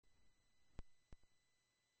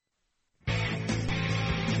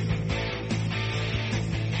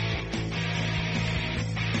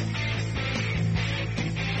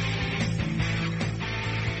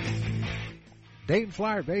Dayton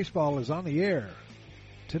Flyer Baseball is on the air.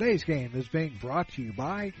 Today's game is being brought to you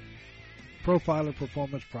by Profiler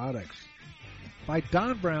Performance Products, by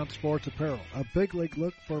Don Brown Sports Apparel, a big league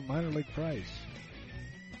look for minor league price,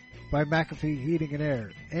 by McAfee Heating and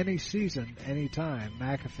Air, any season, anytime,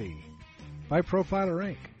 McAfee, by Profiler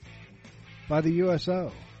Inc., by the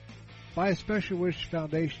USO, by a Special Wish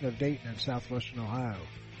Foundation of Dayton and Southwestern Ohio,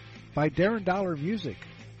 by Darren Dollar Music,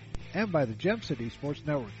 and by the Gem City Sports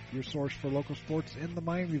Network, your source for local sports in the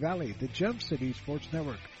Miami Valley, the Gem City Sports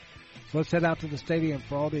Network. So let's head out to the stadium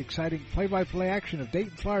for all the exciting play-by-play action of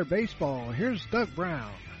Dayton Flyer Baseball. Here's Doug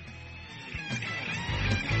Brown.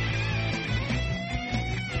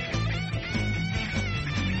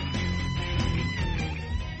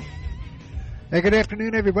 Hey, good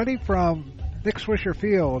afternoon, everybody, from Nick Swisher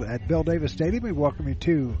Field at Bill Davis Stadium. We welcome you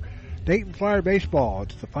to Dayton Flyer Baseball.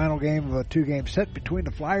 It's the final game of a two-game set between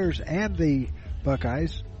the Flyers and the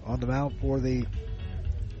Buckeyes. On the mound for the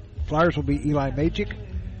Flyers will be Eli Magic.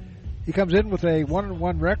 He comes in with a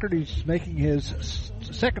 1-1 record. He's making his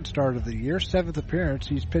second start of the year, seventh appearance.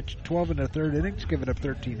 He's pitched 12 in the third innings, given up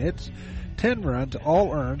 13 hits, 10 runs,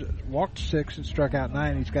 all earned, walked 6 and struck out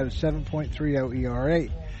 9. He's got a 7.30 ERA.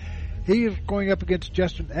 He is going up against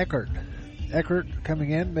Justin Eckert. Eckert coming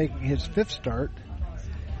in, making his fifth start.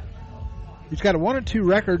 He's got a 1-2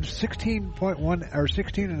 record, 16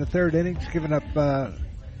 in the third innings, giving up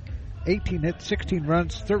 18 hits, 16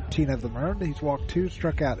 runs, 13 of them earned. He's walked 2,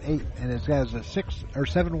 struck out 8, and has a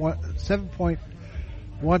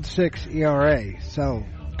 7.16 ERA. So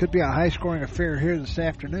could be a high-scoring affair here this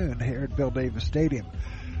afternoon here at Bill Davis Stadium.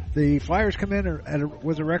 The Flyers come in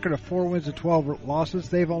with a record of 4 wins and 12 losses.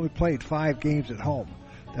 They've only played 5 games at home.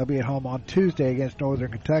 They'll be at home on Tuesday against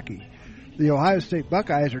Northern Kentucky. The Ohio State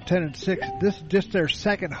Buckeyes are 10-6. This is just their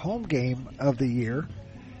second home game of the year,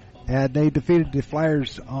 and they defeated the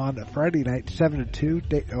Flyers on Friday night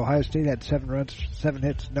 7-2. Ohio State had 7 runs, 7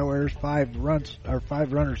 hits, no errors, 5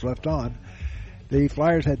 runners left on. The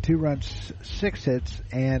Flyers had 2 runs, 6 hits,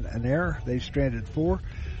 and an error. They stranded 4.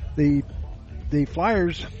 The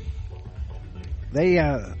Flyers they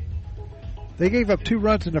gave up 2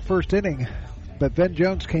 runs in the first inning, but Ben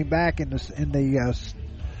Jones came back in the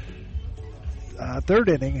third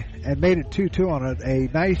inning and made it 2-2 on a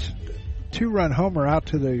nice 2-run homer out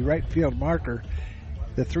to the right field marker,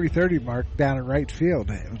 the 3:30 mark down in right field.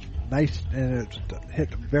 It was nice, and it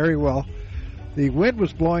hit very well. The wind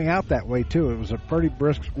was blowing out that way too. It was a pretty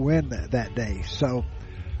brisk wind that day. So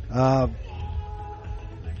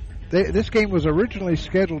this game was originally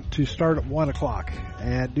scheduled to start at 1 o'clock,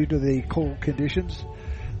 and due to the cold conditions,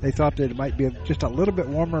 they thought that it might be just a little bit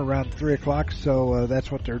warmer around 3 o'clock, so that's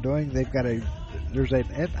what they're doing. They've got I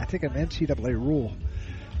think an NCAA rule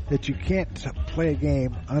that you can't play a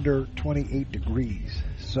game under 28 degrees.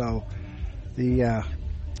 So it's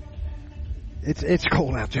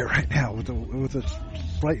cold out there right now with a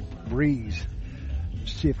slight breeze.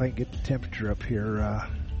 Let's see if I can get the temperature up here.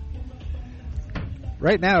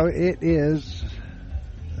 Right now it is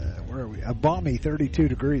where are we? A balmy 32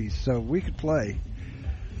 degrees, so we could play.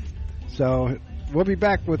 So we'll be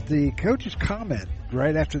back with the coach's comment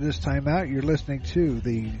right after this timeout. You're listening to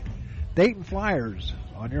the Dayton Flyers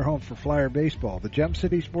on your home for Flyer Baseball, the Gem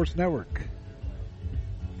City Sports Network.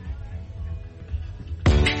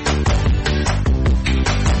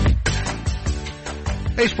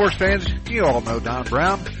 Hey, sports fans, you all know Don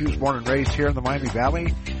Brown. He was born and raised here in the Miami Valley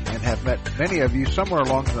and have met many of you somewhere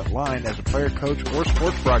along that line as a player, coach, or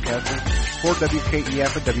sports broadcaster for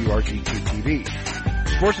WKEF and WRGT-TV.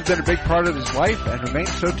 Sports has been a big part of his life and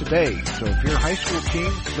remains so today. So if your high school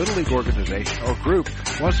team, little league organization, or group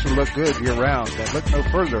wants to look good year-round, then look no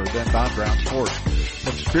further than Don Brown Sports.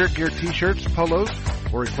 From Spirit Gear t-shirts, polos,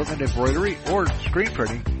 or equipment embroidery, or screen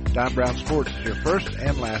printing, Don Brown Sports is your first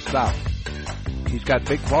and last stop. He's got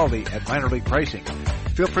big quality at minor league pricing.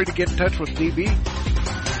 Feel free to get in touch with DB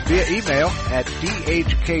via email at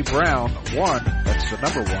dhkbrown1, that's the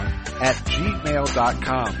number 1, at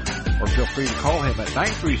gmail.com. Or feel free to call him at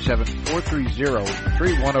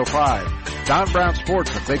 937-430-3105. Don Brown Sports,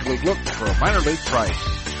 a big league look for a minor league price.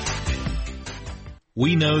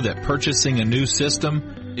 We know that purchasing a new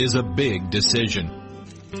system is a big decision.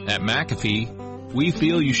 At McAfee, we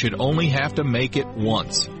feel you should only have to make it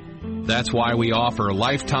once. That's why we offer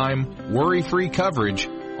lifetime, worry-free coverage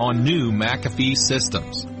on new McAfee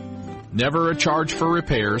systems. Never a charge for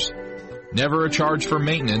repairs, never a charge for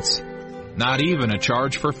maintenance, not even a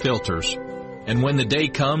charge for filters. And when the day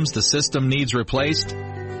comes the system needs replaced,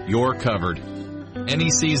 you're covered. Any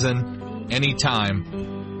season, any time,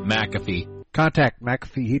 McAfee. Contact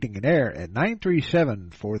McAfee Heating and Air at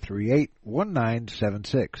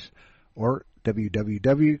 937-438-1976 or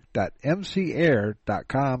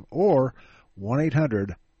www.mcair.com or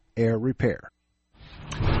 1-800-AIR-REPAIR.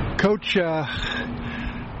 Coach,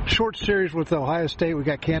 short series with Ohio State. We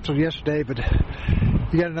got canceled yesterday, but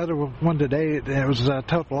you got another one today. It was a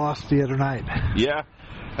tough loss the other night. Yeah,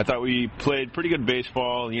 I thought we played pretty good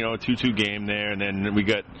baseball, a 2-2 game there, and then we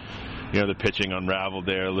got, the pitching unraveled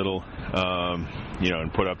there a little,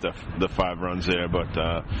 and put up the 5 runs there, but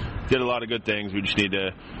did a lot of good things. We just need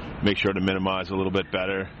to make sure to minimize a little bit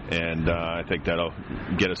better, and I think that'll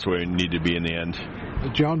get us where we need to be in the end.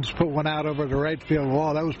 Jones put one out over the right field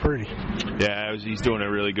wall. That was pretty. Yeah, he's doing a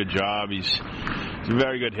really good job. He's a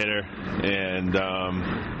very good hitter, and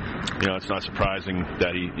it's not surprising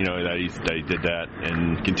that he did that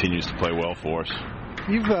and continues to play well for us.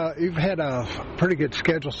 You've had a pretty good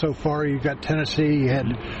schedule so far. You've got Tennessee, you had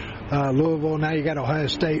Louisville, now you got Ohio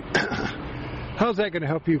State. How's that going to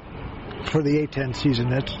help you for the A-10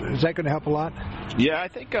 season? Is that going to help a lot? Yeah, I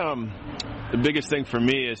think the biggest thing for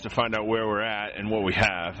me is to find out where we're at and what we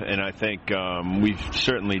have, and I think we've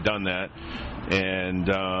certainly done that. And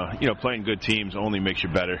playing good teams only makes you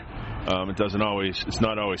better. It's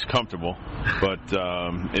not always comfortable, but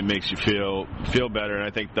it makes you feel better, and I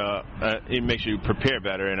think it makes you prepare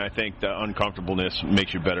better, and I think the uncomfortableness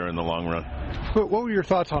makes you better in the long run. What were your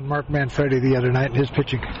thoughts on Mark Manfredi the other night and his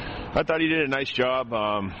pitching? I thought he did a nice job.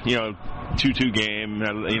 2-2 game,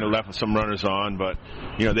 left with some runners on, but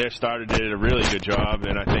their starter did a really good job,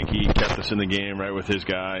 and I think he kept us in the game right with his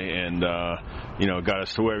guy, and got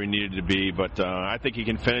us to where we needed to be. But I think he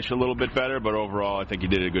can finish a little bit better, but overall I think he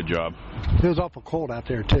did a good job. It was awful cold out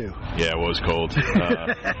there too. Yeah, it was cold.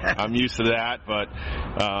 I'm used to that, but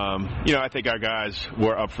I think our guys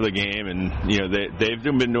were up for the game, and they've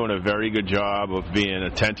been doing a very good job of being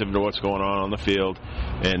attentive to what's going on the field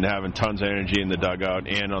and having tons of energy in the dugout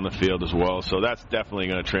and on the field as well. So that's definitely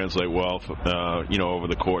going to translate well, over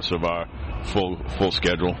the course of our full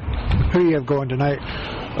schedule. Who do you have going tonight?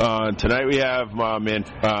 Tonight we have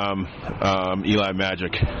Eli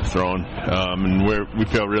Magic throwing, and we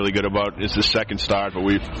feel really good about. It's the second start, but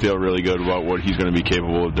we feel really good about what he's going to be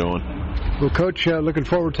capable of doing. Well, Coach, looking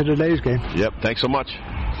forward to today's game. Yep, thanks so much.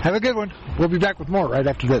 Have a good one. We'll be back with more right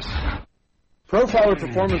after this. Profiler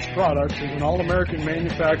Performance Products is an all-American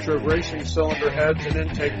manufacturer of racing cylinder heads and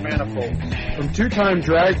intake manifolds. From 2-time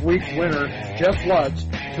Drag Week winner Jeff Lutz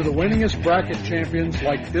to the winningest bracket champions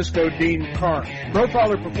like Disco Dean Karn,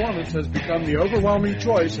 Profiler Performance has become the overwhelming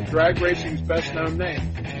choice of drag racing's best-known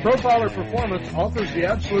name. Profiler Performance offers the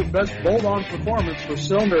absolute best bolt-on performance for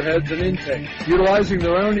cylinder heads and intake, utilizing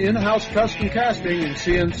their own in-house custom casting and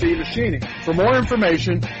CNC machining. For more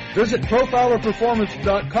information, visit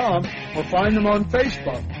profilerperformance.com or find them on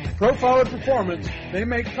Facebook. Profiler Performance, they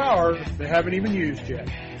make power they haven't even used yet.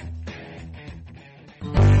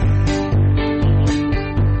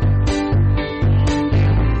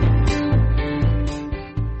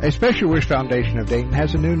 A Special Wish Foundation of Dayton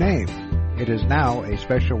has a new name. It is now a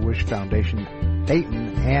Special Wish Foundation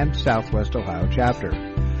Dayton and Southwest Ohio chapter.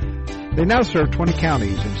 They now serve 20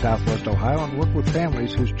 counties in Southwest Ohio and work with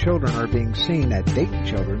families whose children are being seen at Dayton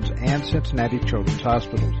Children's and Cincinnati Children's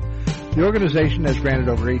Hospitals. The organization has granted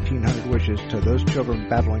over 1,800 wishes to those children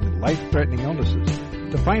battling life-threatening illnesses.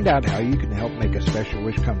 To find out how you can help make a special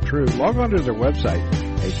wish come true, log on to their website,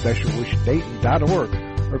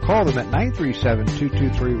 aspecialwishdayton.org, or call them at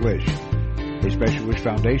 937-223-WISH. A Special Wish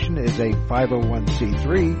Foundation is a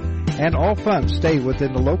 501c3, and all funds stay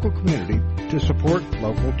within the local community to support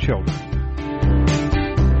local children.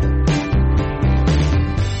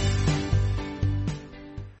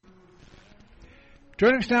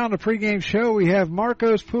 Joining us now on the pregame show, we have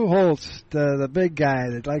Marcos Pujols, the big guy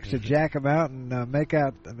that likes to jack them out and make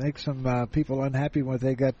some people unhappy when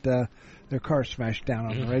they got their car smashed down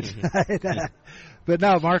on the right side. But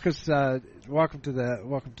no, Marcus, welcome to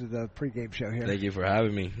the pregame show here. Thank you for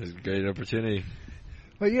having me. It's a great opportunity.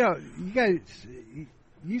 Well, you guys,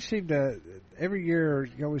 you seem to every year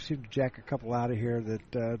you always seem to jack a couple out of here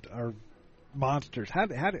that are monsters.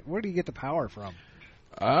 Where do you get the power from?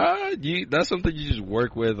 That's something you just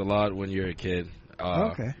work with a lot when you're a kid.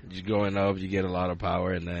 Okay. Just growing up, you get a lot of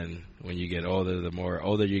power, and then when you get older, the more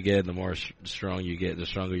older you get, the more strong you get, the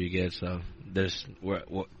stronger you get. So that's where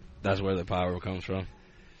the power comes from.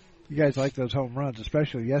 You guys like those home runs,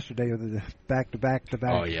 especially yesterday with the back-to-back.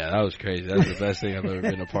 Oh, yeah, that was crazy. That's the best thing I've ever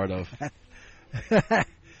been a part of.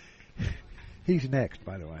 He's next,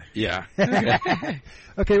 by the way. Yeah.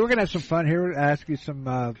 Okay, we're going to have some fun here. We'll ask you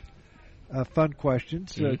some fun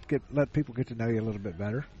questions. Let people get to know you a little bit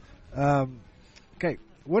better. Okay,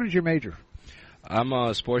 what is your major? I'm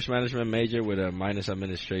a sports management major with a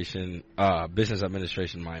business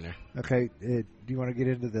administration minor. Okay. Do you want to get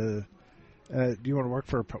into the? Do you want to work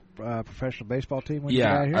for a professional baseball team when you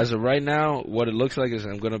get out here? As of right now, what it looks like is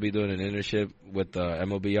I'm going to be doing an internship with the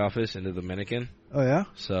MLB office in the Dominican. Oh yeah.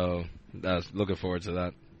 So that's looking forward to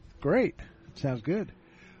that. Great. Sounds good.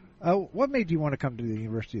 What made you want to come to the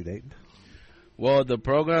University of Dayton? Well, the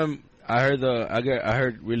program. I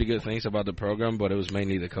heard really good things about the program, but it was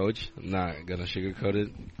mainly the coach. I'm not gonna sugarcoat it.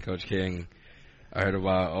 Coach King, I heard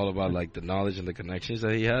all about like the knowledge and the connections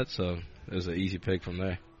that he had, so it was an easy pick from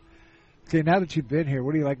there. Okay, now that you've been here,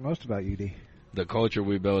 what do you like most about UD? The culture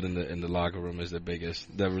we build in the locker room is the biggest.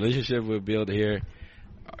 The relationship we build here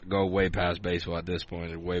go way past baseball at this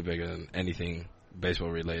point, and way bigger than anything baseball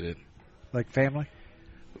related. Like family?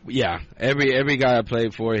 Yeah, every guy I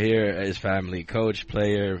played for here is family. Coach,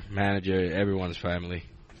 player, manager, everyone's family.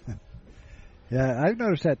 Yeah, I've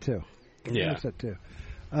noticed that too.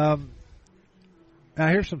 Now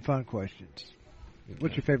here's some fun questions. Okay.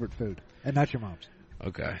 What's your favorite food? And not your mom's.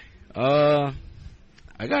 Okay. I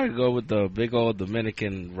gotta go with the big old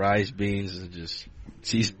Dominican rice, beans, and just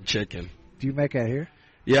seasoned chicken. Do you make that here?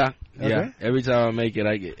 Yeah, okay. Yeah. Every time I make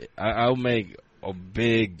it, I'll make a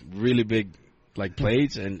really big, like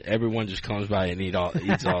plates, and everyone just comes by and eats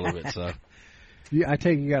all of it. So, I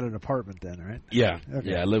take you got an apartment then, right? Yeah,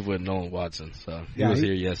 okay. Yeah. I live with Nolan Watson, so he was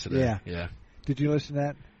here yesterday. Yeah. Did you listen to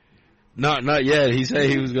that? No, not yet. He said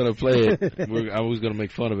he was going to play it. I was going to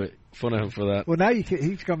make fun of him for that. Well, now he's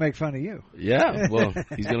going to make fun of you. Yeah, well,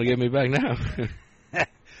 he's going to get me back now.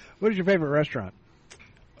 What is your favorite restaurant?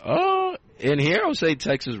 In here, I would say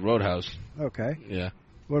Texas Roadhouse. Okay. Yeah.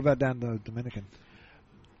 What about down the Dominican?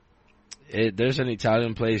 There's an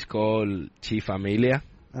Italian place called Chi Familia.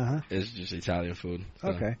 Uh-huh. It's just Italian food. So.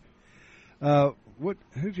 Okay.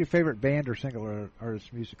 Who's your favorite band or single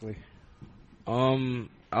artist musically?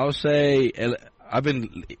 I would say I've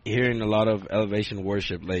been hearing a lot of Elevation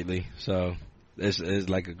Worship lately, so it's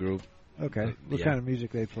like a group. Okay. What kind of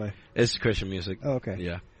music they play? It's Christian music. Oh, okay.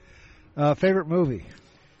 Yeah. Favorite movie?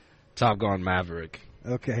 Top Gun Maverick.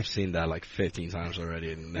 Okay. I've seen that like 15 times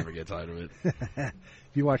already and never get tired of it.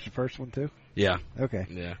 You watched the first one too? Yeah. Okay.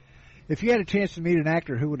 Yeah. If you had a chance to meet an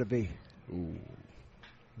actor, who would it be? Ooh.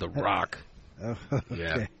 The Rock. Oh, okay.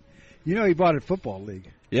 Yeah. You know he bought a football league.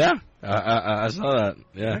 Yeah. I saw that.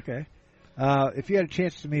 Yeah. Okay. If you had a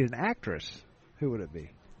chance to meet an actress, who would it be?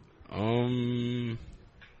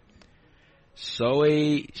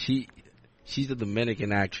 Zoe, she's a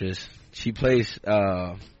Dominican actress. She plays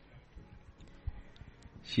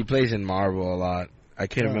in Marvel a lot. I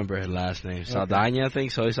can't remember her last name. Okay. Saldana, I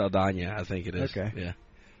think. Zoe Saldana, I think it is. Okay. Yeah.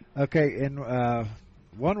 Okay, in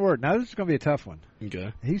one word. Now this is going to be a tough one.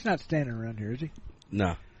 Okay. He's not standing around here, is he?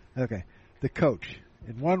 No. Okay. The coach.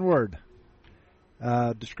 In one word,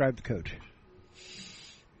 describe the coach.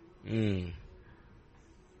 I don't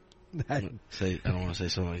want to say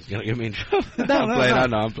something. He's going to get me in trouble. No,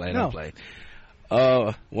 I'm playing.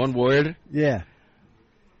 One word? Yeah.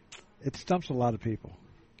 It stumps a lot of people.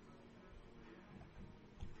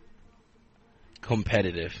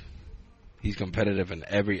 Competitive. He's competitive in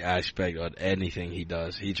every aspect of anything he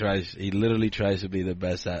does. He literally tries to be the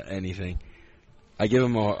best at anything. I give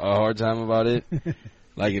him a hard time about it.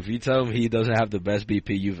 Like, if you tell him he doesn't have the best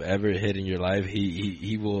BP you've ever hit in your life,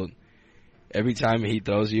 he will. Every time he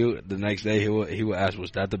throws you, the next day he will ask,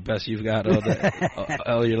 "Was that the best you've got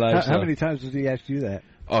all your life?" How many times does he ask you that?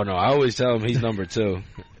 Oh no, I always tell him he's number 2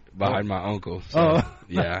 behind my uncle. So,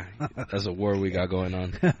 yeah, that's a war we got going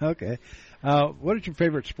on. Okay. What is your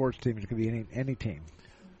favorite sports team? It could be any team.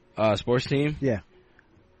 Sports team? Yeah.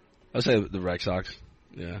 I'll say the Red Sox.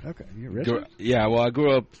 Yeah. Okay. You're Red Sox? Yeah. Well, I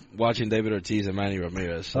grew up watching David Ortiz and Manny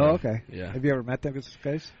Ramirez. So, okay. Yeah. Have you ever met them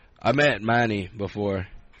guys? I met Manny before,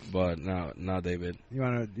 but not David. You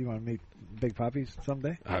want to meet Big Papi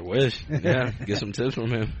someday? I wish. Yeah. Get some tips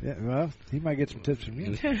from him. Yeah. Well, he might get some tips from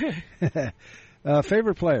you.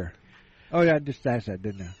 Favorite player? Oh yeah, I just asked that,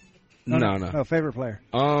 didn't I? No. Favorite player?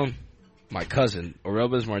 My cousin,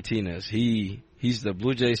 Orelvis Martinez. He's the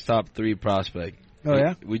Blue Jays' top 3 prospect. Oh,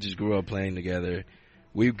 yeah? We just grew up playing together.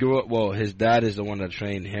 We grew up, well, his dad is the one that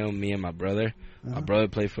trained him, me, and my brother. Uh-huh. My brother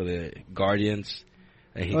played for the Guardians.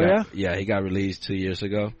 And he got released 2 years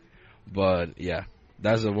ago. But, yeah,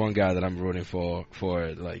 that's the one guy that I'm rooting for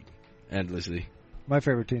like, endlessly. My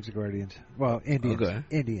favorite team's the Guardians. Well, Indians. Okay.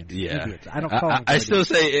 Indians. Yeah. Idiots. I don't call them I still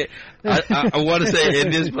say it. I want to say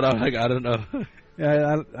Indians, but I'm like, I don't know.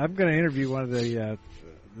 Yeah, I'm going to interview one of the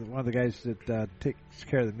guys that takes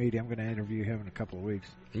care of the media. I'm going to interview him in a couple of weeks.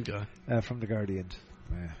 Okay. From the Guardians.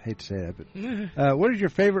 I hate to say that, but what is your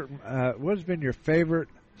favorite? What has been your favorite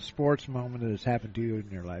sports moment that has happened to you in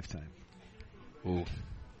your lifetime? Ooh.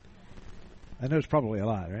 I know it's probably a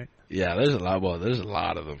lot, right? Yeah, there's a lot. Well, there's a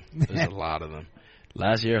lot of them. There's a lot of them.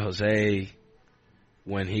 Last year, Jose,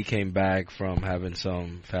 when he came back from having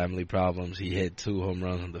some family problems, he hit 2 home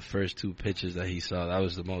runs on the first 2 pitches that he saw. That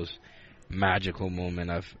was the most magical moment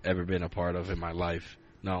I've ever been a part of in my life,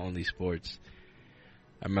 not only sports.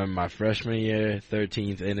 I remember my freshman year,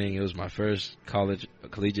 13th inning. It was my first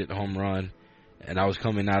collegiate home run, and I was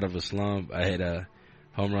coming out of a slump. I hit a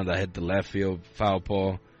home run that hit the left field foul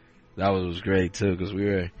pole. That was great, too, because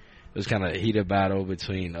it was kind of a heated battle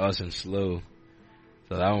between us and Slew.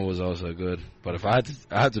 So that one was also good. But if I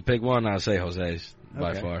had to pick one, I'd say Jose's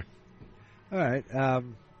by far. All right.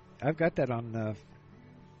 I've got that on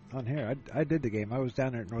here. I did the game. I was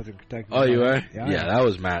down there at Northern Kentucky. Oh, you were? Yeah, that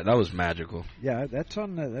was magical. Yeah, that's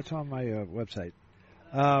on my website.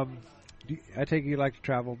 I take it you like to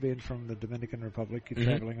travel, being from the Dominican Republic. You're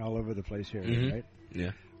traveling all over the place here, right?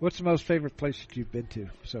 Yeah. What's the most favorite place that you've been to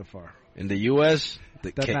so far? In the U.S.?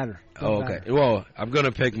 Doesn't matter. Okay. Matter. Well, I'm going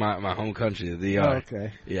to pick my home country, the DR. Oh,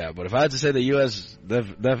 okay. Yeah, but if I had to say the U.S.,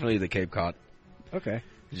 definitely the Cape Cod. Okay.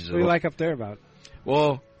 What do you like up there about?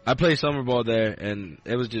 Well, I played summer ball there, and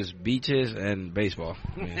it was just beaches and baseball,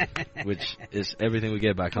 which is everything we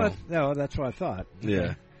get back home. No, that's what I thought.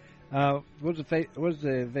 Yeah. What's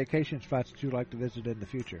the vacation spots that you like to visit in the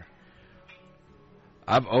future?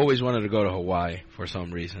 I've always wanted to go to Hawaii for some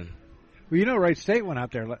reason. Well, you know, Wright State went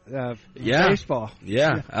out there baseball.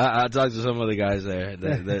 Yeah. I talked to some of the guys there.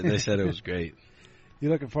 They said it was great. You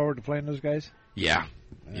looking forward to playing those guys? Yeah.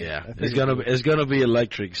 Yeah. It's gonna be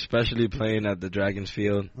electric, especially playing at the Dragons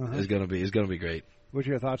Field. It's gonna be great. What's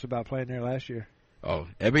your thoughts about playing there last year? Oh,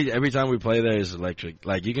 every time we play there is electric.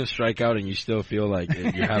 Like, you can strike out and you still feel like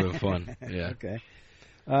you're having fun. Yeah. Okay.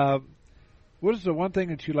 What is the one thing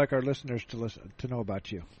that you like our listeners to know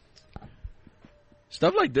about you?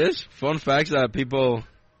 Stuff like this, fun facts that people,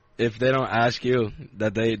 if they don't ask you,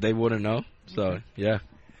 that they wouldn't know. So, yeah.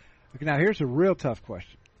 Okay, now here's a real tough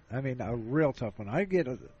question. I mean, a real tough one. I get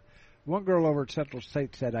one girl over at Central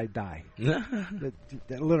State said I'd die.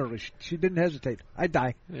 that literally, she didn't hesitate. I'd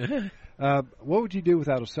die. What would you do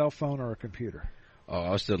without a cell phone or a computer? Oh,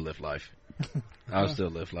 I'll still live life.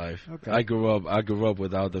 Okay. I grew up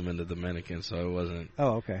without them in the Dominican, so it wasn't.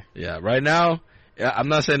 Oh, okay. Yeah, right now, I'm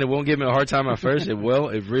not saying it won't give me a hard time at first. It will.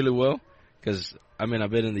 It really will. Because, I mean,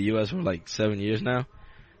 I've been in the U.S. for like 7 years now.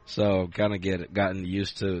 So, kind of gotten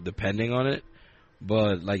used to depending on it.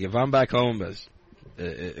 But, like, if I'm back home,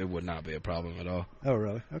 it would not be a problem at all. Oh,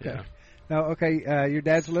 really? Okay. Yeah. Now, okay, your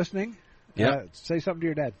dad's listening. Yeah. Say something to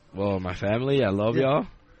your dad. Well, my family, I love y'all.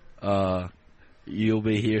 You'll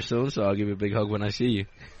be here soon, so I'll give you a big hug when I see you.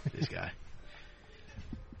 This guy.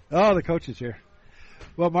 Oh, the coach is here.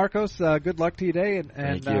 Well, Marcos, good luck to you today, and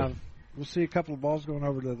Thank you. We'll see a couple of balls going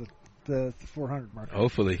over to the 400 mark.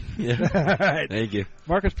 Hopefully. Yeah. All right. Thank you.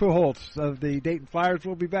 Marcus Pujols of the Dayton Flyers.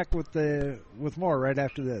 We'll be back with more right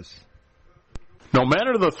after this. No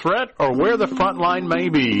matter the threat or where the front line may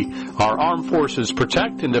be, our armed forces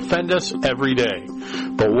protect and defend us every day.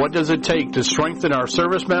 But what does it take to strengthen our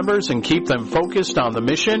service members and keep them focused on the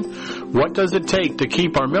mission? What does it take to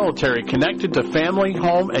keep our military connected to family,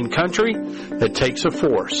 home, and country? It takes a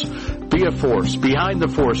force. Be a force behind the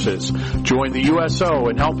forces. Join the USO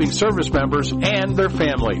in helping service members and their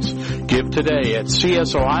families. Give today at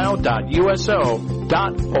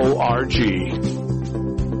csohio.uso.org.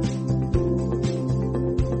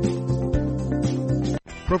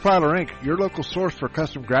 Profiler Inc., your local source for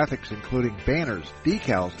custom graphics, including banners,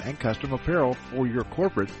 decals, and custom apparel for your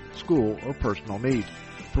corporate, school, or personal needs.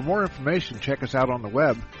 For more information, check us out on the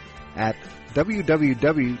web at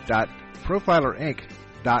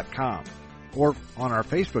www.profilerinc.com or on our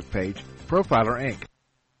Facebook page, Profiler Inc.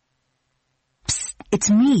 It's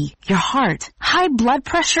me, your heart. High blood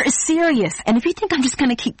pressure is serious, and if you think I'm just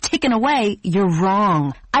gonna keep ticking away, you're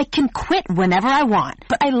wrong. I can quit whenever I want,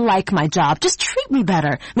 but I like my job. Just treat me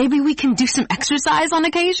better. Maybe we can do some exercise on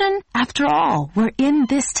occasion? After all, we're in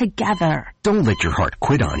this together. Don't let your heart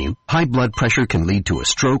quit on you. High blood pressure can lead to a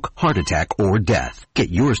stroke, heart attack, or death. Get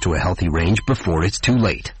yours to a healthy range before it's too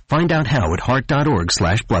late. Find out how at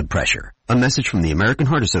heart.org/blood pressure. A message from the American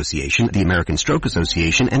Heart Association, the American Stroke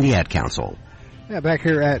Association, and the Ad Council. Yeah, back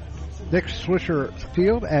here at Nick Swisher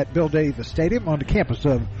Field at Bill Davis Stadium on the campus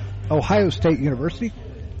of Ohio State University.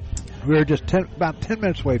 We're just about 10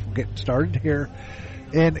 minutes away from getting started here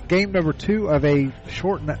in game number 2 of a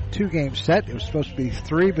short 2-game set. It was supposed to be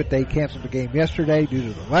 3, but they canceled the game yesterday due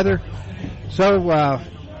to the weather. So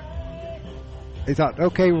they thought,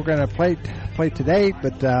 okay, we're going to play today,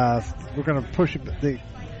 but we're going to push the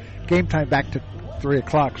game time back to 3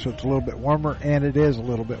 o'clock, so it's a little bit warmer, and it is a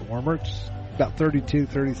little bit warmer. It's about 32,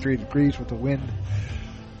 33 degrees with the wind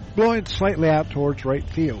blowing slightly out towards right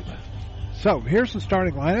field. So here's the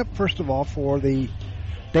starting lineup. First of all, for the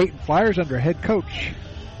Dayton Flyers under head coach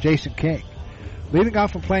Jason King. Leading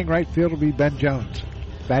off and playing right field will be Ben Jones.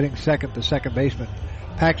 Batting second, the second baseman,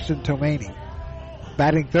 Paxton Tomani.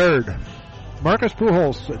 Batting third, Marcus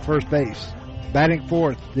Pujols at first base. Batting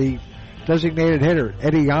fourth, the designated hitter,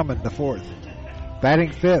 Eddie Yaman, the fourth.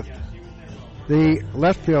 Batting fifth, the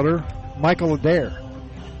left fielder, Michael Adair.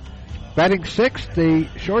 Batting sixth, the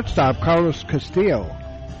shortstop, Carlos Castillo.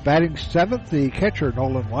 Batting seventh, the catcher,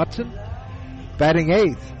 Nolan Watson. Batting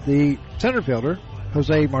eighth, the center fielder,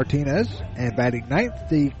 Jose Martinez. And batting ninth,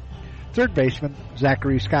 the third baseman,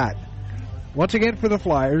 Zachary Scott. Once again for the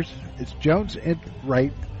Flyers, it's Jones at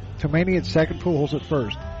right, Tomani at second, Pujols at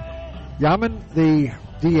first. Yaman, the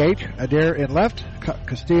DH, Adair in left,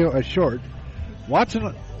 Castillo at short.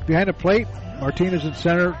 Watson behind the plate, Martinez in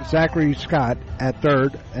center, Zachary Scott at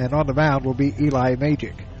third, and on the mound will be Eli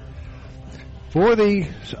Magic. For the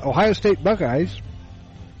Ohio State Buckeyes,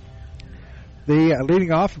 the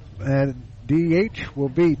leading off DH will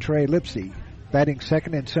be Trey Lipsy. Batting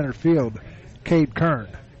second in center field, Cade Kern.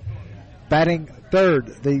 Batting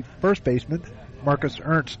third, the first baseman, Marcus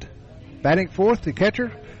Ernst. Batting fourth, the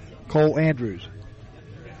catcher, Cole Andrews.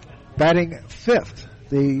 Batting fifth,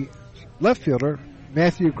 the left fielder,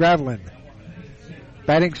 Matthew Gravelin.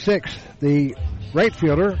 Batting sixth, the right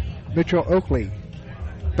fielder, Mitchell Oakley.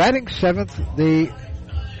 Batting seventh, the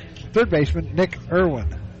third baseman, Nick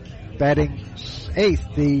Irwin. Batting eighth,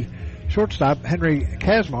 the shortstop, Henry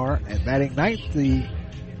Kazmar. And batting ninth, the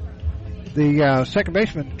second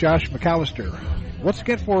baseman, Josh McAllister. Once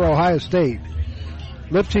again for Ohio State,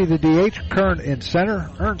 Lipsy the DH, Kern in center,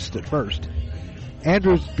 Ernst at first.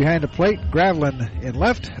 Andrews behind the plate, Gravelin in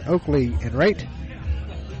left, Oakley in right.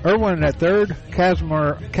 Irwin at third,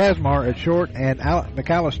 Kazmar at short, and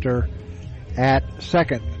McAllister at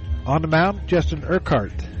second. On the mound, Justin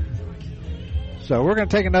Urquhart. So we're going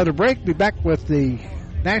to take another break. Be back with the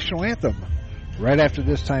national anthem right after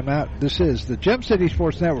this timeout. This is the Gem City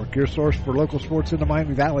Sports Network, your source for local sports in the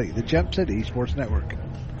Miami Valley. The Gem City Sports Network.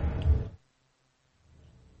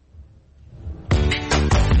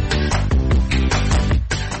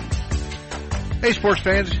 Hey, sports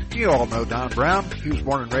fans, you all know Don Brown. He was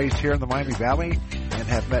born and raised here in the Miami Valley and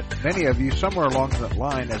have met many of you somewhere along that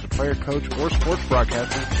line as a player, coach, or sports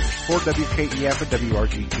broadcaster for WKEF and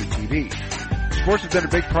WRGT-TV. Sports has been a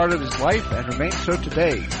big part of his life and remains so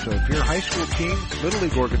today. So if your high school team, little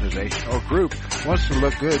league organization, or group wants to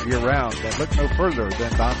look good year-round, then look no further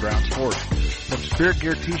than Don Brown Sports. From spirit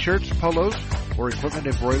gear t-shirts, polos, or equipment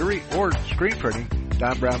embroidery, or screen printing,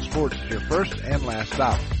 Don Brown Sports is your first and last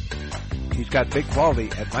stop. He's got big quality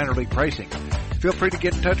at minor league pricing. Feel free to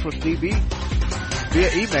get in touch with DB via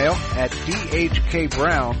email at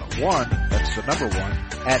dhkbrown1, that's the number 1,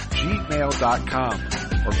 at gmail.com.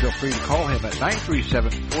 Or feel free to call him at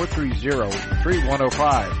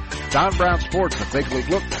 937-430-3105. Don Brown Sports, a big league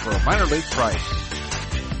look for a minor league price.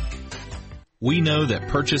 We know that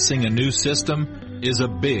purchasing a new system is a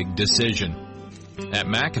big decision. At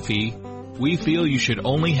McAfee, we feel you should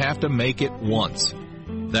only have to make it once.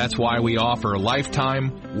 That's why we offer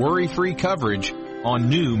lifetime, worry-free coverage on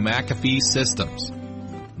new McAfee systems.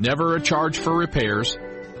 Never a charge for repairs,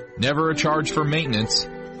 never a charge for maintenance,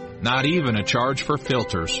 not even a charge for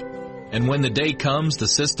filters. And when the day comes the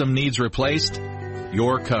system needs replaced,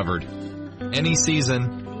 you're covered. Any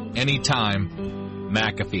season, any time,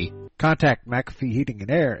 McAfee. Contact McAfee Heating and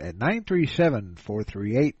Air at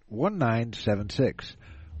 937-438-1976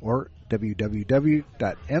 or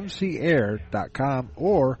www.mcair.com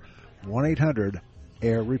or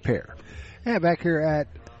 1-800-AIR-REPAIR. And back here at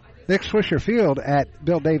Nick Swisher Field at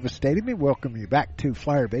Bill Davis Stadium, we welcome you back to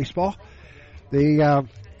Flyer Baseball. The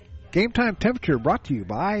game time temperature brought to you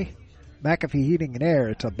by McAfee Heating and Air.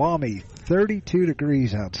 It's a balmy 32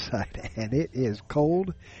 degrees outside, and it is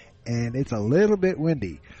cold, and it's a little bit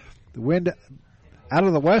windy. The wind out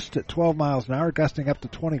of the west at 12 miles an hour, gusting up to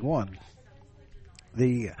 21.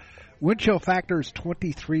 The wind chill factor is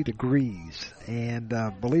 23 degrees, and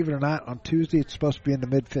believe it or not, on Tuesday it's supposed to be in the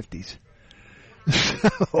mid-50s.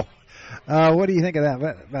 So, what do you think of that?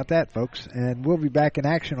 About that, folks? And we'll be back in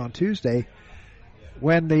action on Tuesday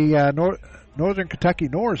when the Northern Kentucky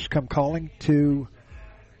Norse come calling to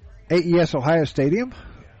AES Ohio Stadium.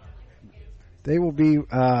 They will be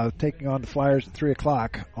taking on the Flyers at 3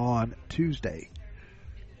 o'clock on Tuesday.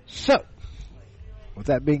 So, with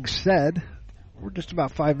that being said, we're just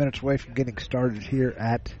about 5 minutes away from getting started here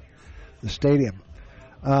at the stadium.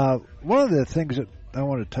 One of the things that I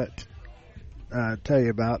want to to tell you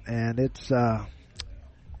about, and it's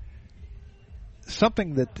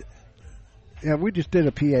something that we just did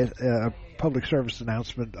a public service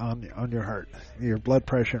announcement on your heart, your blood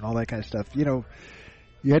pressure, and all that kind of stuff.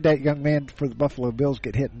 You had that young man for the Buffalo Bills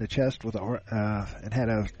get hit in the chest with and had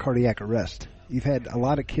a cardiac arrest. You've had a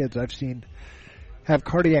lot of kids I've seen have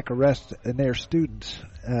cardiac arrest, and they're students,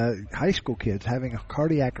 high school kids having a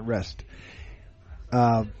cardiac arrest.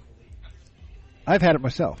 I've had it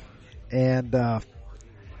myself. And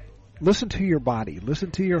listen to your body.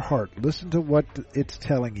 Listen to your heart. Listen to what it's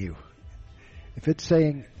telling you. If it's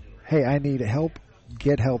saying, hey, I need help,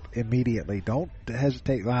 get help immediately. Don't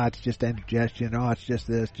hesitate. It's just indigestion. It's just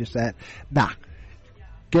this, just that. Nah.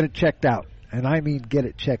 Get it checked out. And I mean get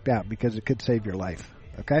it checked out, because it could save your life.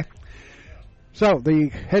 Okay? So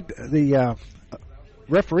the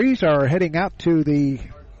referees are heading out to the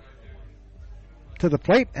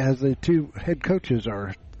plate as the two head coaches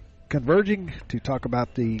are converging to talk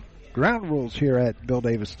about the ground rules here at Bill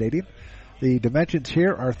Davis Stadium. The dimensions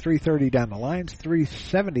here are 330 down the lines,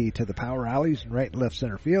 370 to the power alleys and right and left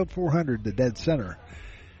center field, 400 the dead center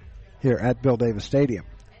here at Bill Davis Stadium.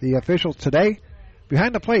 The officials today,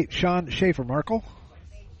 behind the plate, Sean Schaefer-Markle.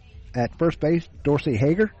 At first base, Dorsey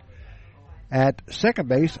Hager. At second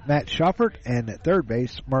base, Matt Schaffert. And at third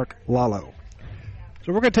base, Mark Lalo.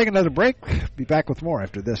 So we're going to take another break. Be back with more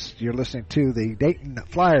after this. You're listening to the Dayton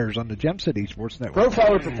Flyers on the Gem City Sports Network.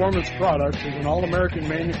 Profiler Performance Products is an all-American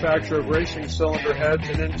manufacturer of racing cylinder heads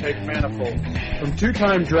and intake manifolds. From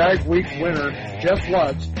two-time Drag Week winner Jeff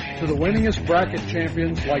Lutz to the winningest bracket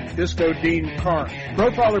champions like Disco Dean Karn,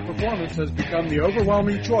 Profiler Performance has become the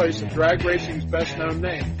overwhelming choice of drag racing's best-known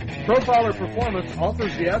name. Profiler Performance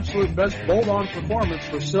offers the absolute best bolt-on performance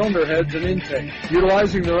for cylinder heads and intake,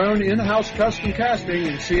 utilizing their own in-house custom casting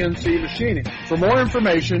and CNC machining. For more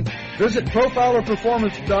information, visit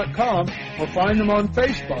ProfilerPerformance.com or find them on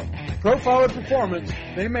Facebook. Profiler Performance,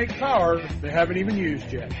 they make power they haven't even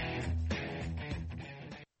used yet.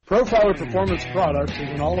 Profiler Performance Products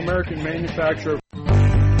is an all-American manufacturer.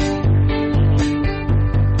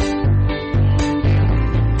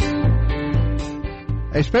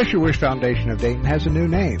 A Special Wish Foundation of Dayton has a new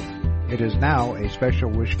name. It is now a Special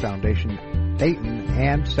Wish Foundation Dayton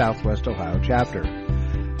and Southwest Ohio chapter.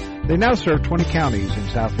 They now serve 20 counties in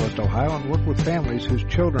Southwest Ohio and work with families whose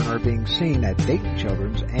children are being seen at Dayton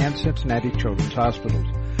Children's and Cincinnati Children's Hospitals.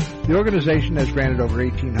 The organization has granted over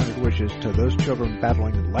 1,800 wishes to those children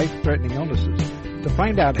battling life-threatening illnesses. To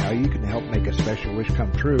find out how you can help make a special wish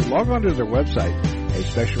come true, log on to their website,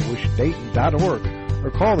 aspecialwishdayton.org,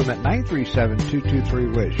 or call them at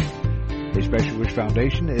 937-223-WISH. A Special Wish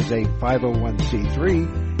Foundation is a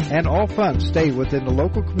 501c3, and all funds stay within the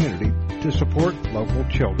local community to support local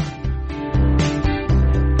children.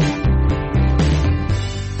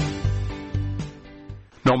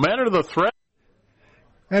 No matter the threat.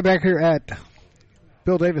 And back here at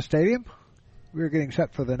Bill Davis Stadium, we're getting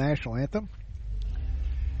set for the national anthem.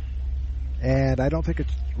 And I don't think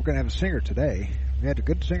we're going to have a singer today. We had a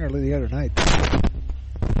good singer the other night.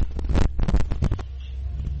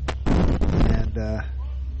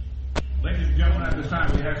 Ladies and gentlemen, at this time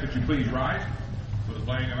we ask that you please rise for the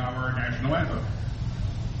playing of our national anthem.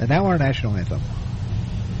 And now our national anthem.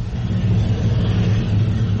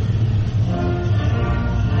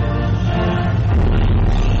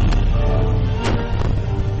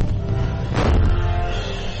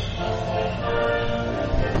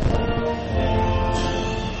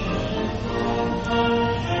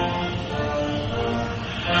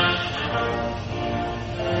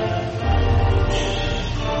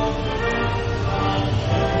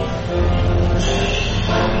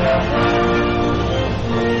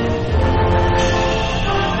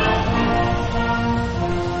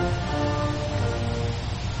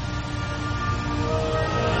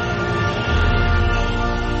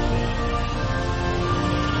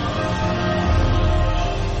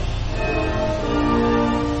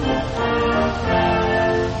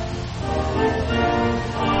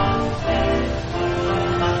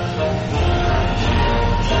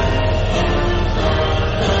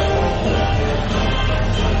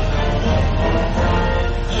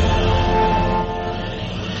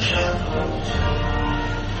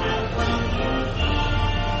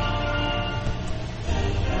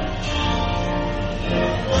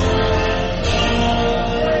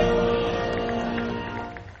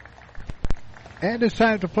 And it's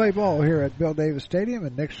time to play ball here at Bill Davis Stadium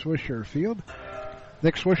at Nick Swisher Field.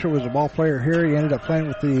 Nick Swisher was a ball player here. He ended up playing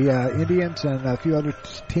with the Indians and a few other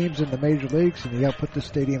teams in the major leagues, and he helped put this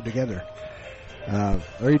stadium together.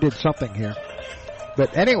 Or he did something here.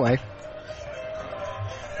 But anyway,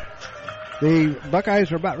 The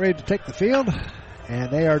Buckeyes are about ready to take the field,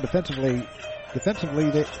 and they are defensively,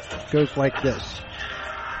 it goes like this.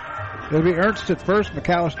 It'll be Ernst at first,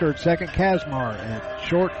 McAllister at second, Kazmar at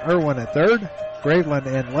short, Irwin at third, Graveland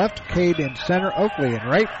in left, Cade in center, Oakley in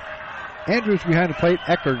right, Andrews behind the plate,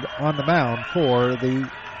 Eckerd on the mound for the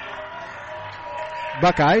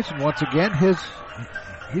Buckeyes. And once again,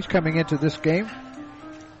 he's coming into this game,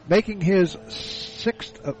 making his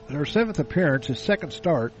seventh appearance, his second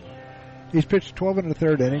start. He's pitched 12 in the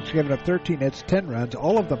third innings, given up 13 hits, 10 runs,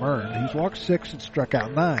 all of them earned. He's walked 6 and struck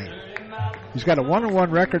out 9. He's got a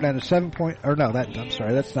 1-1 record and a 7-point. I'm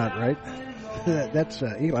sorry, that's not right. That's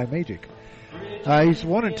Eli Magic. He's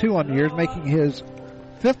 1-2 on the years, making his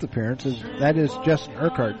 5th appearance. That is Justin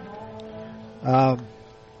Urquhart,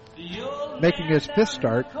 making his 5th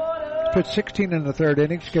start. He's pitched 16 in the third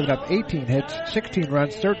innings, given up 18 hits, 16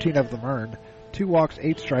 runs, 13 of them earned, 2 walks,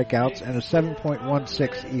 8 strikeouts, and a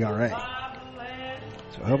 7.16 ERA.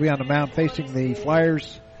 So he'll be on the mound facing the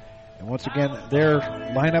Flyers. And once again, their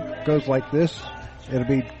lineup goes like this. It'll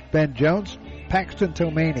be Ben Jones, Paxton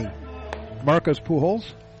Tomani, Marcos Pujols,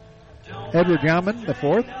 Edward Yaman, the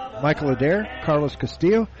 4th, Michael Adair, Carlos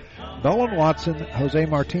Castillo, Nolan Watson, Jose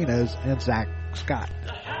Martinez, and Zach Scott.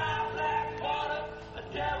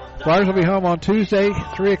 Flyers will be home on Tuesday,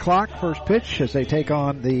 3 o'clock, first pitch, as they take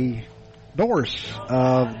on the Norse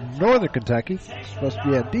of Northern Kentucky. It's supposed to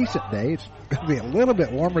be a decent day. It's going to be a little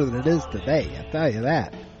bit warmer than it is today, I'll tell you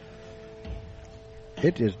that.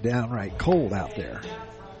 It is downright cold out there.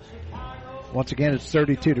 Once again, it's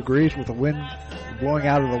 32 degrees with the wind blowing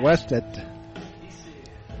out of the west at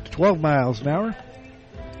 12 miles an hour,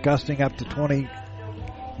 gusting up to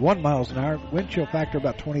 21 miles an hour. Wind chill factor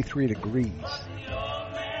about 23 degrees.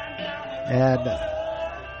 And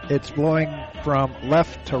it's blowing from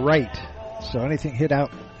left to right. So anything hit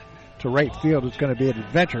out to right field is going to be an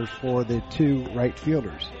adventure for the 2 right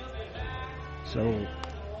fielders. So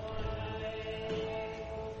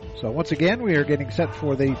once again, we are getting set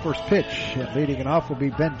for the first pitch. And leading it off will be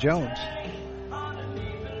Ben Jones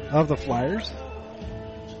of the Flyers.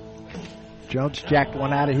 Jones jacked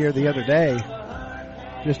one out of here the other day,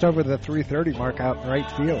 just over the 330 mark out in right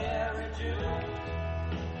field.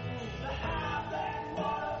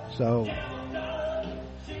 So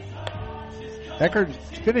Eckerd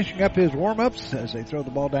finishing up his warm-ups as they throw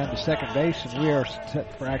the ball down to second base, and we are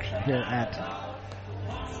set for action here at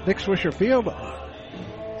Nick Swisher Field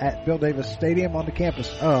at Bill Davis Stadium on the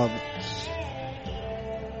campus of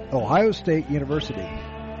Ohio State University.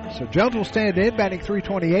 So Jones will stand in, batting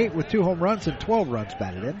 .328 with 2 home runs and 12 runs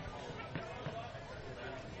batted in.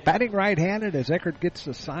 Batting right-handed as Eckerd gets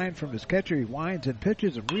the sign from his catcher. He winds and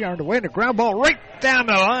pitches and rearmed away, and a ground ball right down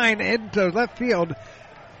the line into left field.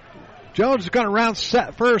 Jones is going to round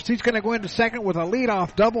set first. He's going to go into second with a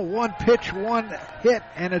leadoff double. 1 pitch, 1 hit,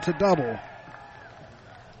 and it's a double.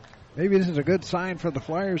 Maybe this is a good sign for the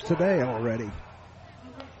Flyers today already.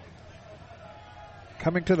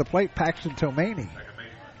 Coming to the plate, Paxton Tomani.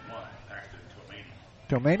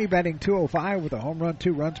 Tomani batting .205 with a home run,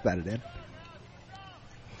 2 runs batted in.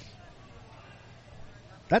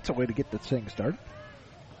 That's a way to get this thing started.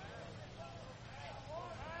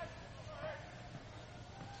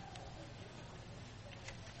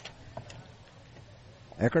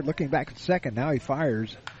 Eckerd looking back at second. Now he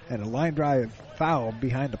fires, and a line drive foul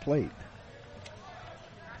behind the plate.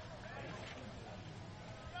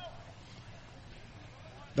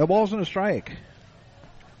 No balls and a strike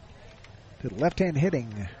to the left-hand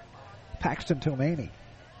hitting Paxton Tomani.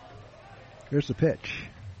 Here's the pitch.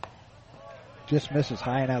 Just misses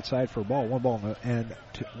high and outside for a ball. 1 ball and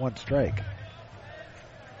 1 strike.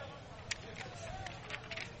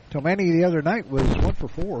 Tomani the other night was 1 for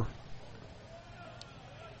 4.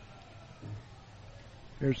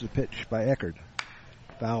 Here's the pitch by Eckerd.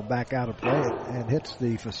 Foul back out of play and hits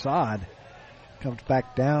the facade. Comes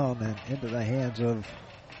back down and into the hands of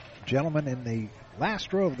gentlemen in the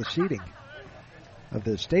last row of the seating, of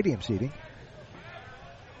the stadium seating.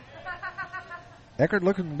 Eckerd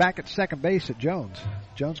looking back at second base at Jones.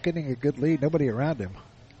 Jones getting a good lead. Nobody around him.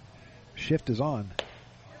 Shift is on.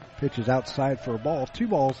 Pitch is outside for a ball. 2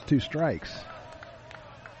 balls, 2 strikes.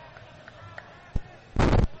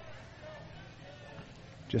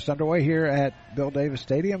 Just underway here at Bill Davis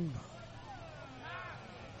Stadium.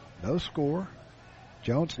 No score.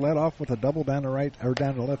 Jones led off with a double down the right or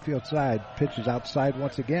down the left field side. Pitch is outside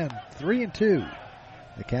once again. 3-2.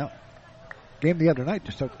 The count. Game the other night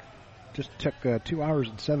just took 2 hours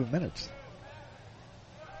and 7 minutes.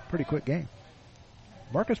 Pretty quick game.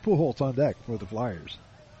 Marcus Pujols on deck for the Flyers.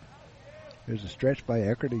 There's a stretch by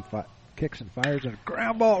Eckerd. He kicks and fires, and a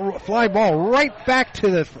ground ball, fly ball right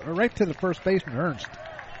to the first baseman, Ernst.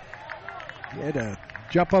 He had to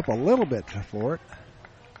jump up a little bit for it.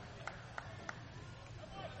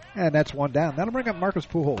 And that's one down. That'll bring up Marcos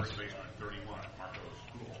Pujols.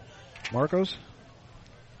 Marcos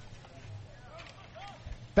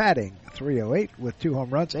batting .308 with 2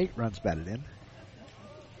 home runs, 8 runs batted in.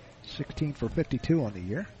 16 for 52 on the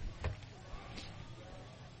year.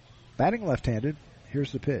 Batting left-handed.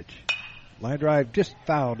 Here's the pitch. Line drive just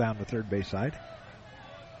foul down the third base side.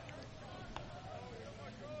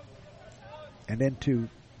 And into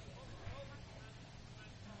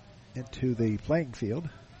the playing field.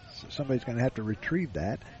 So somebody's going to have to retrieve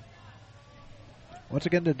that. Once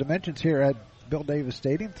again, the dimensions here at Bill Davis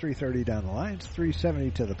Stadium, 330 down the lines,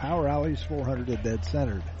 370 to the power alleys, 400 to dead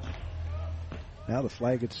centered. Now the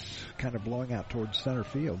flag gets kind of blowing out towards center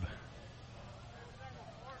field.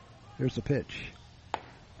 Here's the pitch.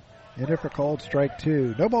 In there for called strike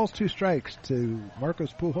 2. No balls, 2 strikes to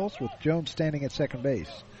Marcos Pujols with Jones standing at second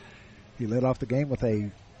base. He led off the game with a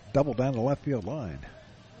double down the left field line.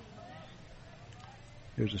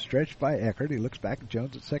 Here's a stretch by Eckert. He looks back at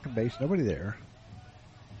Jones at second base. Nobody there.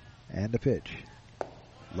 And the pitch.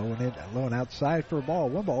 Low and outside for a ball.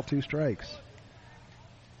 1 ball, 2 strikes.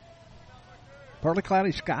 Partly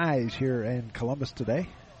cloudy skies here in Columbus today.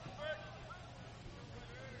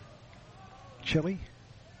 Chilly.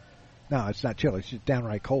 No, it's not chilly. It's just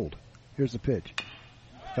downright cold. Here's the pitch.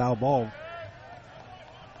 Foul ball.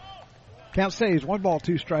 Count stays 1 ball,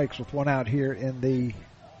 2 strikes with 1 out here in the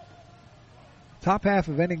top half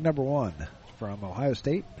of inning number 1 from Ohio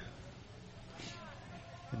State.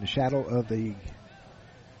 In the shadow of the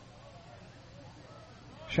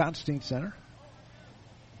Schottenstein Center.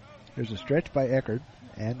 There's a stretch by Eckert,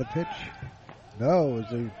 and the pitch. No,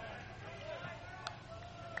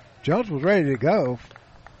 Jones was ready to go,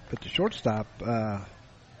 but the shortstop,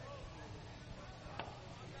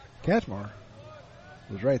 Kazmar,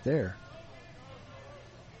 was right there.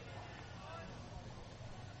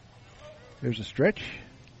 There's a stretch,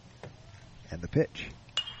 and the pitch.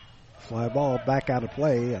 Fly ball back out of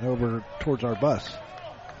play and over towards our bus.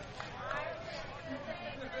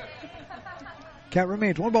 Count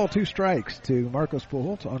remains 1 ball, 2 strikes to Marcos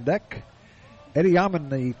Pujols. On deck, Eddie Yaman,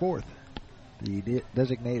 the 4th, the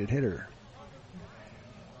designated hitter.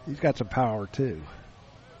 He's got some power too.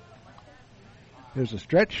 There's a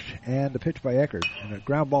stretch and the pitch by Eckert, and a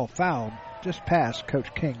ground ball foul just past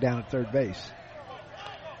Coach King down at third base.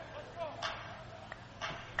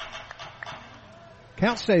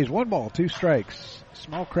 Count stays 1 ball, 2 strikes.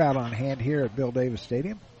 Small crowd on hand here at Bill Davis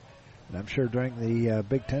Stadium. And I'm sure during the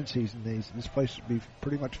Big Ten season, this place would be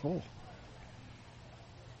pretty much full.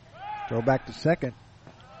 Throw back to second.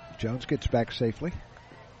 Jones gets back safely.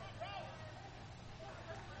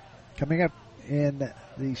 Coming up in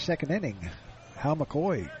the second inning, Hal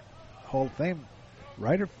McCoy, Hall of Fame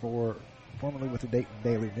writer formerly with the Dayton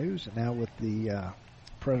Daily News and now with the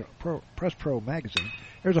Press Pro magazine.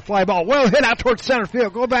 There's a fly ball. Well hit out towards center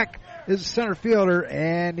field. Go back is a center fielder,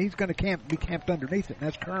 and he's going to be camped underneath it. And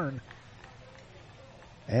that's Kern.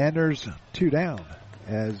 And there's 2 down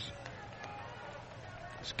as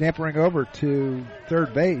scampering over to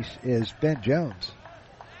third base is Ben Jones.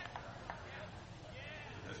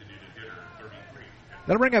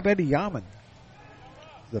 That'll bring up Eddie Yaman,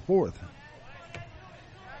 the 4th.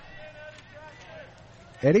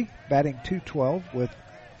 Eddie batting .212 with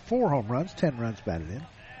 4 home runs, 10 runs batted in.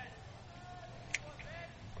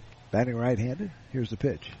 Batting right-handed. Here's the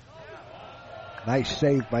pitch. Nice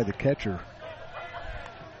save by the catcher.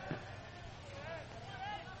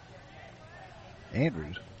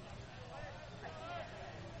 Andrews.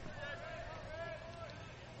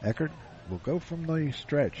 Eckert will go from the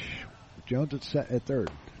stretch. Jones at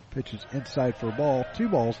third. Pitches inside for a ball. 2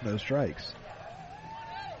 balls, no strikes.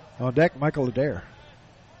 On deck, Michael Adair.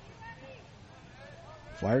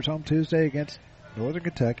 Flyers home Tuesday against Northern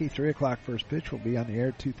Kentucky. 3 o'clock first pitch will be on the air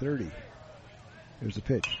at 2:30. Here's the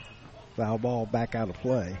pitch. Foul ball back out of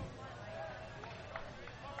play.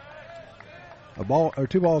 2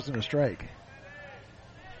 balls and a strike.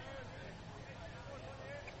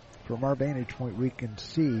 From our vantage point, we can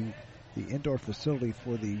see the indoor facility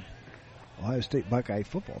for the Ohio State Buckeye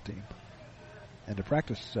football team. And the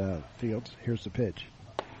practice fields, here's the pitch.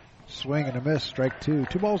 Swing and a miss, strike 2.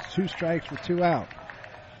 2 balls, 2 strikes with 2 out.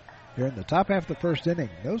 Here in the top half of the first inning,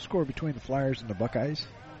 no score between the Flyers and the Buckeyes.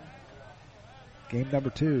 Game number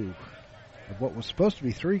 2 of what was supposed to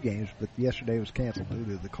be 3 games, but yesterday was canceled due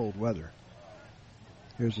to the cold weather.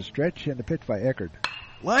 Here's a stretch and the pitch by Eckert.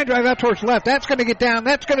 Line drive out towards left. That's going to get down.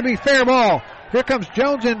 That's going to be fair ball. Here comes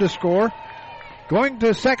Jones in to score. Going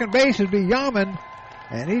to second base would be Yaman,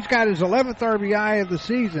 and he's got his 11th RBI of the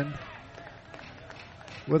season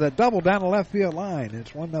with a double down the left field line.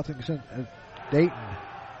 It's 1-0 Dayton.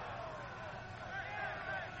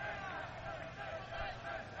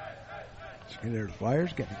 There the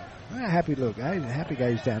Flyers getting a happy little guys, happy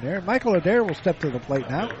guys down there. Michael Adair will step to the plate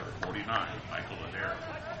now. 49, Michael Adair.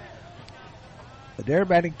 Adair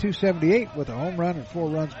batting .278 with a home run and 4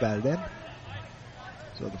 runs batted in.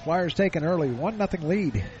 So the Flyers take an early 1-0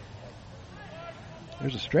 lead.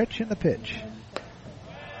 There's a stretch in the pitch.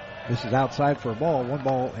 This is outside for a ball, 1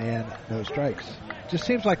 ball and no strikes. Just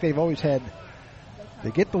seems like they've always had,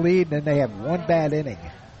 they get the lead and then they have 1 bad inning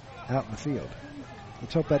out in the field.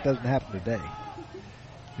 Let's hope that doesn't happen today.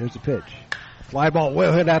 Here's the pitch. Fly ball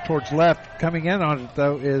well hit out towards left. Coming in on it,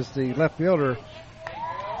 though, is the left fielder,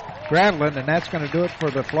 Gradlin, and that's going to do it for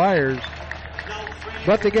the Flyers.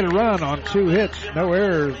 But they get a run on 2 hits. No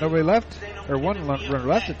errors, nobody left, or 1 run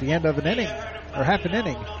left at the end of an inning, or half an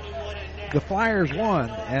inning. The Flyers won,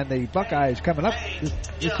 and the Buckeyes coming up.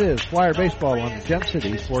 This is Flyer Baseball on the Gem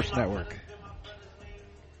City Sports Network.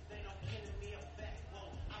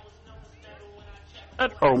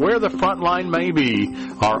 Or where the front line may be,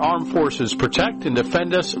 our armed forces protect and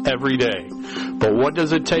defend us every day. But what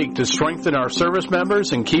does it take to strengthen our service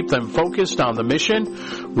members and keep them focused on the mission?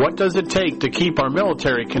 What does it take to keep our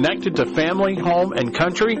military connected to family, home, and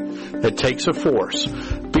country? It takes a force.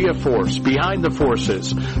 Be a force behind the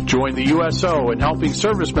forces. Join the USO in helping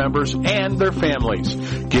service members and their families.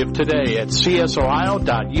 Give today at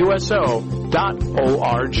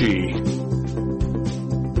csohio.uso.org.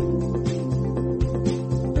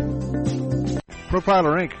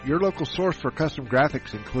 Profiler Inc., your local source for custom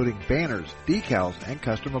graphics including banners, decals, and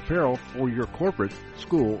custom apparel for your corporate,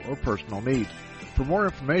 school, or personal needs. For more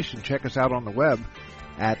information, check us out on the web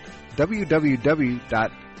at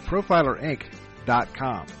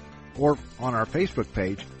www.profilerinc.com or on our Facebook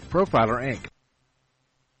page, Profiler Inc.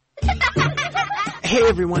 Hey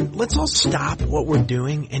everyone, let's all stop what we're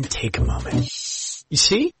doing and take a moment. You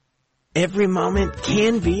see? Every moment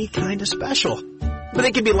can be kind of special. But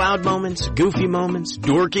they can be loud moments, goofy moments,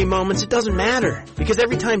 dorky moments. It doesn't matter. Because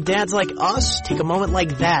every time dads like us take a moment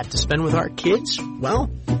like that to spend with our kids, well,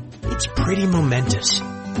 it's pretty momentous.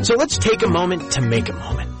 So let's take a moment to make a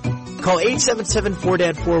moment. Call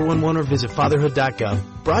 877-4DAD-411 or visit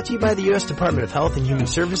fatherhood.gov. Brought to you by the U.S. Department of Health and Human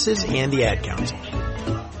Services and the Ad Council.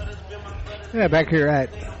 Yeah, back here at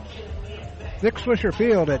Vic Swisher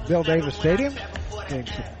Field at Bill Davis Stadium.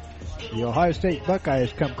 The Ohio State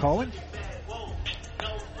Buckeyes come calling.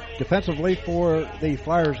 Defensively for the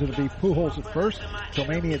Flyers, it'll be Pujols at first,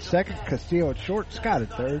 Tomani at second, Castillo at short, Scott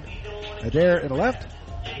at third, Adair at left,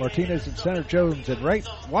 Martinez at center, Jones at right,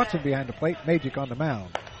 Watson behind the plate, Magic on the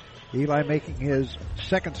mound. Eli making his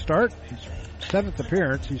second start, his 7th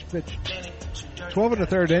appearance. He's pitched 12 in the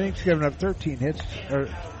 3rd innings, given up 13 hits,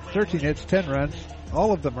 10 runs,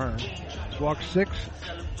 all of them earned. He's walked 6,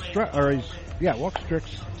 struck out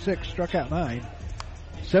 9,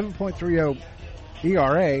 7.30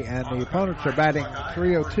 ERA, and the opponents are batting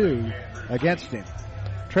 .302 against him.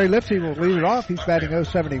 Trey Lipsy will lead it off. He's batting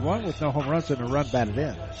 .071 with no home runs and a run batted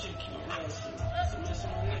in.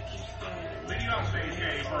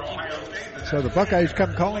 So the Buckeyes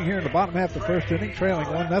come calling here in the bottom half of the 1st inning, trailing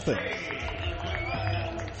 1-0.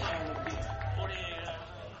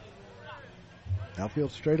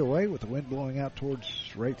 Outfield straight away with the wind blowing out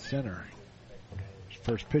towards right center.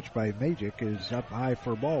 First pitch by Magic is up high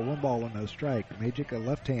for a ball. 1 ball and no strike. Magic, a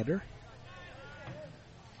left-hander.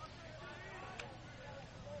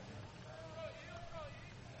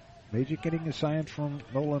 Magic getting a sign from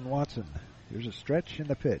Nolan Watson. Here's a stretch in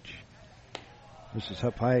the pitch. This is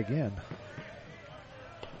up high again.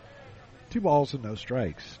 2 balls and no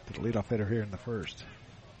strikes to the leadoff hitter here in the 1st.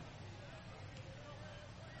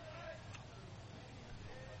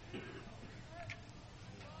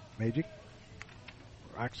 Magic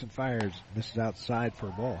rocks and fires, misses outside for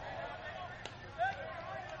a ball.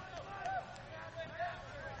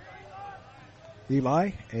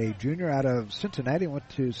 Eli, a junior out of Cincinnati, went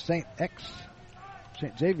to St.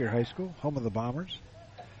 Xavier High School, home of the Bombers.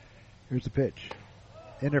 Here's the pitch.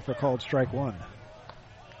 In there for called strike 1.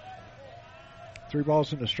 3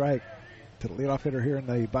 balls and a strike to the leadoff hitter here in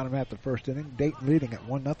the bottom half of the 1st inning. Dayton leading at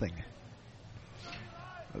 1-0.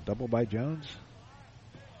 A double by Jones.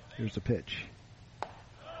 Here's the pitch.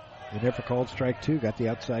 They never called strike 2. Got the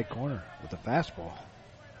outside corner with a fastball.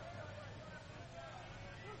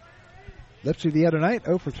 Lipsy the other night,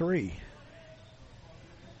 0 for 3.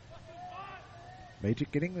 Magic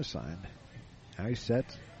getting the sign. Now he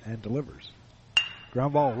sets and delivers.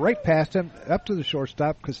 Ground ball right past him, up to the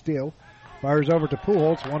shortstop, Castillo. Fires over to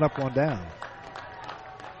Pujols, one up, one down.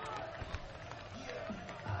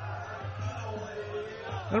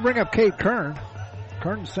 Gonna bring up Cade Kern.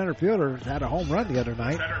 Kern's center fielder had a home run the other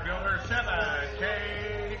night. Center fielder 7,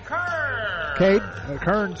 Cade Kern.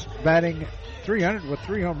 Kern's batting .300 with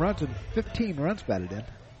 3 home runs and 15 runs batted in.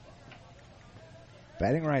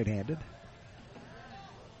 Batting right-handed.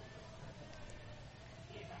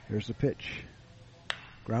 Here's the pitch.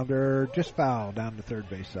 Grounder just foul down the third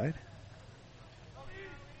base side.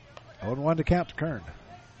 0-1 to count to Kern.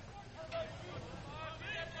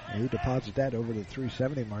 He deposits that over the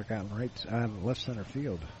 370 mark out in left center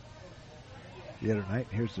field. The other night,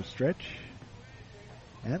 here's the stretch.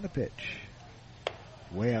 And the pitch.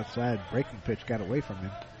 Way outside, breaking pitch got away from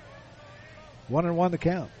him. 1-1 the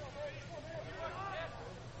count.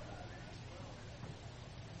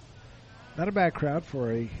 Not a bad crowd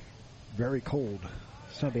for a very cold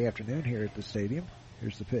Sunday afternoon here at the stadium.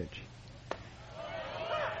 Here's the pitch.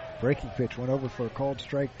 Breaking pitch went over for a called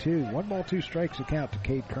strike 2. 1 ball, 2 strikes to count to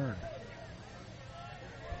Cade Kern.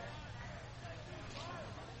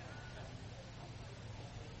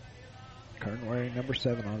 Kern wearing number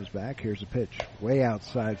 7 on his back. Here's a pitch. Way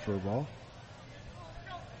outside for a ball.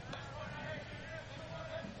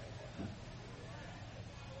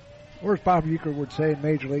 Or as Bob Uecker would say in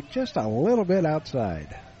Major League, just a little bit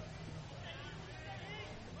outside.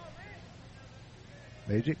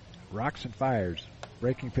 Magic rocks and fires.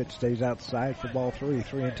 Breaking pitch stays outside for ball 3,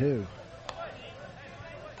 3-2.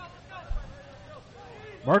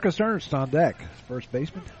 Marcus Ernst on deck, first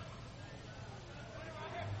baseman.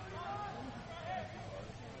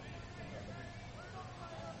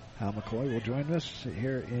 Hal McCoy will join us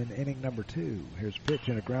here in inning number 2. Here's a pitch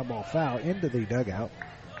and a ground ball foul into the dugout.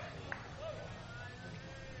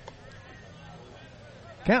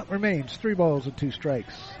 Count remains 3 balls and 2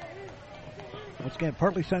 strikes. Once again,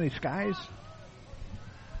 partly sunny skies.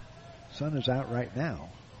 Sun is out right now.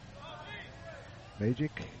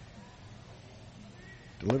 Magic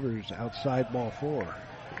delivers outside ball 4.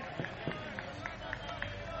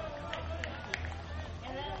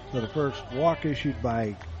 So the first walk issued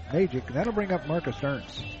by Magic, and that'll bring up Marcus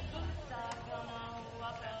Ernst.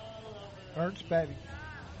 Ernst batting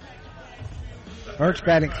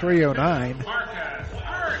 .309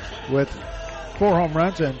 with 4 home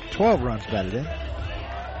runs and 12 runs batted in.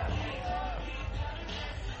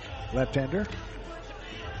 Left-hander.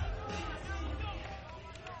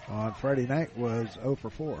 On Friday night was 0 for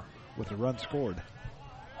 4 with a run scored.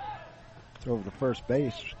 Throw over to first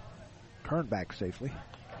base. Kern back safely.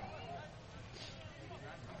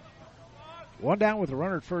 1 down with a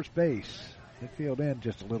runner at first base. Infield in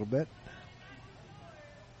just a little bit.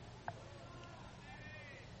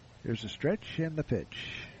 Here's the stretch and the pitch.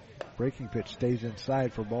 Breaking pitch stays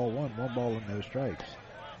inside for ball 1. 1 ball and no strikes.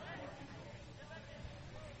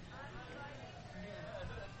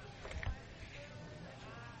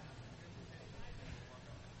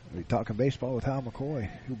 We're talking baseball with Hal McCoy.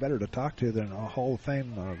 Who better to talk to than a Hall of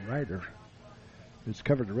Fame writer who's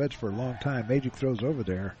covered the Reds for a long time. Magic throws over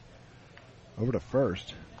there, over to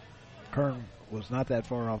first. Kern was not that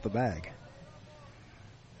far off the bag.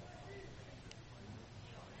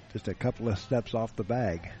 Just a couple of steps off the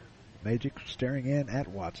bag. Magic staring in at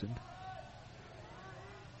Watson.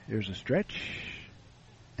 Here's a stretch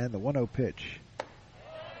and the 1-0 pitch.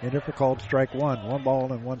 In there for called strike 1. 1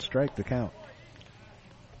 ball and 1 strike to count.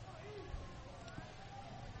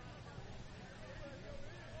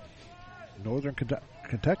 Northern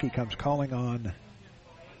Kentucky comes calling on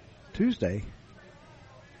Tuesday.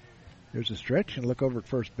 There's a stretch and look over at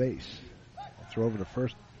first base. Throw over to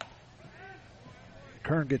first.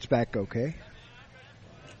 Kern gets back okay.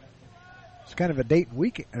 It's kind of a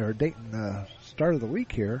Dayton start of the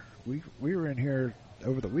week here. We were in here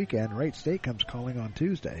over the weekend. Wright State comes calling on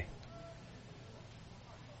Tuesday.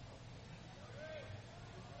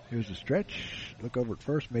 Here's a stretch. Look over at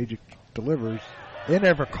first. Magic delivers. In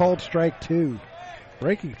there for called strike 2.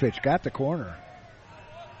 Breaking pitch got the corner.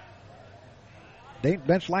 Dayton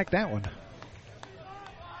bench like that one.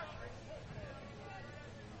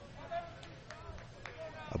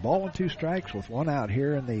 A ball and 2 strikes with 1 out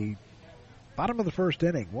here in the bottom of the first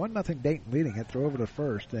inning. 1-0 Dayton leading it. Throw over to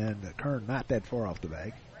first, and Kern not that far off the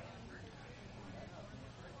bag.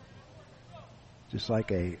 Just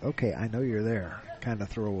like a, okay, I know you're there kind of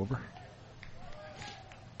throw over.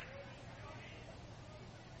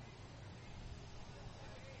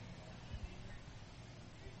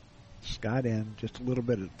 Scott in just a little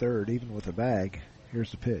bit at third, even with the bag.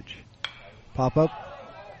 Here's the pitch. Pop up,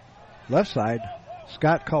 left side.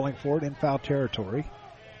 Scott calling for it in foul territory.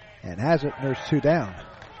 And has it, and there's 2 down.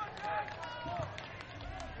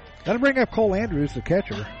 That'll bring up Cole Andrews, the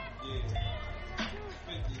catcher.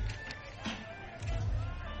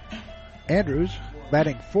 Andrews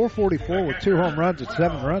batting .444 with 2 home runs at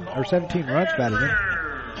 17 runs batted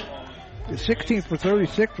in. 16 for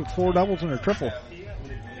 36 with 4 doubles and a triple.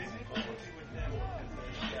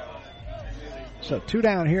 So 2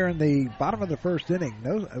 down here in the bottom of the first inning.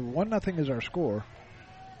 1-0 is our score.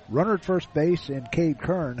 Runner at first base and Cade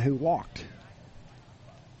Kern, who walked.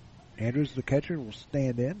 Andrews, the catcher, will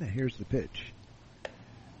stand in. Here's the pitch.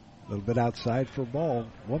 A little bit outside for a ball.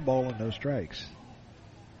 1 ball and no strikes.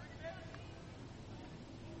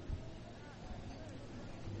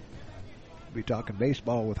 We'll be talking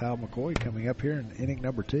baseball with Hal McCoy coming up here in inning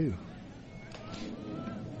number 2.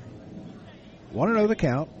 1-0 the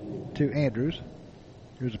count to Andrews.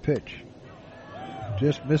 Here's a pitch.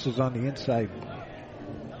 Just misses on the inside.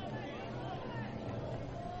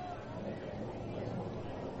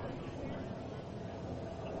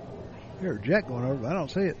 Here's a jet going over, but I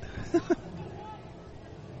don't see it.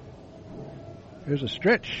 Here's a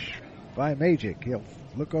stretch by Magic. He'll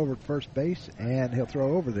look over at first base, and he'll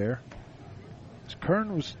throw over there.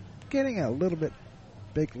 Kern was getting a little bit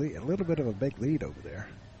of a big lead over there.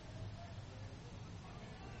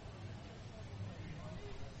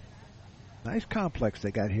 Nice complex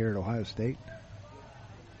they got here at Ohio State.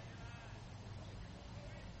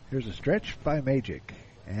 Here's a stretch by Magic,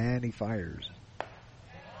 and he fires.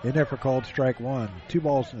 In there for called strike 1. 2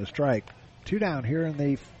 balls and a strike. 2 down here in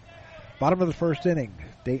the bottom of the first inning.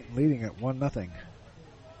 Dayton leading at 1-0.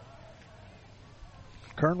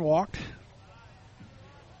 Kern walked.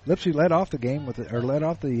 Lipsy led off the inning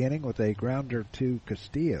with a grounder to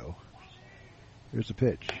Castillo. Here's a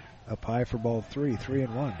pitch. Up high for ball 3,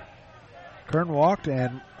 3-1. Kern walked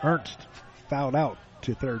and Ernst fouled out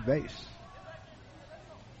to third base.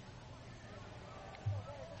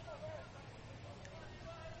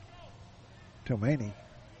 Tomani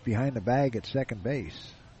behind the bag at second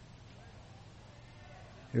base.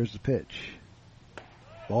 Here's the pitch.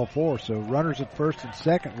 Ball 4, so runners at first and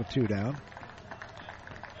second with 2 down.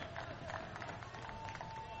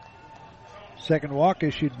 Second walk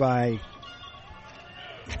issued by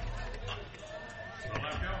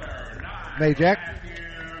Majak.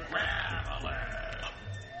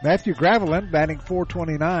 Matthew Gravelin batting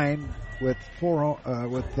 .429 with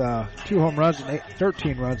 2 home runs and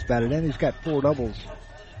 13 runs batted in. He's got 4 doubles.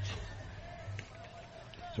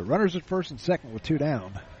 So runners at first and second with 2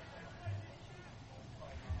 down.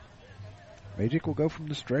 Magic will go from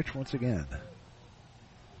the stretch once again.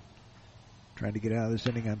 Trying to get out of this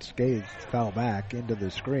inning unscathed. Foul back into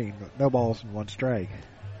the screen. No balls and 1 strike.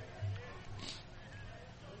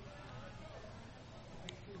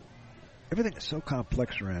 Everything is so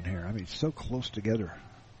complex around here. I mean, so close together.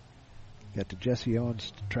 Got the Jesse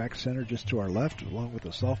Owens Track Center just to our left, along with the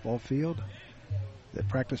softball field, the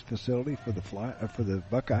practice facility for the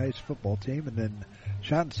Buckeyes football team, and then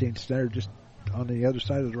Schottenstein Center just on the other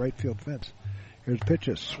side of the right field fence. Here's a pitch,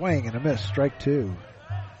 a swing and a miss, strike 2.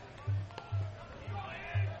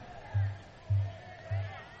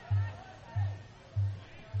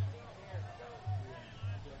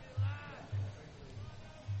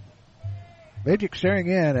 Magic staring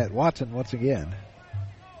in at Watson once again.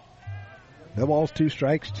 No balls, 2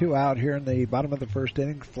 strikes, 2 out here in the bottom of the first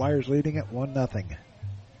inning. Flyers leading at 1-0.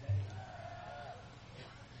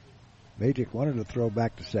 Magic wanted to throw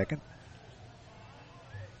back to second.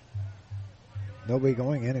 Nobody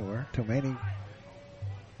going anywhere. Tomani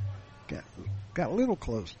got a little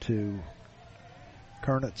close to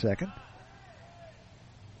Kern at second.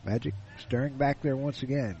 Magic staring back there once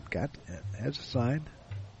again. Has a sign.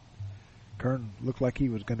 Kern looked like he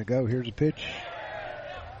was going to go. Here's a pitch.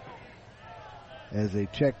 As a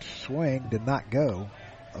checked swing, did not go.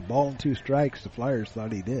 A ball and 2 strikes. The Flyers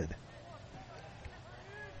thought he did.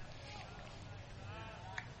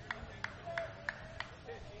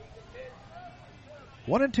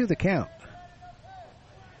 One and 2 the count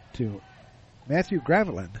to Matthew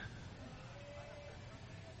Gravelin.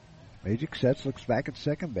 Magic sets, looks back at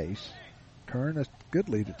second base. Kern a good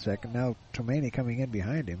lead at second. Now Tomani coming in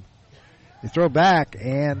behind him. They throw back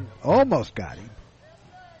and almost got him.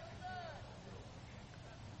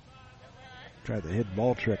 Tried the hidden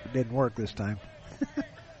ball trick. It didn't work this time.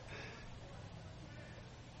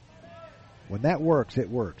 When that works, it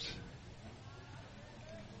works.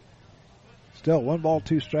 Still 1 ball,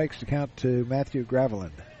 2 strikes to count to Matthew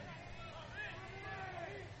Gravelin.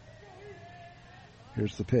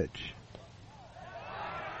 Here's the pitch.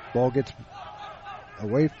 Ball gets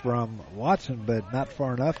away from Watson, but not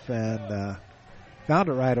far enough, and found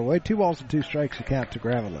it right away. 2 balls and 2 strikes to count to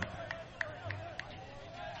Gravelin.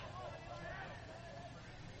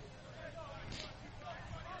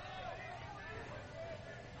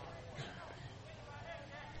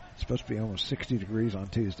 It's supposed to be almost 60 degrees on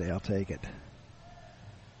Tuesday. I'll take it.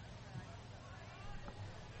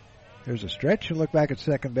 Here's a stretch and look back at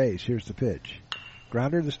second base. Here's the pitch.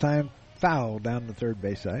 Grounder this time foul down the third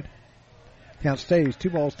base side. Count stays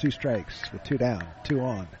 2 balls, 2 strikes with 2 down, 2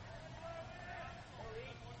 on.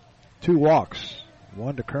 2 walks.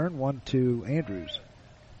 1 to Kern, 1 to Andrews.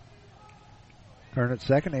 Kern at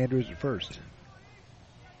second, Andrews at first.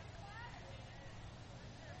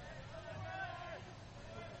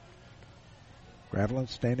 Graveline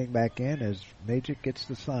standing back in as Magic gets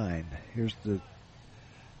the sign. Here's the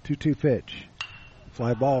 2-2 pitch.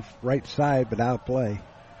 Fly ball right side, but out of play.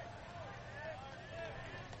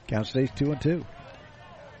 Count stays 2-2.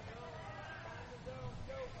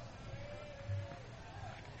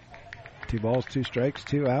 Two balls, 2 strikes,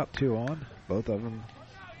 2 out, 2 on. Both of them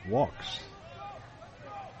walks.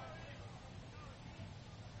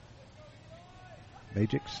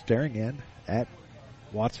 Magic staring in at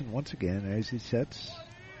Watson once again as he sets.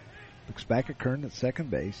 Looks back at Kern at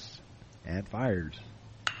second base and fires.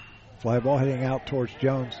 Fly ball heading out towards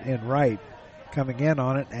Jones in right. Coming in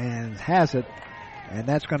on it and has it. And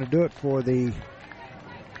that's going to do it for the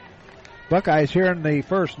Buckeyes here in the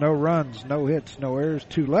first. No runs, no hits, no errors,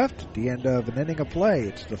 2 left at the end of an inning of play.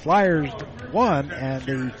 It's the Flyers 1 and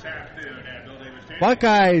the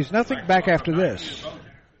Buckeyes nothing back after this.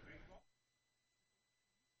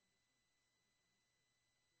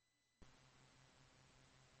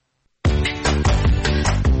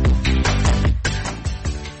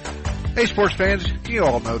 Hey, sports fans, you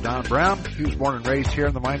all know Don Brown. He was born and raised here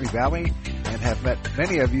in the Miami Valley and have met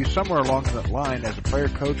many of you somewhere along that line as a player,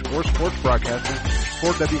 coach, or sports broadcaster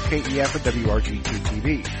for WKEF and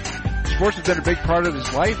WRGT-TV. Sports has been a big part of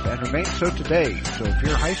his life and remains so today. So if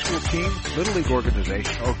your high school team, little league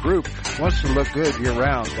organization, or group wants to look good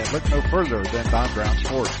year-round, then look no further than Don Brown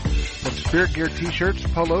Sports. From spirit gear t-shirts,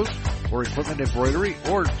 polos, or equipment embroidery,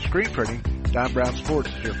 or screen printing, Don Brown Sports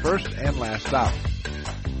is your first and last stop.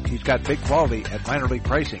 He's got big quality at minor league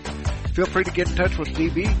pricing. Feel free to get in touch with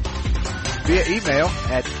DB via email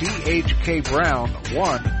at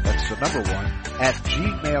dhkbrown1, that's the number 1, at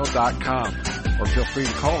gmail.com. Or feel free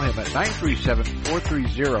to call him at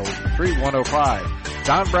 937-430-3105.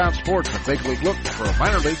 Don Brown Sports, a big league look for a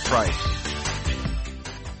minor league price.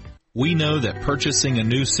 We know that purchasing a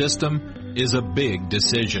new system is a big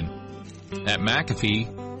decision. At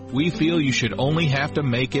McAfee, we feel you should only have to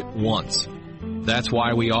make it once. That's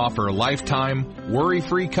why we offer lifetime,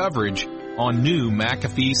 worry-free coverage on new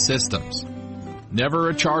McAfee systems. Never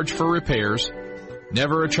a charge for repairs,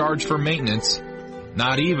 never a charge for maintenance,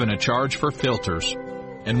 not even a charge for filters.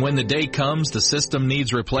 And when the day comes the system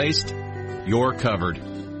needs replaced, you're covered.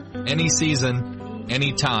 Any season,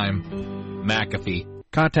 any time, McAfee.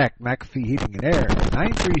 Contact McAfee Heating and Air at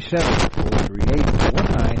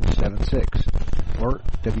 937-438-1976 or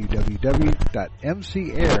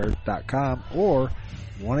www.mcair.com or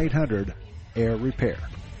 1-800-AIR-REPAIR.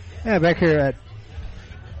 And back here at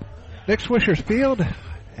Nick Swisher's Field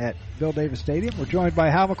at Bill Davis Stadium, we're joined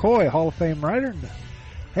by Hal McCoy, Hall of Fame writer.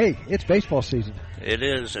 Hey, it's baseball season. It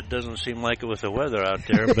is. It doesn't seem like it with the weather out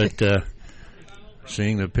there, but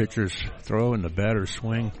seeing the pitchers throw and the batters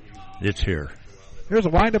swing, it's here. Here's a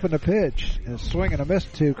windup in the pitch, and a swing and a miss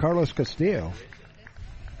to Carlos Castillo.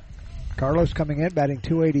 Carlos coming in, batting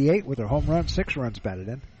 .288 with a home run, 6 runs batted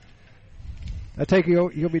in. I take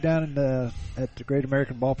you'll be down at the Great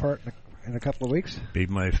American Ballpark in a couple of weeks. Be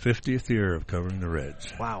my 50th year of covering the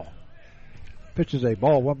Reds. Wow. Pitches a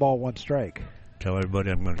ball, 1 strike. Tell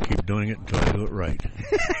everybody I'm going to keep doing it until I do it right.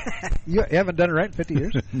 You haven't done it right in 50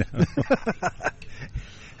 years? No.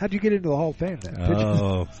 How'd you get into the Hall of Fame then?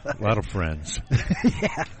 Oh, a lot of friends.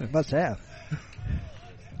 Yeah, must have.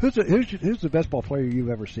 Who's the best ball player you've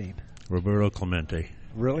ever seen? Roberto Clemente.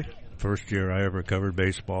 Really? First year I ever covered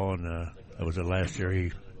baseball, and that was the last year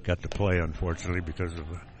he got to play, unfortunately, because of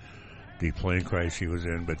the plane crash he was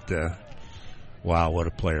in. But, wow, what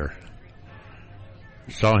a player.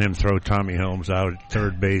 Saw him throw Tommy Helms out at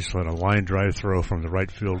third base on a line drive throw from the right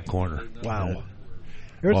field corner. Wow.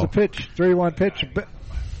 Here's the pitch, 3-1 pitch.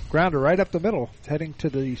 Grounder right up the middle, heading to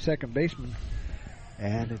the second baseman,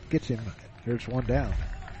 and it gets him. Here's one down.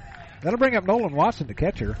 That'll bring up Nolan Watson, the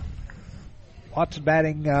catcher. Watson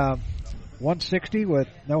batting 160 with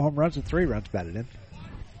no home runs and 3 runs batted in.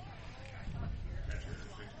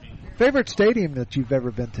 Favorite stadium that you've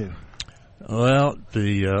ever been to? Well,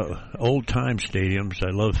 the old-time stadiums. I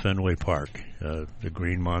love Fenway Park, the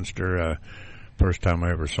Green Monster. First time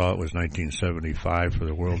I ever saw it was 1975 for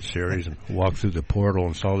the World Series, and walked through the portal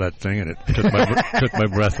and saw that thing, and it took my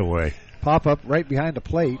breath away. Pop up right behind the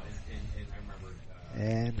plate,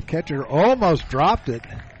 and the catcher almost dropped it,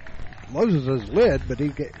 loses his lid, but he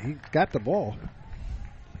got the ball.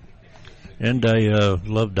 And I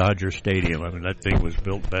love Dodger Stadium. I mean, that thing was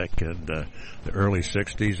built back in the early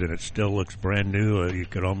 60s, and it still looks brand new. You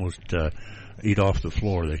could almost eat off the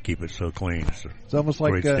floor. They keep it so clean. It's almost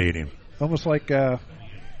like great stadium. Almost like Day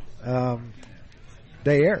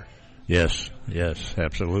Air. Yes,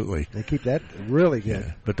 absolutely. They keep that really good.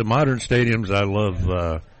 Yeah. But the modern stadiums, I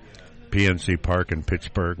love PNC Park in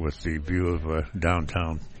Pittsburgh with the view of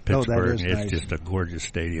downtown Pittsburgh. That is it's nice. just a gorgeous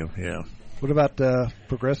stadium, yeah. What about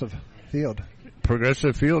Progressive Field?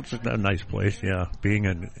 Progressive Field's a nice place, yeah. Being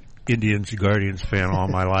an Indians Guardians fan all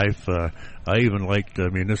my life, I even liked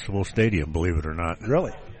Municipal Stadium, believe it or not.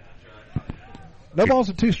 Really? No balls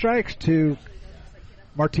and 2 strikes to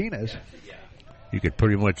Martinez. You could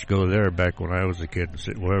pretty much go there back when I was a kid and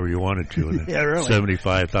sit wherever you wanted to. And yeah, really.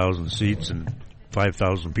 75,000 seats and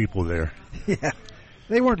 5,000 people there. Yeah.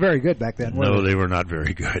 They weren't very good back then, were No, they were not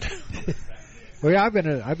very good. Well, yeah, I've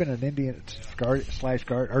been an Indian guard /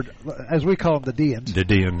 guard, or as we call them, the Deans. The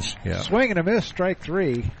Deans, yeah. Swing and a miss, strike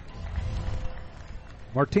 3.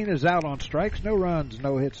 Martinez out on strikes, no runs,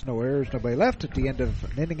 no hits, no errors, nobody left at the end of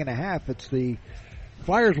an inning and a half. It's the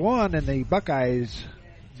Flyers 1 and the Buckeyes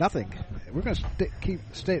nothing. We're going to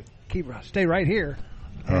stay right here.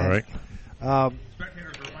 All right.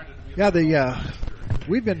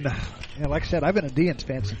 We've been, like I said, I've been a Deans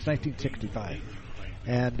fan since 1965.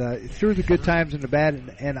 And through the good times and the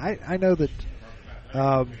bad, and I know that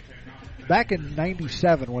back in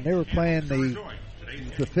 '97 when they were playing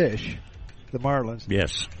the Fish, the Marlins.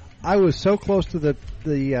 Yes. I was so close to the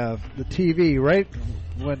TV right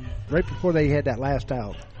before they had that last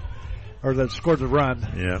out, or that scored the run.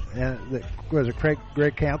 Yeah. And was it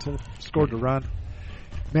Greg Counsell scored the run?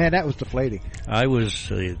 Man, that was deflating. I was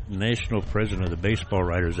the national president of the baseball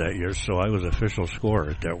writers that year, so I was official scorer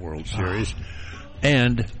at that World Series.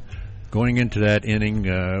 And going into that inning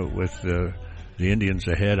with the Indians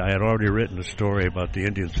ahead, I had already written a story about the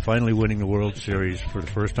Indians finally winning the World Series for the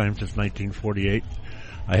first time since 1948.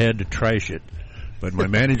 I had to trash it, but my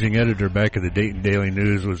managing editor back at the Dayton Daily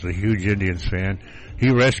News was a huge Indians fan.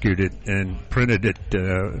 He rescued it and printed it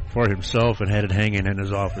for himself and had it hanging in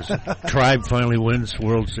his office. Tribe finally wins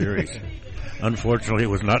World Series. Unfortunately, it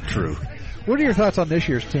was not true. What are your thoughts on this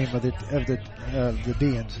year's team of the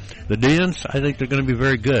Deans? The Deans, I think they're going to be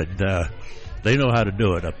very good. They know how to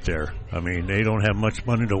do it up there. I mean, they don't have much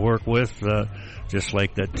money to work with, just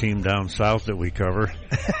like that team down south that we cover.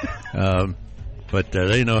 But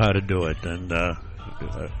they know how to do it, and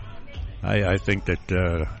I think that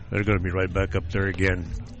they're going to be right back up there again.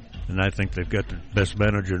 And I think they've got the best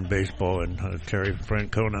manager in baseball in Terry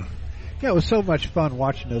Francona. Yeah, it was so much fun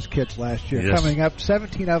watching those kids last year. Yes. Coming up,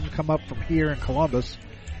 17 of them come up from here in Columbus,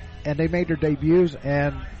 and they made their debuts.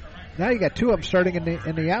 And now you got 2 of them starting in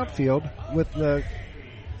the outfield with the,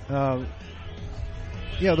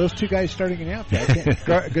 those 2 guys starting in the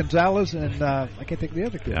outfield. Gonzalez and I can't think of the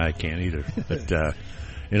other kid. I can't either. But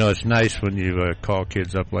it's nice when you call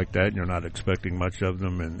kids up like that and you're not expecting much of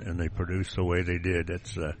them, and they produce the way they did.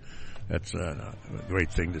 That's a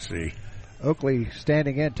great thing to see. Oakley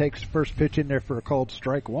standing in, takes first pitch in there for a called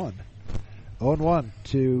strike 1. 0-1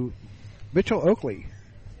 to Mitchell Oakley.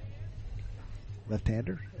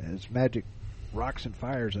 Left-hander, as Magic rocks and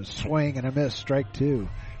fires, a swing and a miss, strike 2. What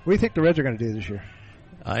do you think the Reds are going to do this year?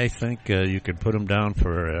 I think you could put them down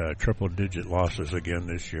for triple-digit losses again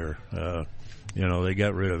this year. They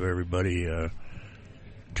got rid of everybody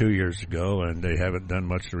 2 years ago, and they haven't done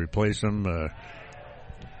much to replace them.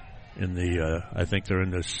 I think they're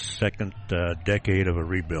in the second decade of a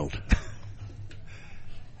rebuild.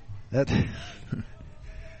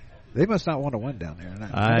 They must not want to win down there.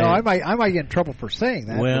 I might get in trouble for saying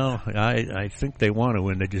that. Well, I think they want to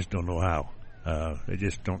win. They just don't know how. They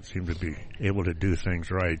just don't seem to be able to do things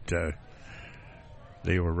right.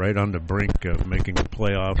 They were right on the brink of making the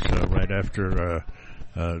playoffs right after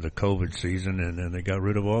the COVID season, and then they got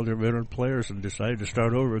rid of all their veteran players and decided to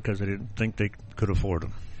start over because they didn't think they could afford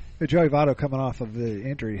them. Joey Votto coming off of the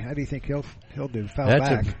injury, how do you think he'll do? That's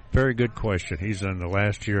a very good question. He's on the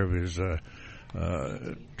last year of his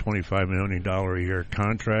 $25 million a year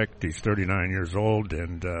contract. He's 39 years old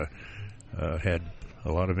and had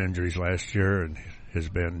a lot of injuries last year and has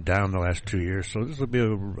been down the last 2 years. So this will be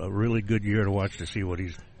a really good year to watch to see what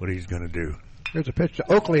he's going to do. There's a pitch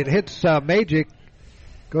to Oakley. It hits Magic,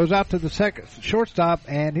 goes out to the second shortstop,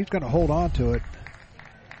 and he's going to hold on to it.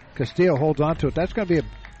 Castillo holds on to it. That's going to be a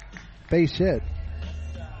base hit.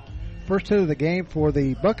 First hit of the game for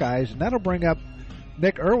the Buckeyes, and that'll bring up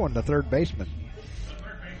Nick Irwin, the third baseman.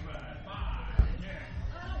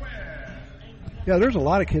 Yeah, there's a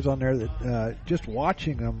lot of kids on there that just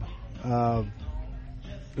watching them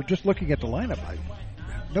But just looking at the lineup,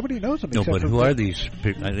 nobody knows them. No, except but for who are these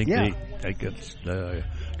people? I think Yeah. I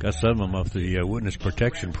got some of them off the witness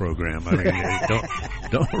protection program. I mean,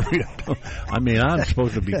 I mean, I'm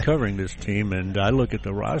supposed to be covering this team, and I look at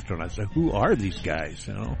the roster and I say, who are these guys?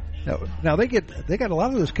 You know. Now they got a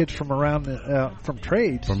lot of those kids from around from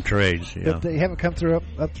trades. From trades, yeah. But they haven't come through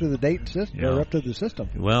up through the Dayton system Yeah. or up to the system.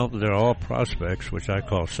 Well, they're all prospects, which I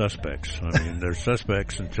call suspects. I mean, they're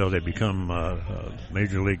suspects until they become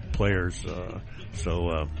major league players.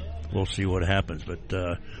 So we'll see what happens. But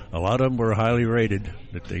a lot of them were highly rated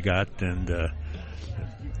that they got, and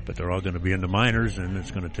but they're all going to be in the minors, and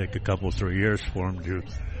it's going to take a couple, 3 years for them to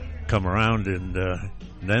come around. And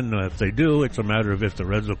then if they do, it's a matter of if the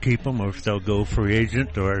Reds will keep them or if they'll go free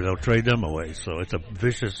agent or they'll trade them away. So it's a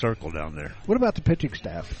vicious circle down there. What about the pitching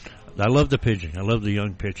staff? I love the pitching. I love the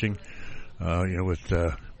young pitching. With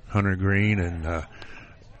Hunter Green and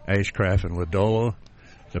Ashcraft and Lodolo.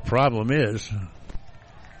 The problem is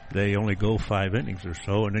they only go 5 innings or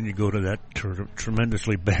so, and then you go to that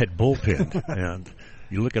tremendously bad bullpen. And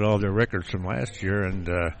you look at all their records from last year, and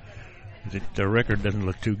their record doesn't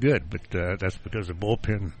look too good, but that's because the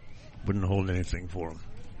bullpen wouldn't hold anything for them.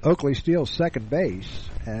 Oakley steals second base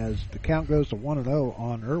as the count goes to 1-0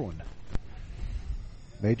 on Irwin.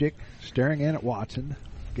 Magic staring in at Watson,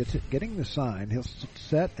 getting the sign. He'll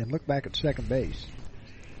set and look back at second base.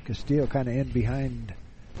 Castillo kind of in behind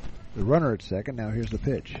the runner at second. Now here's the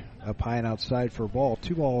pitch. Up high and outside for a ball.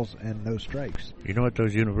 2 balls and no strikes. You know what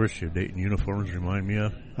those University of Dayton uniforms remind me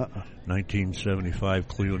of? 1975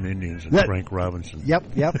 Cleveland Indians and Frank Robinson.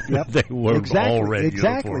 Yep. They were all red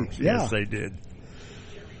exactly. uniforms. Yeah. Yes, they did.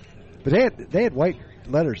 But they had white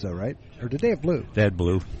letters though, right? Or did they have blue? They had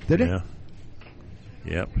blue. Did it? Yeah.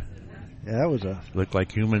 Yep. Yeah, that was looked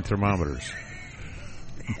like human thermometers.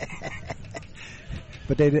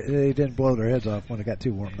 But they didn't blow their heads off when it got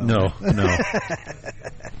too warm. No.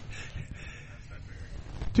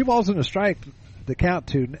 2 balls and a strike, the count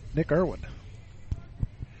to Nick Irwin.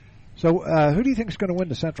 So who do you think is going to win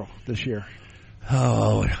the Central this year?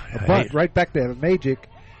 Oh, a bunt right back to Magic.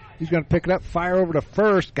 He's going to pick it up, fire over to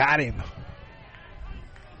first. Got him.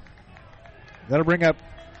 That'll bring up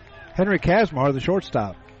Henry Kazmar, the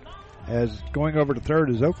shortstop, as going over to third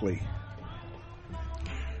is Oakley.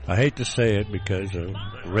 I hate to say it because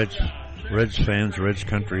Reds fans, Reds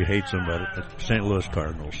country hates them, but the St. Louis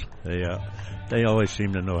Cardinals, they always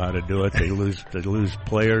seem to know how to do it. They lose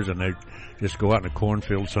players, and they just go out in a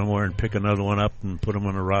cornfield somewhere and pick another one up and put them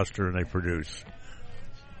on a roster, and they produce.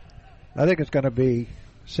 I think it's going to be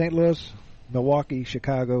St. Louis, Milwaukee,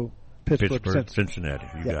 Chicago, Pittsburgh, Cincinnati.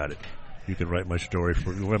 You got it. You can write my story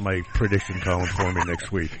my prediction column for me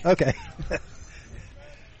next week. Okay.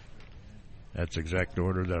 That's the exact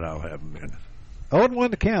order that I'll have them in.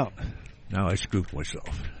 0-1 to count. Now I scooped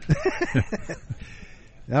myself.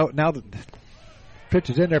 Now the pitch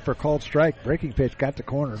is in there for a called strike. Breaking pitch got the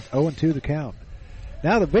corner. 0-2 the count.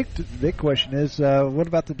 Now the big question is, what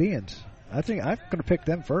about the Deans? I think I'm going to pick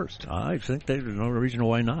them first. I think there's no reason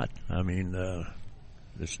why not. I mean,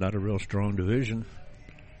 it's not a real strong division,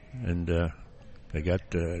 and they got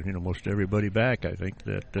most everybody back. I think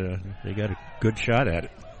that they got a good shot at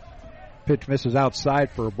it. Pitch misses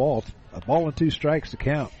outside for a ball. A ball and 2 strikes to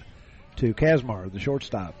count to Kazmar, the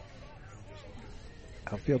shortstop.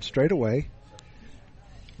 Outfield straight away.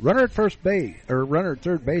 Runner at third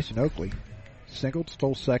base in Oakley. Singled,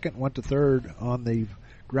 stole second, went to third on the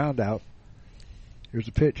ground out. Here's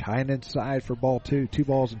a pitch, high and inside for ball 2. 2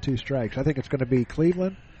 balls and 2 strikes. I think it's going to be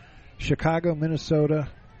Cleveland, Chicago, Minnesota,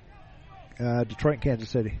 Detroit, and Kansas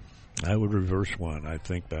City. I would reverse one. I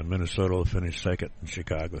think Minnesota will finish second and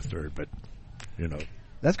Chicago third, but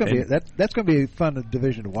that's going to be that's going to be a fun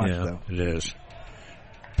division to watch, though. It is.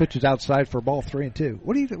 Pitches outside for ball 3 and 2.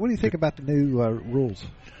 What do you think about the new rules?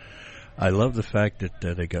 I love the fact that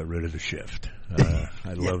they got rid of the shift.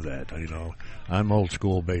 I love that. I'm old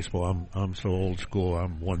school baseball. I'm so old school.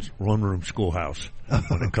 I'm one room schoolhouse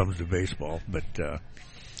when it comes to baseball. But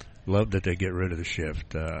love that they get rid of the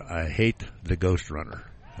shift. I hate the ghost runner.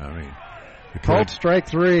 I mean, called strike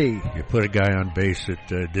 3. You put a guy on base that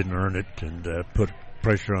didn't earn it and put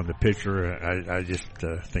pressure on the pitcher. I just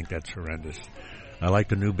think that's horrendous. I like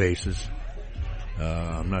the new bases.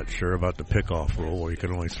 I'm not sure about the pickoff rule where you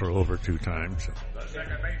can only throw over 2 times.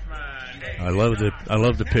 I love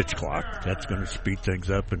the pitch clock. That's going to speed things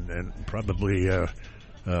up and probably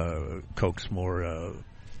coax more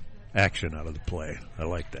action out of the play. I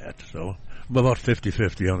like that. So I'm about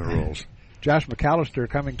 50-50 on the rules. Josh McAllister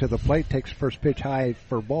coming to the plate, takes first pitch high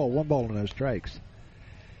for ball. 1 ball and no strikes.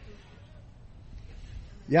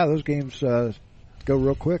 Yeah, those games go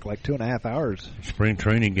real quick, like 2.5 hours. Spring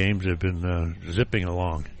training games have been zipping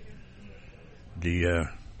along.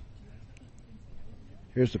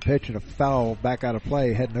 Here's the pitch and a foul back out of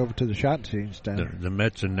play, heading over to the shot stand. The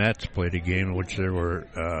Mets and Nats played a game in which there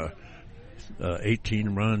were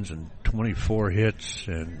 18 runs and 24 hits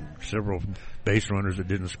and several base runners that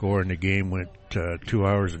didn't score, and the game went 2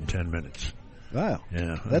 hours and 10 minutes. Wow.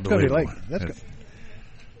 Yeah, that's going to be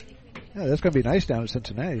that's going to be nice down in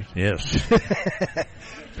Cincinnati. Yes.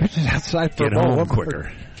 Pitches outside for Get a ball. home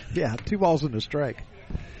quicker. Yeah, 2 balls and a strike.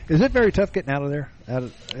 Is it very tough getting out of there? I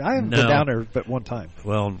haven't been down there but one time.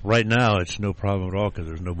 Well, right now it's no problem at all because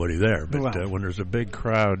there's nobody there. But when there's a big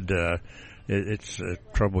crowd, it's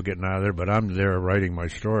trouble getting out of there. But I'm there writing my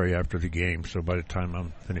story after the game, so by the time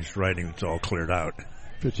I'm finished writing, it's all cleared out.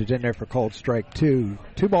 Pitches in there for called strike 2.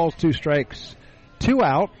 2 balls, 2 strikes, 2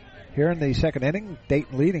 out. Here in the second inning,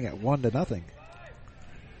 Dayton leading at 1-0.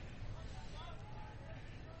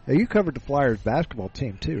 Now, you covered the Flyers basketball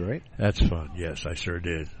team too, right? That's fun. Yes, I sure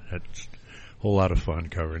did. That's a whole lot of fun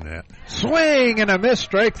covering that. Swing and a miss,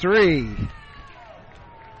 strike 3.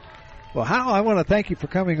 Well, Hal, I want to thank you for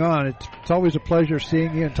coming on. It's always a pleasure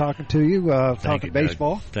seeing you and talking to you, talking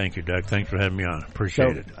baseball. Doug. Thank you, Doug. Thanks for having me on.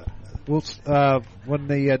 Appreciate it. We'll when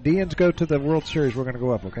the Deans go to the World Series, we're going to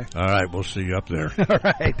go up, okay? All right, we'll see you up there. All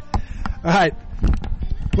right.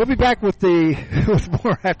 We'll be back with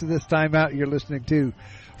more after this timeout. You're listening to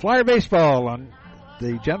Flyer Baseball on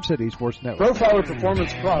the Gem City Sports Network. Profiler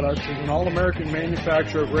Performance Products is an all-American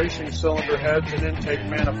manufacturer of racing cylinder heads and intake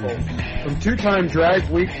manifolds. From 2-time Drag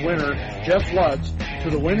Week winner Jeff Lutz to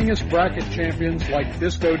the winningest bracket champions like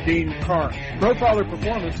Disco Dean Karn, Profiler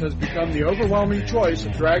Performance has become the overwhelming choice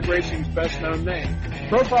of drag racing's best-known name.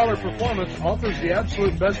 Profiler Performance offers the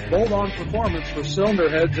absolute best bolt-on performance for cylinder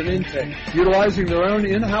heads and intake, utilizing their own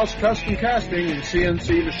in-house custom casting and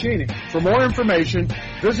CNC machining. For more information,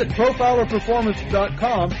 visit ProfilerPerformance.com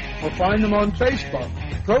or find them on Facebook.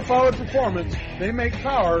 Profiler Performance, they make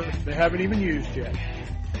power they haven't even used yet.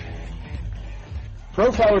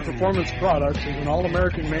 Profiler Performance Products is an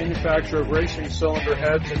all-American manufacturer of racing cylinder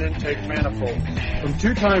heads and intake manifolds. From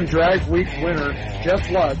 2-time Drag Week winner Jeff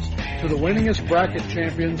Lutz to the winningest bracket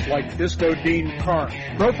champions like Disco Dean Karn,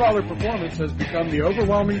 Profiler Performance has become the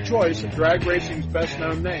overwhelming choice of drag racing's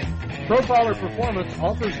best-known name. Profiler Performance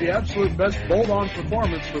offers the absolute best bolt-on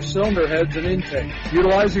performance for cylinder heads and intake,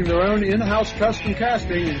 utilizing their own in-house custom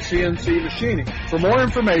casting and CNC machining. For more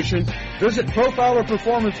information, visit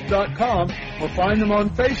ProfilerPerformance.com or find them on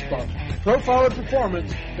Facebook. Profiler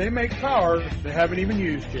Performance, they make power they haven't even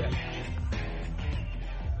used yet.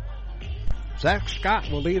 Zach Scott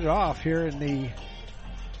will lead it off here in the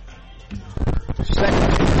second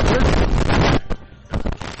and third.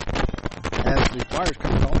 As the Flyers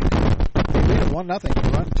come home, they lead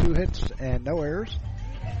 1-0. Run, 2 hits, and no errors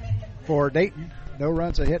for Dayton. No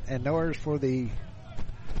runs, a hit, and no errors for the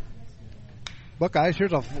Buckeyes.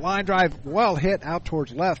 Here's a line drive, well hit out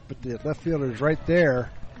towards left, but the left fielder is right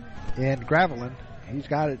there in Gravelin. He's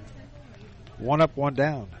got it 1 up, 1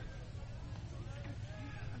 down.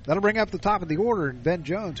 That'll bring up the top of the order, and Ben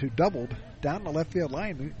Jones, who doubled down the left field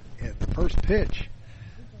line at the first pitch.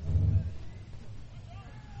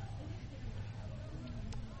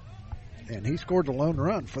 And he scored the lone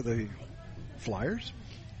run for the Flyers.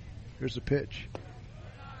 Here's the pitch.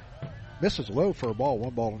 Misses low for a ball,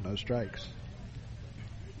 1 ball and no strikes.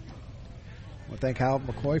 I want to thank Hal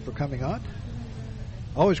McCoy for coming on.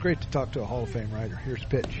 Always great to talk to a Hall of Fame writer. Here's the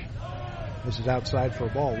pitch. This is outside for a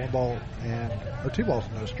ball, 1 ball or 2 balls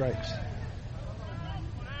and no strikes.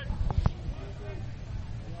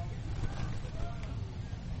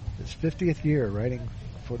 His 50th year writing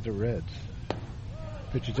for the Reds.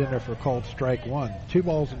 Pitch is in there for a called strike 1. 2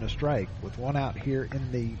 balls and a strike with 1 out here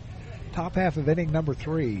in the top half of inning number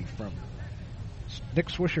 3 from Nick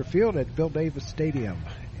Swisher Field at Bill Davis Stadium.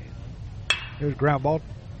 Here's a ground ball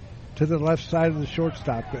to the left side of the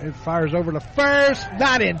shortstop. It fires over to first.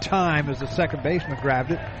 Not in time as the second baseman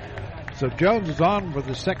grabbed it. So Jones is on for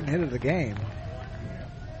the second hit of the game.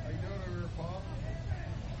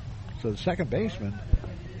 So the second baseman,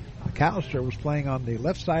 McAllister, was playing on the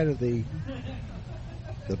left side of the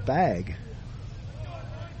bag.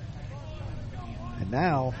 And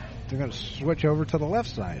now they're going to switch over to the left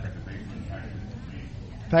side.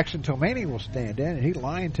 Paxton Tomani will stand in, and he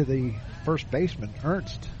lined to the first baseman,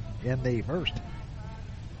 Ernst, in the first.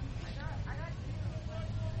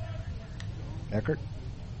 Eckert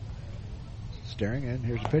staring in.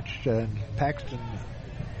 Here's a pitch, and Paxton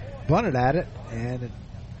bunted at it, and it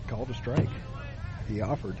called a strike. He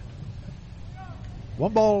offered.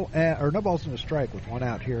 1 ball, or no balls and a strike with 1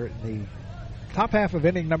 out here in the top half of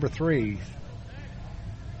inning number 3.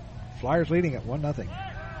 Flyers leading at 1-0.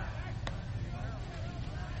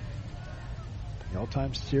 The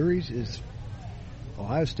all-time series is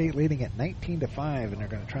Ohio State leading at 19-5, and they're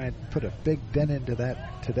going to try and put a big dent into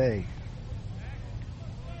that today.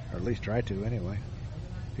 Or at least try to, anyway.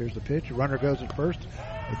 Here's the pitch. The runner goes at first.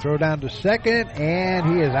 They throw down to second,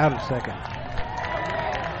 and he is out at second.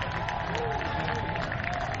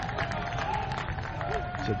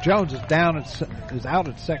 So Jones is out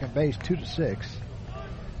at second base, 2-6.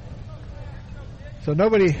 So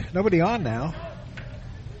nobody on now.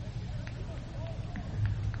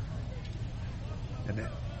 And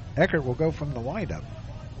Eckert will go from the windup.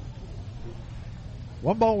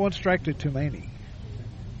 1 ball, 1 strike to Tumaney.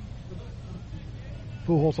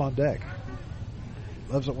 Pujols on deck.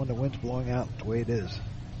 Loves it when the wind's blowing out the way it is.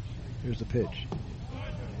 Here's the pitch.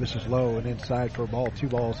 This is low and inside for a ball. 2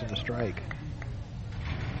 balls and a strike.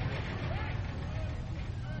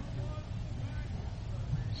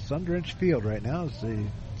 Sun-drenched field right now as the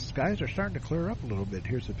skies are starting to clear up a little bit.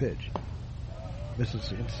 Here's the pitch. This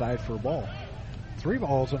is inside for a ball. 3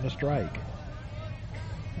 balls and a strike.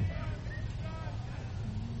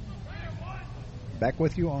 Back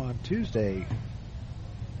with you on Tuesday.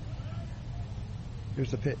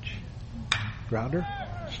 Here's the pitch. Grounder.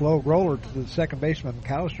 Slow roller to the second baseman.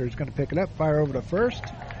 McAllister is going to pick it up, fire over to first,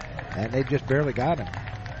 and they just barely got him.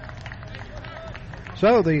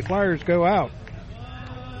 So the Flyers go out.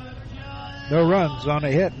 No runs on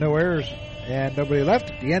a hit, no errors, and nobody left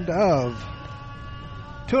at the end of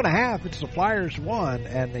 2.5. It's the Flyers 1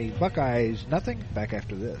 and the Buckeyes nothing. Back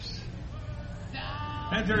after this.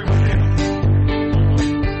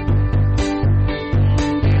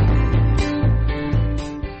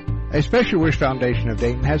 A Special Wish Foundation of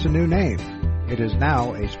Dayton has a new name. It is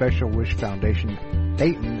now a Special Wish Foundation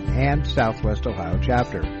Dayton and Southwest Ohio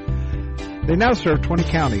chapter. They now serve 20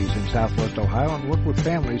 counties in Southwest Ohio and work with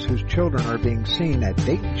families whose children are being seen at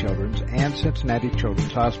Dayton Children's and Cincinnati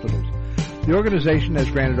Children's Hospitals. The organization has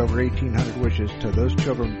granted over 1,800 wishes to those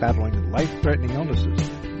children battling life-threatening illnesses.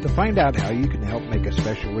 To find out how you can help make a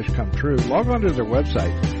special wish come true, log on to their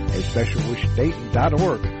website,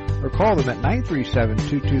 aspecialwishdayton.org, or call them at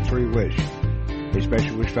 937-223-WISH. A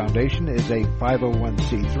Special Wish Foundation is a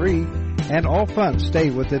 501c3, and all funds stay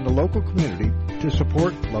within the local community to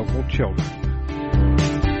support local children.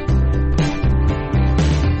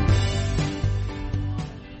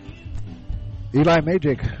 Eli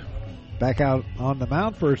Majic back out on the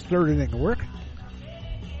mound for his 3rd inning of work.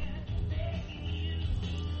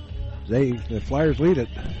 The Flyers lead it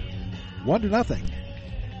 1-0.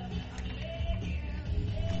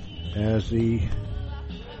 As the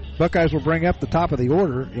Buckeyes will bring up the top of the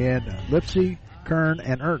order in Lipsy, Kern,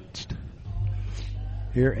 and Ernst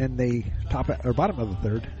here in the bottom of the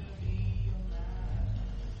 3rd.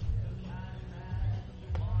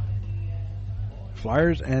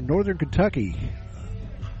 Flyers and Northern Kentucky,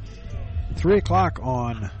 3 o'clock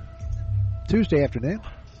on Tuesday afternoon.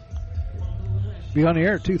 Be on the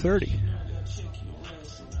air at 2:30.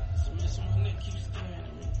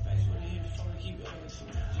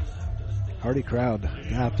 Hardy crowd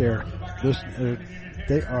out there.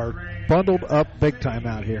 They are bundled up big time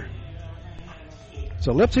out here.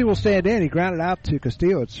 So Lipsy will stand in. He grounded out to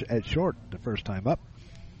Castillo at short the first time up.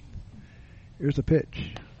 Here's the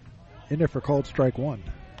pitch. In there for called strike 1.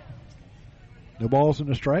 No balls and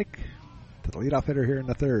a strike to the leadoff hitter here in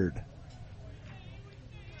the 3rd.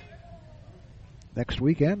 Next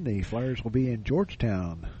weekend, the Flyers will be in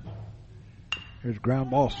Georgetown. Here's a ground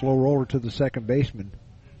ball, slow roller to the second baseman.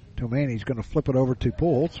 Tumaney's going to flip it over to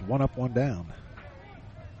Pujols. 1 up, 1 down.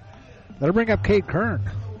 That'll bring up Cade Kern.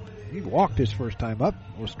 He walked his first time up,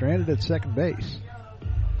 was stranded at second base.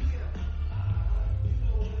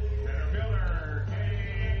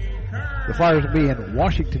 The Flyers will be in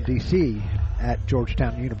Washington, D.C. at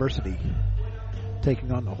Georgetown University,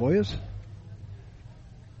 taking on the Hoyas.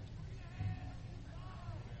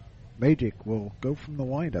 Majic will go from the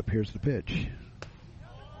windup. Here's the pitch.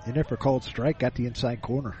 In there for called strike, got the inside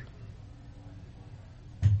corner.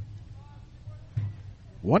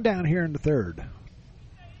 1 down here in the 3rd.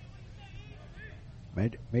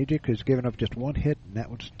 Majic has given up just 1 hit, and that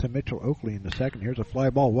was to Mitchell Oakley in the 2nd. Here's a fly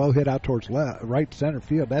ball well hit out towards right center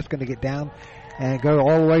field. That's going to get down and go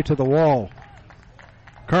all the way to the wall.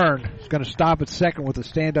 Kern is going to stop at second with a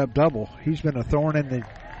stand-up double. He's been a thorn in the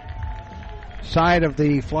side of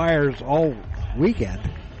the Flyers all weekend.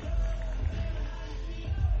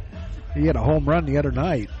 He had a home run the other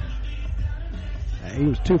night. He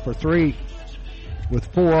was 2 for 3 with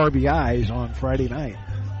 4 RBIs on Friday night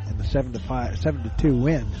in the 7-2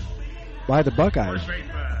 win by the Buckeyes.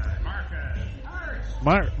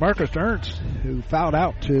 Marcus Ernst, who fouled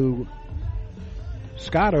out to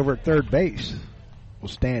Scott over at third base, will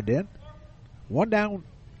stand in. One down,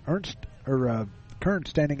 Kern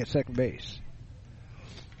standing at second base.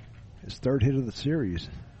 His third hit of the series.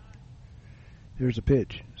 Here's a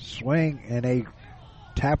pitch. Swing and a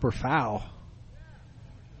tapper foul.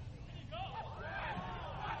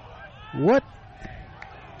 What?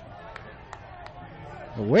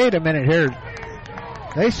 Wait a minute here.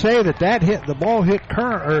 They say that hit the ball hit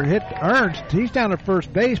Ernst. He's down at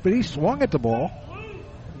first base, but he swung at the ball.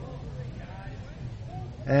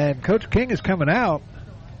 And Coach King is coming out.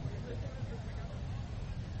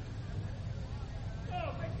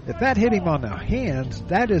 If that hit him on the hands,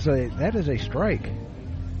 that is a strike.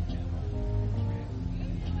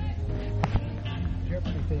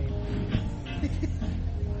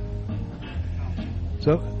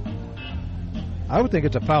 So I would think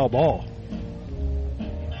it's a foul ball.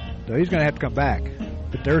 So he's going to have to come back.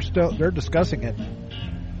 But they're discussing it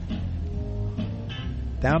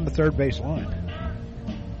down the third base line.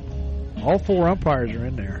 All four umpires are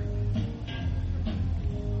in there.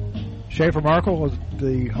 Schaefer Markle was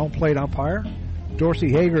the home plate umpire.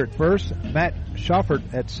 Dorsey Hager at first, Matt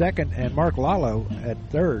Schaffert at second, and Mark Lalo at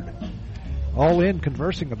third. All in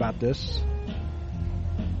conversing about this.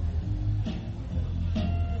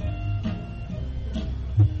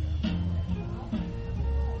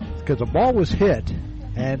 Because the ball was hit,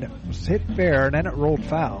 and it was hit fair, and then it rolled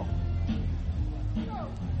foul.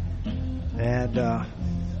 And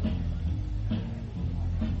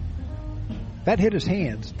that hit his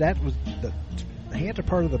hands. That was the hands are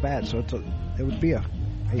part of the bat, so it would be a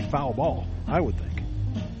foul ball, I would think.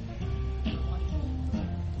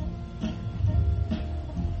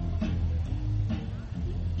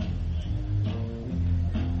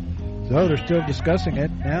 So they're still discussing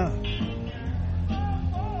it now.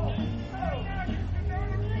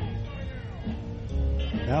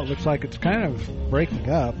 Now it looks like it's kind of breaking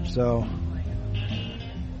up, so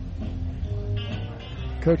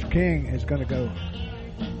Coach King is going to go.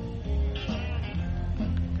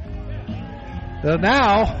 So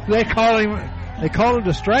now they called it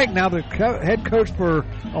a strike. Now the head coach for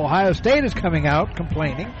Ohio State is coming out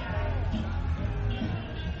complaining.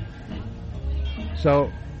 So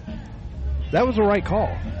that was the right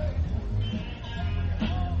call.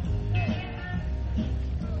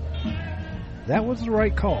 That was the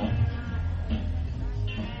right call.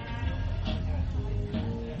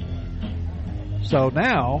 So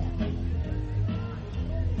now,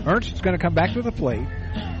 Ernst is going to come back to the plate.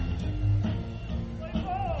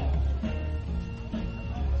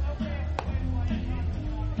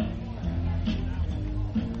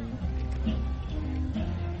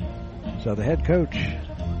 So the head coach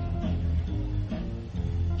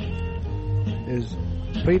is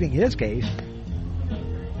pleading his case.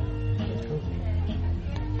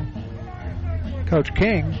 Coach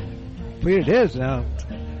King pleaded his. Now,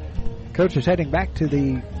 coach is heading back to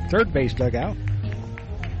the third base dugout.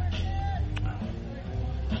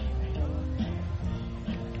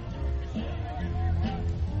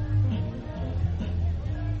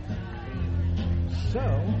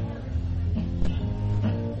 So,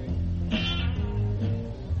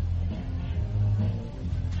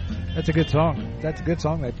 that's a good song. That's a good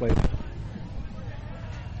song they played.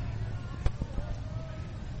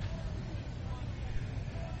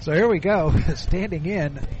 So here we go. Standing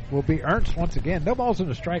in will be Ernst once again. No balls in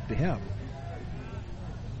a strike to him.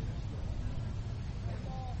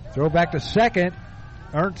 Throw back to second.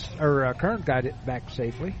 Kern got it back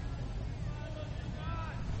safely.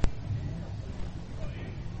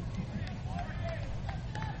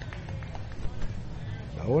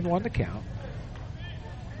 Oh, and 1 to count.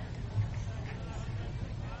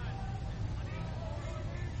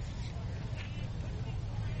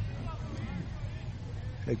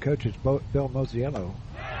 Head coach is Bill Mosiello.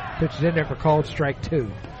 Pitches in there for called strike 2.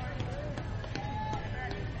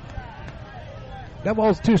 That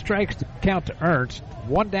ball's 2 strikes to count to Ernst.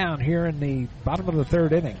 1 down here in the bottom of the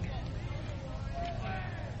third inning.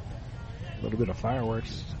 A little bit of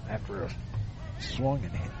fireworks after a swung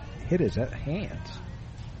and hit his hands.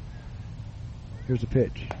 Here's a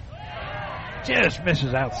pitch. Just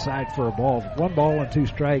misses outside for a ball. 1 ball and 2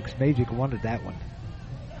 strikes. Magic wanted that one.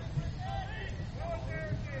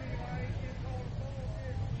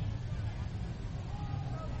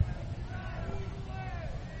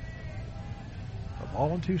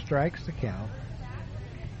 All and 2 strikes to count.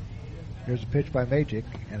 Here's a pitch by Magic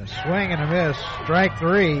and a swing and a miss. Strike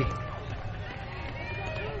 3.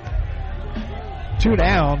 2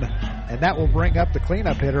 down, and that will bring up the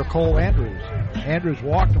cleanup hitter, Cole Andrews. Andrews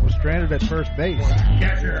walked and was stranded at first base.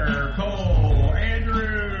 Catcher Cole Andrews.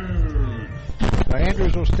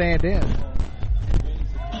 Flyers will stand in.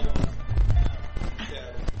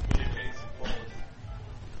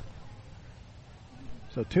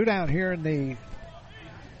 So 2 down here in the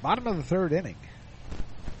bottom of the 3rd inning.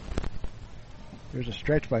 There's a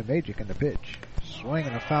stretch by Magic in the pitch. Swing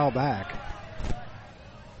and a foul back.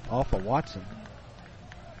 Off of Watson.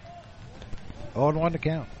 0-1 to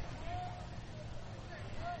count.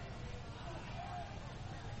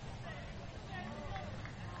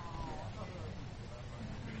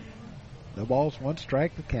 No balls, 1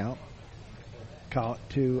 strike to count. Call it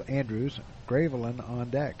to Andrews. Gravelin on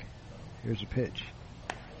deck. Here's a pitch.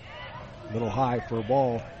 A little high for a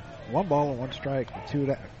ball. 1 ball and 1 strike.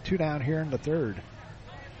 2 down here in the 3rd.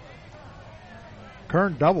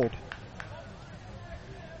 Kern doubled.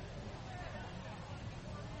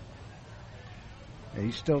 And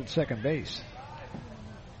he's still at second base.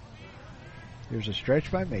 Here's a stretch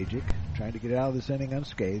by Magic. Trying to get out of this inning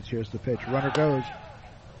unscathed. Here's the pitch. Runner goes.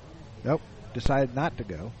 Nope. Decided not to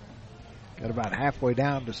go. Got about halfway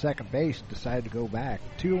down to second base. Decided to go back.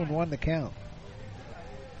 2-1 the count.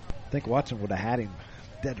 I think Watson would have had him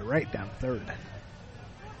dead to right down 3rd.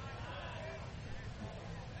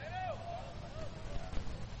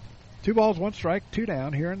 Two balls, 1 strike, 2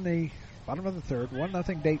 down here in the bottom of the 3rd.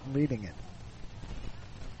 1-0 Dayton leading it.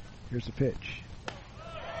 Here's the pitch.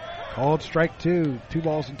 Called strike 2. 2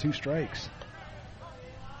 balls and 2 strikes.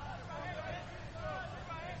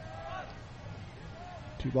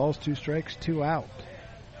 Two balls, 2 strikes, 2 out.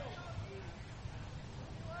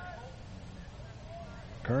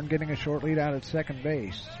 Kern getting a short lead out at second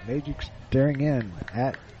base. Magic staring in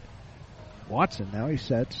at Watson. Now he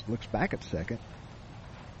sets, looks back at second.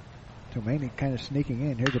 Tomani kind of sneaking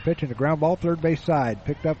in. Here's a pitch and a ground ball, 3rd base side.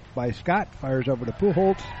 Picked up by Scott. Fires over to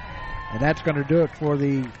Pujols. And that's going to do it for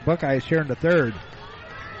the Buckeyes here in the 3rd.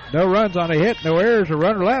 No runs on a hit, no errors, a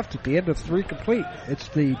runner left at the end of 3 complete. It's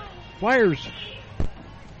the Flyers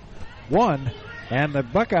 1 and the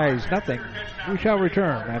Buckeyes nothing. We shall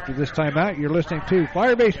return after this timeout. You're listening to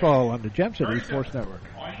Flyer Baseball on the Gem City Sports Network.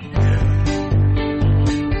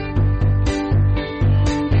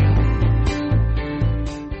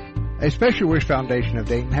 A Special Wish Foundation of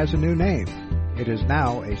Dayton has a new name. It is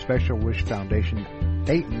now a Special Wish Foundation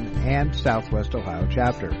Dayton and Southwest Ohio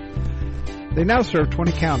chapter. They now serve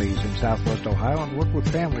 20 counties in Southwest Ohio and work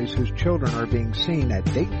with families whose children are being seen at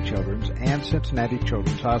Dayton Children's and Cincinnati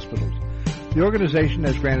Children's Hospitals. The organization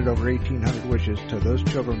has granted over 1,800 wishes to those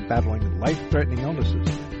children battling life-threatening illnesses.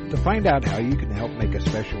 To find out how you can help make a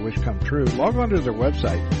special wish come true, log on to their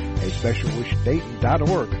website,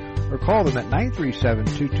 aspecialwishdayton.org, or call them at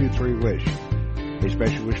 937-223-WISH. A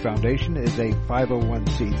Special Wish Foundation is a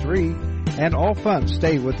 501c3, and all funds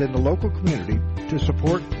stay within the local community to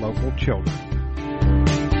support local children.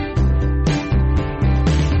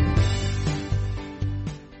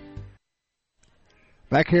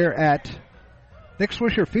 Back here at Nick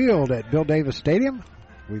Swisher Field at Bill Davis Stadium,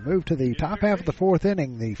 we move to the top half of the 4th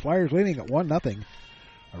inning. The Flyers leading at 1-0.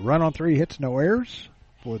 A run on 3 hits, no errors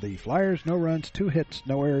for the Flyers. No runs, 2 hits,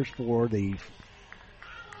 no errors for the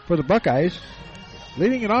Buckeyes.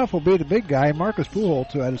 Leading it off will be the big guy, Marcus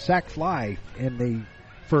Pujols, who had a sac fly in the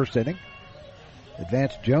 1st inning.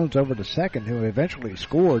 Advanced Jones over to second, who eventually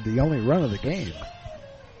scored the only run of the game.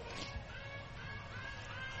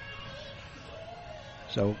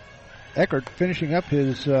 So Eckert finishing up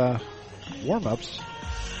his warm-ups.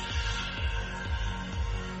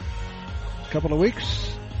 A couple of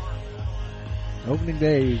weeks. Opening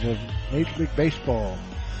days of Major League Baseball.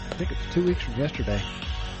 I think it's 2 weeks from yesterday.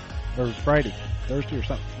 Or Friday. Thursday or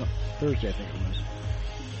something. No, Thursday, I think it was.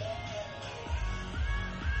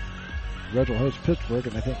 Reds will host Pittsburgh,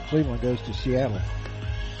 and I think Cleveland goes to Seattle.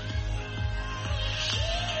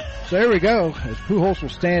 So there we go, as Pujols will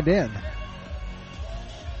stand in.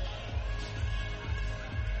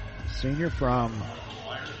 Senior from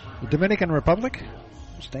the Dominican Republic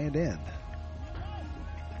will stand in.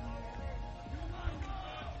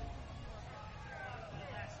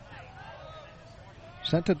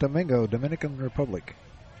 Santo Domingo, Dominican Republic.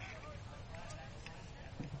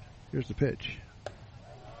 Here's the pitch.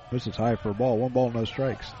 This is high for a ball. 1 ball, no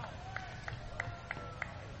strikes.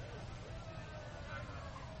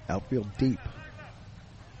 Outfield deep.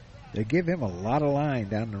 They give him a lot of line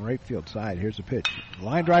down the right field side. Here's the pitch.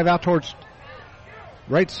 Line drive out towards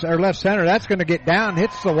right or left center. That's going to get down,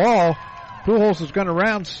 hits the wall. Pujols is going to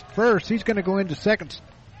round first. He's going to go into second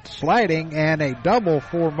sliding, and a double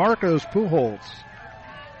for Marcos Pujols.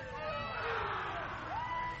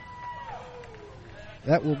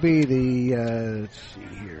 That will be the, let's see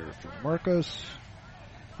here, for Marcos,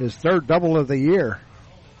 his 3rd double of the year.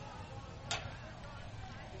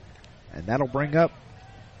 And that'll bring up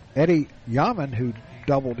Eddie Yaman, who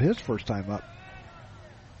doubled his first time up,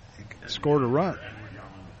 scored a run.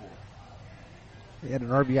 He had an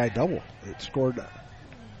RBI double. It scored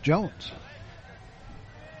Jones.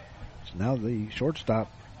 So now the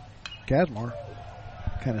shortstop, Kazmar,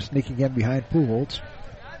 kind of sneaking in behind Pujols.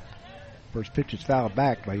 First pitch is fouled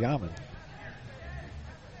back by Yaman.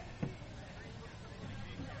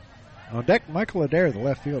 On deck, Michael Adair, the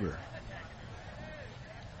left fielder.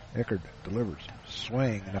 Eckert delivers.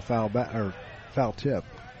 Swing and a foul tip.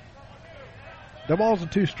 No balls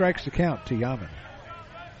and 2 strikes to count to Yaman.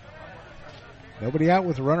 Nobody out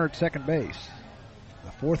with a runner at second base.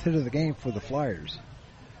 The 4th hit of the game for the Flyers.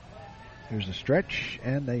 There's a stretch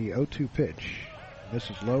and the 0-2 pitch. This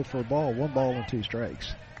is low for a ball. 1 ball and 2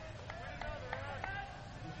 strikes.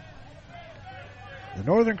 The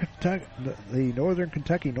Northern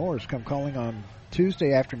Kentucky Norse come calling on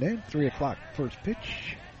Tuesday afternoon, 3 o'clock. First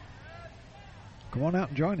pitch. Come on out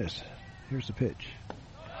and join us. Here's the pitch.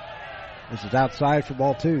 This is outside for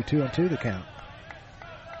ball 2. 2-2 the count.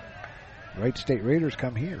 Wright State Raiders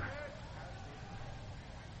come here.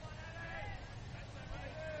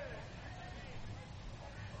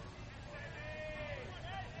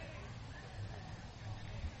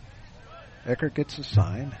 Eckert gets the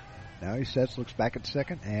sign. Now he sets, looks back at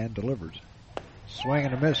second, and delivers. Swing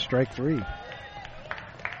and a miss, strike 3.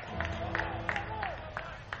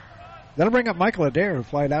 That'll bring up Michael Adair, who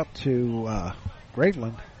flied out to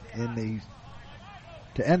Graveland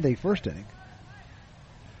to end the first inning.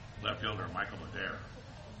 Left fielder Michael Adair.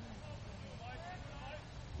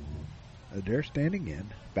 Adair standing in,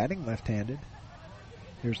 batting left-handed.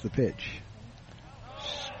 Here's the pitch.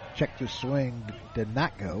 Check the swing, did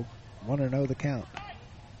not go. 1-0 the count.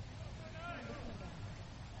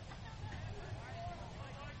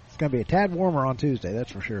 It's going to be a tad warmer on Tuesday,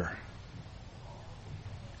 that's for sure.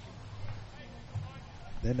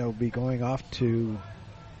 Then they'll be going off to,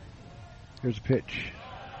 here's a pitch.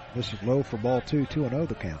 This is low for ball 2, 2-0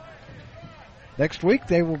 the count. Next week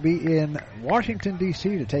they will be in Washington,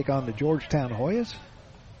 D.C. to take on the Georgetown Hoyas.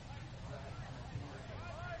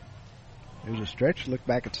 Here's a stretch, look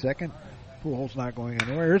back at second. Pujols not going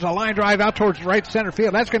anywhere. Here's a line drive out towards right center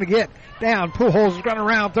field. That's going to get down. Pujols is going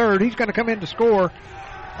around third. He's going to come in to score.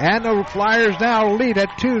 And the Flyers now lead at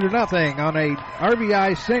 2-0 on a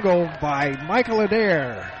RBI single by Michael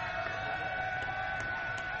Adair.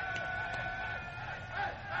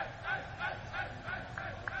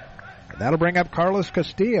 And that'll bring up Carlos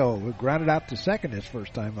Castillo, who grounded out to second his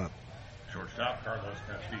first time up. Shortstop Carlos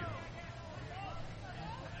Castillo.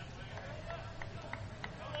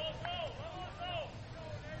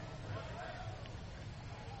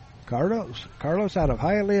 Carlos out of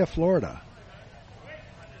Hialeah, Florida.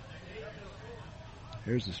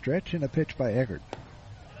 Here's the stretch and a pitch by Eckert.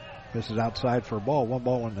 This is outside for a ball. 1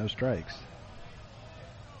 ball and no strikes.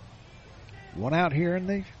 1 out here in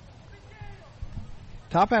the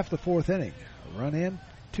top half of the 4th inning. A run in,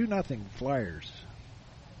 2-0 Flyers.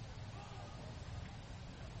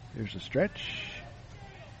 Here's the stretch.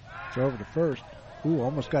 Throw over to first. Ooh,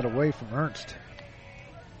 almost got away from Ernst.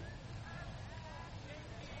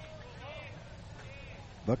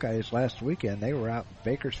 Buckeyes last weekend, they were out in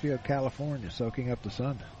Bakersfield, California, soaking up the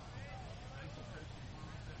sun.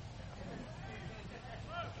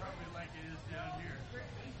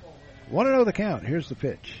 One and 0 the count. Here's the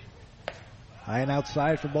pitch. High and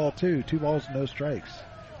outside for ball 2. 2 balls and no strikes.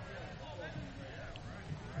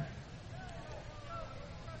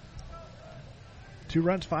 Two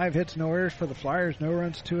runs, 5 hits, no errors for the Flyers. No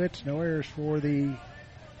runs, 2 hits, no errors for the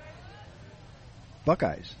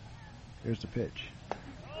Buckeyes. Here's the pitch.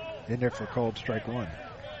 In there for called strike 1.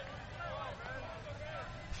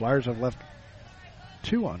 Flyers have left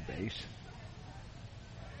 2 on base.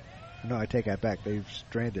 No, I take that back. They've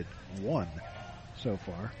stranded 1 so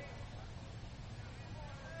far.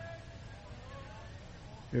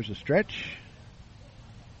 Here's a stretch.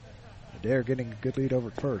 Adair getting a good lead over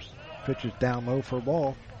at first. Pitch is down low for a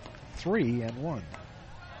ball. 3-1.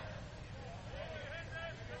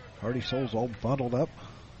 Hardy Souls all bundled up.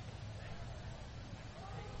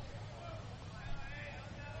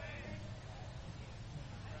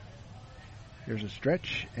 Here's a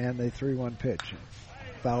stretch and a 3-1 pitch.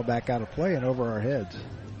 Foul back out of play and over our heads.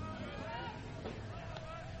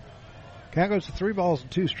 Count goes to 3 balls and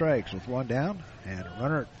 2 strikes with 1 down and a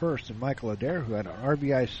runner at first and Michael Adair, who had an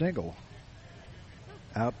RBI single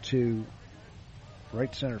out to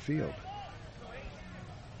right center field.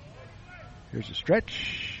 Here's a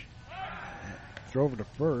stretch. Throw over to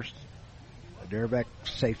first. Adair back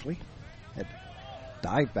safely. Had to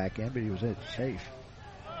dive back in, but he was safe.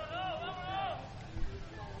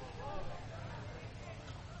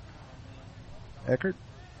 Eckert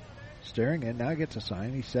staring in, now gets a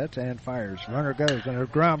sign. He sets and fires. Runner goes, and a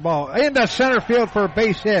ground ball into center field for a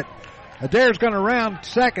base hit. Adair's going to round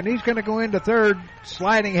second. He's going to go into third,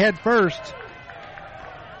 sliding head first.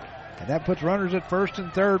 And that puts runners at first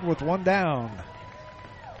and third with one down.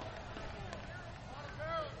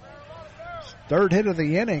 Third hit of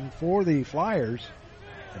the inning for the Flyers.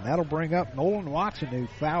 And that'll bring up Nolan Watson, who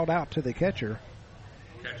fouled out to the catcher.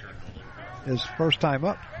 His first time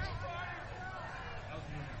up.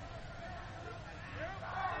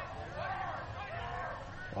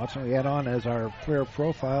 Watson we had on as our player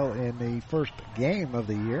profile in the first game of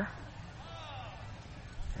the year.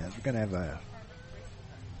 As we're going to have a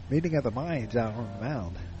meeting of the minds out on the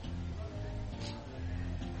mound.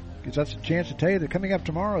 Gives us a chance to tell you that coming up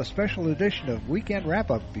tomorrow, a special edition of Weekend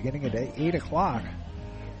Wrap-Up beginning at 8 o'clock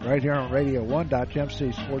right here on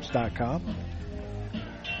radio1.gemcitysports.com.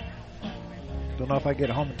 Don't know if I get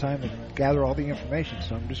home in time and gather all the information,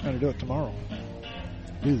 so I'm just going to do it tomorrow.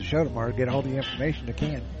 Do the show tomorrow, get all the information I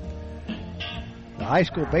can. The high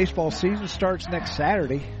school baseball season starts next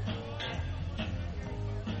Saturday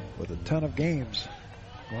with a ton of games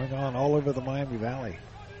going on all over the Miami Valley.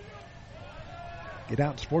 Get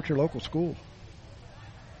out and support your local school.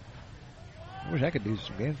 I wish I could do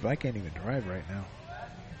some games, but I can't even drive right now.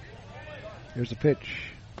 Here's the pitch.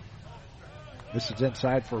 This is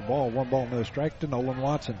inside for a ball. 1 ball, no strike to Nolan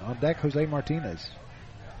Watson. On deck, Jose Martinez.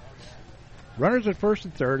 Runners at first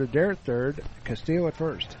and third. Adair at third. Castillo at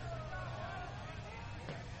first.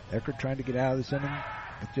 Eckert trying to get out of this inning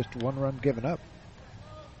with just 1 run given up.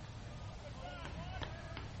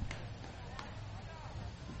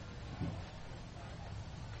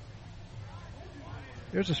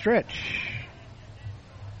 There's a stretch.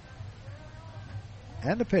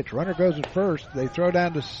 And the pitch. Runner goes at first. They throw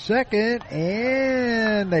down to second,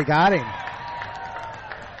 and they got him.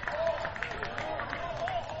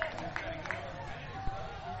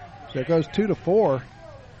 So it goes 2-4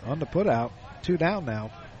 on the putout. 2 down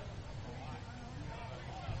now.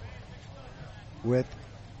 With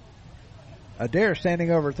Adair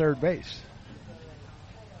standing over third base.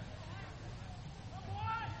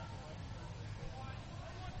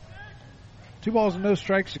 Two balls and no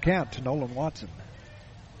strikes to count to Nolan Watson.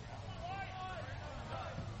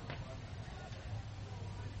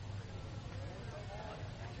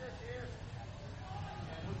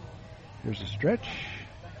 Here's a stretch.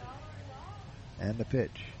 And the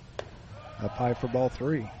pitch. Up high for ball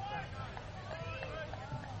 3.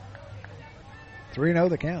 3-0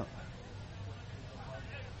 the count.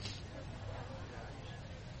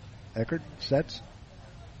 Eckert sets.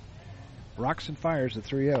 Rocks and fires at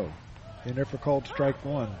 3-0. In there for called strike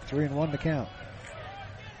 1. 3-1 the count.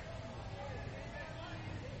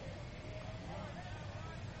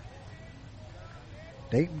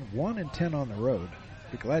 Dayton 1-10 on the road.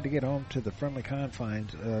 Be glad to get home to the friendly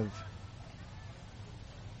confines of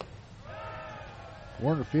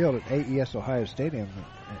Warner Field at AES Ohio Stadium.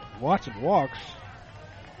 Watson walks.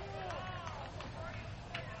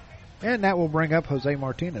 And that will bring up Jose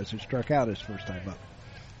Martinez, who struck out his first time up.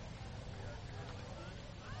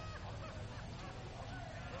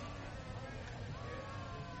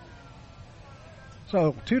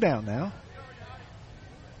 So 2 down now.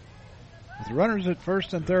 With the runners at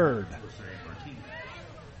first and third.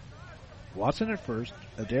 Watson at first.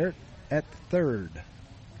 Adair at third.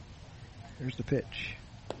 Here's the pitch.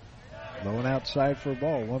 Low and outside for a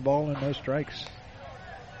ball. 1 ball and no strikes.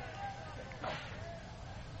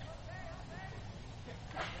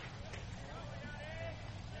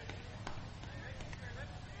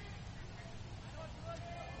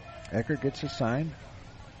 Eckert gets a sign.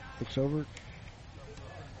 Looks over.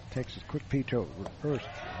 Takes a quick peek over first.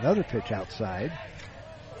 Another pitch outside.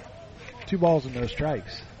 2 balls and no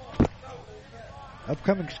strikes.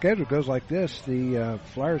 Upcoming schedule goes like this. The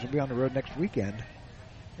Flyers will be on the road next weekend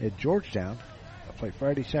at Georgetown. They'll play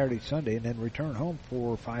Friday, Saturday, Sunday, and then return home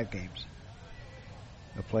for 5 games.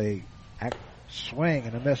 They'll play swing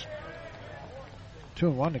and a miss.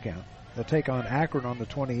 2-1 to count. They'll take on Akron on the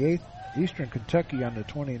 28th, Eastern Kentucky on the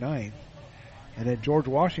 29th, and then George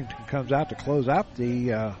Washington comes out to close out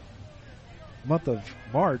the month of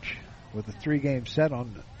March with a 3-game set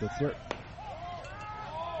on the third.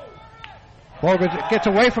 Ball gets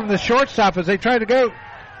away from the shortstop as they try to go.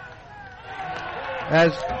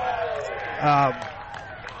 As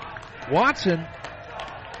Watson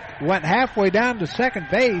went halfway down to second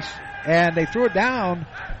base, and they threw it down.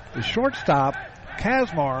 The shortstop,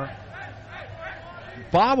 Kazmar,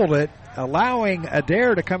 bobbled it, allowing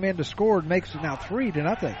Adair to come in to score. It makes it now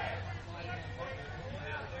 3-0.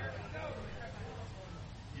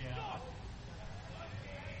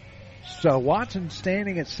 So Watson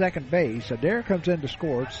standing at second base. Adair comes in to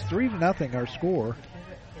score. It's 3-0 our score.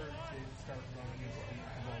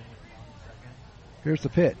 Here's the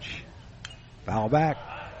pitch. Foul back.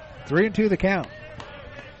 3-2 the count.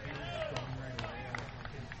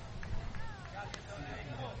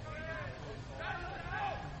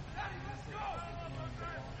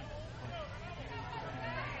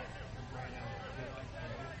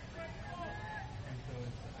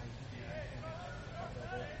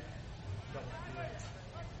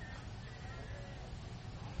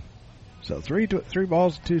 So three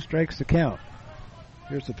balls, 2 strikes to count.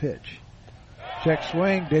 Here's the pitch. Check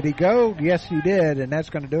swing. Did he go? Yes, he did, and that's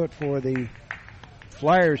going to do it for the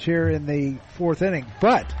Flyers here in the 4th inning.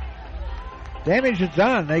 But damage is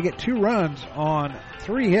done. They get 2 runs on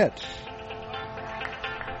 3 hits.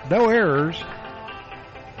 No errors,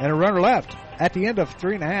 and a runner left. At the end of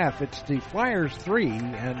 3.5, it's the Flyers 3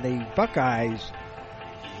 and the Buckeyes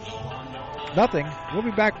nothing. We'll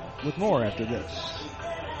be back with more after this.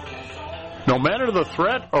 No matter the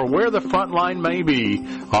threat or where the front line may be,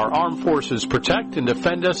 our armed forces protect and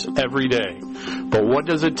defend us every day. But what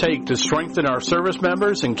does it take to strengthen our service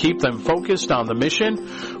members and keep them focused on the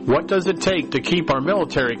mission? What does it take to keep our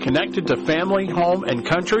military connected to family, home, and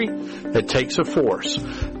country? It takes a force.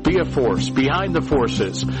 Be a force behind the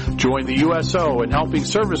forces. Join the USO in helping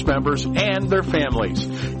service members and their families.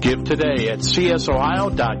 Give today at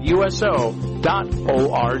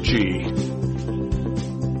csohio.uso.org.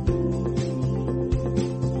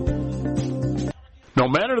 No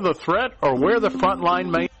matter the threat or where the front line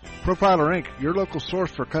may... Profiler Inc., your local source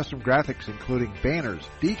for custom graphics including banners,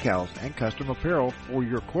 decals, and custom apparel for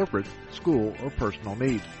your corporate, school, or personal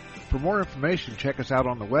needs. For more information, check us out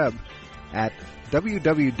on the web at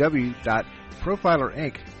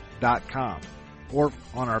www.profilerinc.com or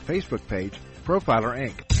on our Facebook page, Profiler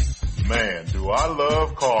Inc. Man, do I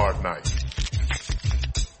love card night.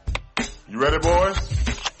 You ready, boys?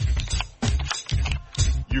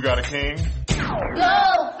 You got a king?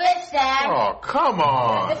 Go, fish dad! Oh, come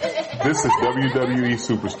on! This is WWE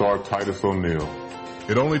superstar Titus O'Neil.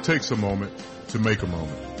 It only takes a moment to make a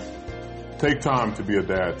moment. Take time to be a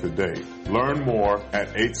dad today. Learn more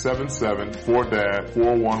at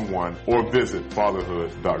 877-4DAD-411 or visit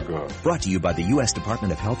fatherhood.gov. Brought to you by the U.S.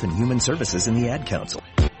 Department of Health and Human Services and the Ad Council.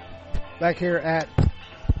 Back here at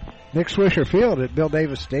Nick Swisher Field at Bill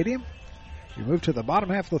Davis Stadium. We move to the bottom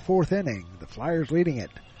half of the 4th inning. The Flyers leading it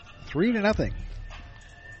 3-0.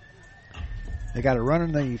 They got a run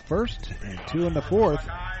in the 1st and 2 in the 4th.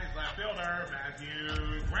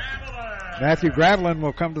 Matthew Gravelin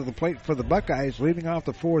will come to the plate for the Buckeyes, leading off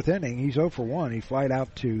the 4th inning. He's 0 for 1. He flied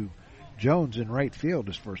out to Jones in right field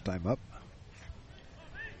his first time up.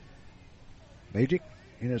 Magic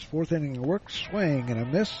in his 4th inning work, swing and a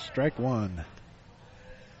miss, strike 1.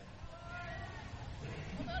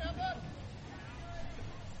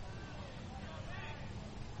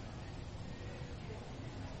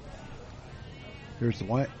 Here's the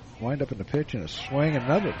wind up in the pitch and a swing,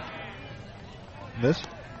 another miss.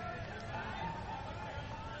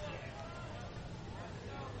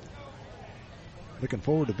 Looking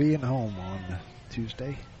forward to being home on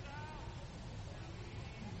Tuesday.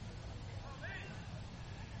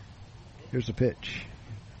 Here's the pitch.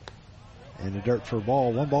 In the dirt for a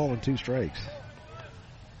ball. 1 ball and 2 strikes.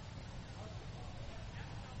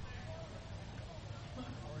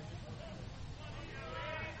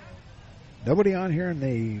 Nobody on here in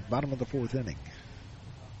the bottom of the 4th inning.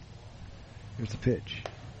 Here's the pitch.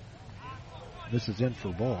 This is in for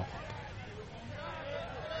a ball.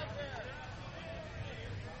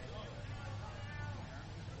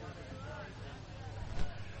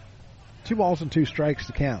 Two balls and 2 strikes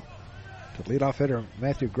to count. To leadoff hitter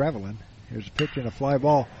Matthew Gravelin. Here's a pitch and a fly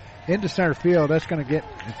ball into center field. That's going to get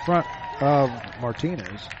in front of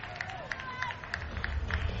Martinez.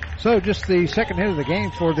 So just the second hit of the game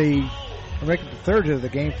for the... We're making the third hit of the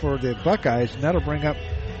game for the Buckeyes, and that'll bring up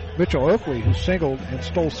Mitchell Oakley, who singled and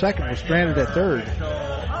stole second, was stranded at third.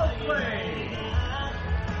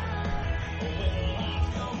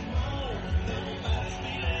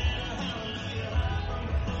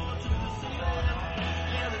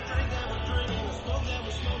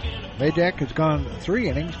 Majak has gone 3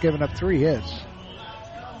 innings, given up 3 hits,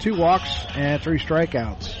 2 walks, and 3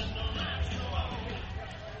 strikeouts.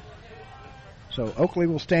 So Oakley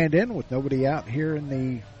will stand in with nobody out here in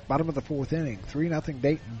the bottom of the 4th inning. 3-0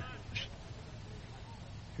 Dayton.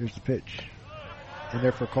 Here's the pitch. In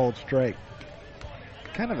there for a called strike.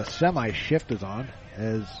 Kind of a semi-shift is on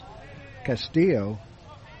as Castillo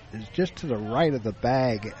is just to the right of the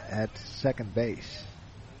bag at second base.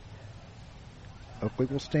 Oakley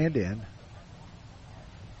will stand in.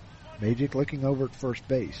 Magic looking over at first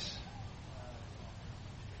base.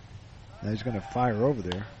 Now he's going to fire over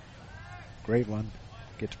there. Graveland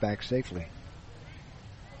gets back safely.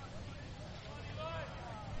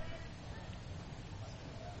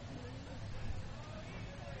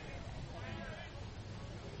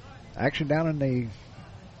 Action down in the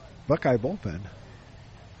Buckeye bullpen.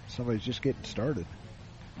 Somebody's just getting started.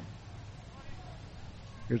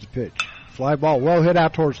 Here's a pitch. Fly ball, well hit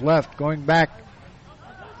out towards left. Going back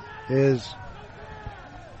is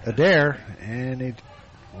Adair, and it's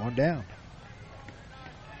one down.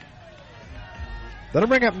 That'll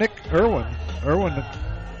bring up Nick Irwin. Irwin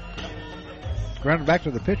grounded back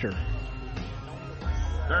to the pitcher.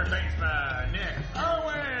 Third baseman, Nick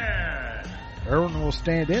Irwin. Irwin will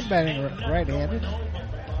stand in, batting right-handed.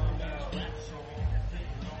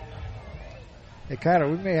 Hey, Kyler,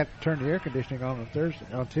 we may have to turn the air conditioning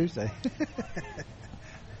on Tuesday.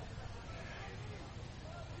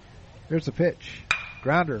 Here's the pitch.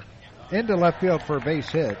 Grounder into left field for a base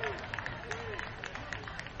hit.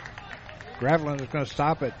 Graveland is going to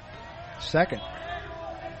stop at second.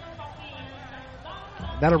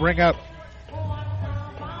 That'll bring up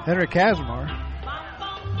Henry Kazmar.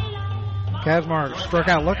 Kazmar struck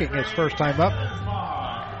out looking his first time up.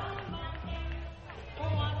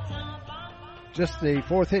 Just the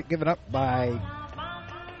fourth hit given up by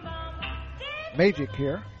Magic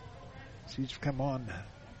here. So he's come on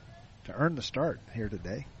to earn the start here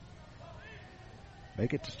today.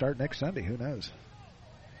 Make it to start next Sunday. Who knows?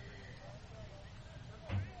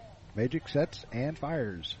 Magic sets and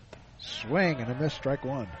fires. Swing and a miss, strike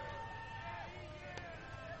one.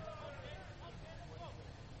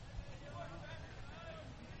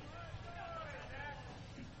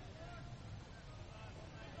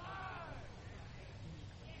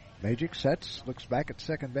 Magic sets, looks back at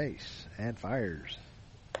second base, and fires.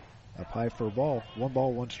 Up high for a ball. 1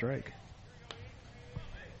 ball, 1 strike.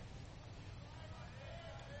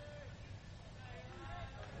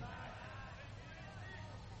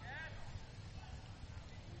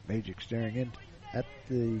 Magic staring in at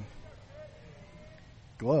the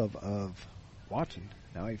glove of Watson.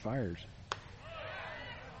 Now he fires.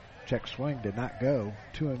 Check swing did not go.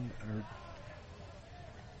 2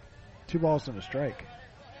 balls and a strike.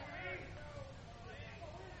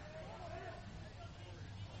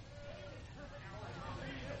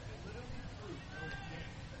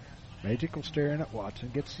 Magic will stare in at Watson,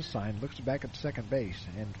 gets the sign, looks back at second base,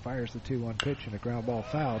 and fires the 2-1 pitch and a ground ball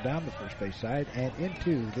foul down the first base side and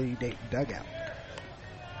into the Dayton dugout.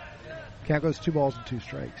 Count goes 2 balls and 2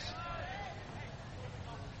 strikes.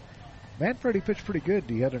 Manfredi pitched pretty good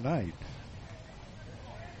the other night.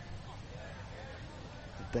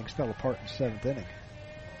 Things fell apart in the 7th inning.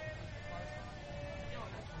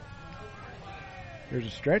 Here's a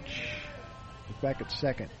stretch. Look back at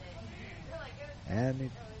second. And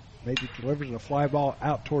Magic delivers a fly ball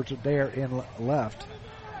out towards Adair in left.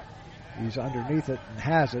 He's underneath it and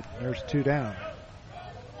has it. There's 2 down.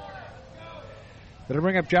 That'll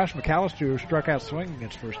bring up Josh McAllister, who struck out swinging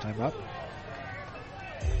his first time up.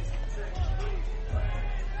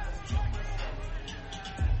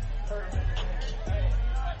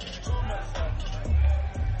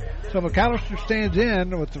 So McAllister stands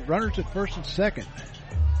in with the runners at first and second.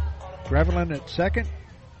 Graveland at second.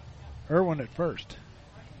 Irwin at first.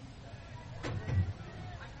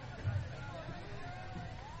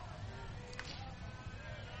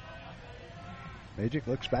 Magic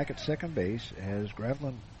looks back at second base as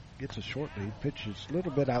Graveland gets a short lead. Pitches a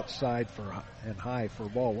little bit outside and high for a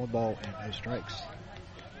ball. 1 ball and no strikes.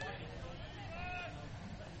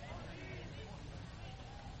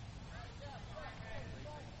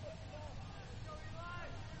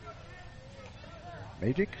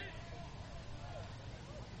 Magic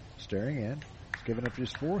staring in. He's given up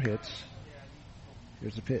just 4 hits.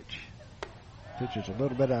 Here's the pitch. Pitch is a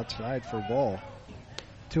little bit outside for a ball.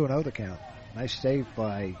 2-0 the count. Nice save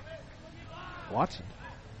by Watson.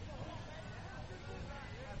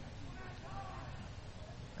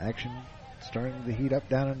 Action starting to heat up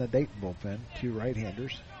down in the Dayton bullpen. 2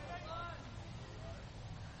 right-handers.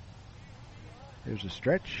 Here's a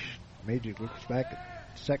stretch. Magic looks back at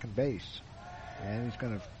second base. And he's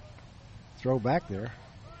going to throw back there.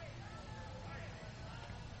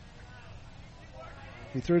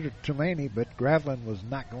 He threw to Tumaney, but Graveland was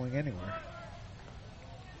not going anywhere.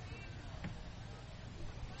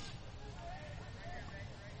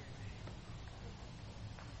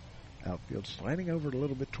 Outfield sliding over a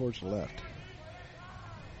little bit towards the left.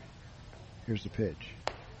 Here's the pitch.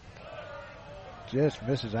 Just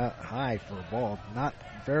misses out high for a ball.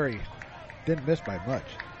 Didn't miss by much.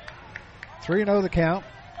 3-0 the count.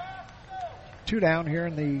 2 down here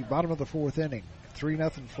in the bottom of the 4th inning.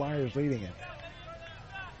 3-0 Flyers leading it.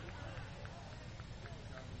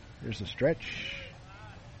 Here's the stretch.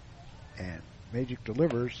 And Magic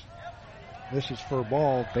delivers. This is for a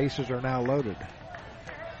ball. Bases are now loaded.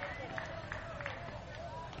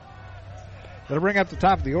 That'll bring up the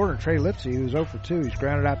top of the order. Trey Lipsy, who's 0 for 2. He's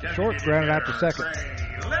grounded out to short, grounded out to second.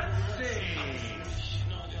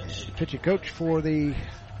 The pitching coach for the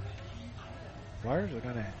Flyers are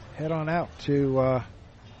going to head on out to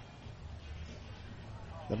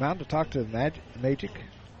the mound to talk to Magic.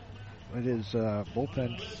 Let his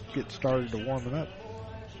bullpen get started to warming up.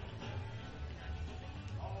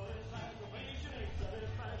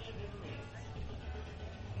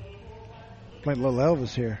 Playing a little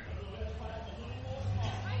Elvis here.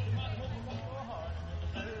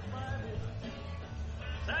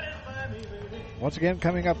 Once again,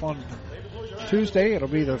 coming up on Tuesday, it'll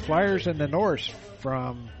be the Flyers and the Norse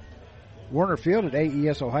from Warner Field at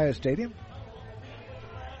AES Ohio Stadium.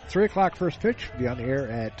 3 o'clock first pitch. Be on the air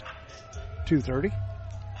at 2:30.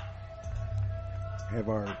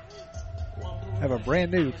 Have a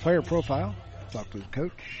brand new player profile. Talk to the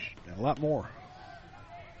coach and a lot more.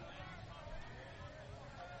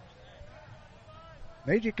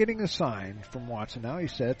 Magic getting a sign from Watson. Now he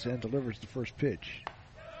sets and delivers the first pitch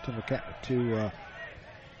to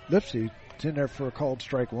Lipsy. It's in there for a called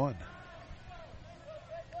strike 1.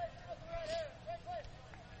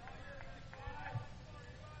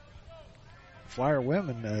 Flyer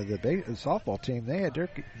women, the softball team, they had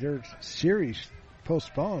their series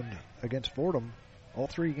postponed against Fordham, all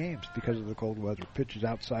 3 games because of the cold weather. Pitches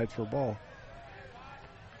outside for a ball.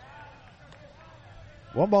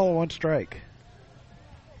 1 ball, 1 strike.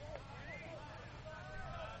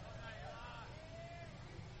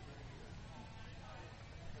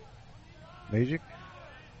 Magic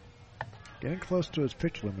getting close to his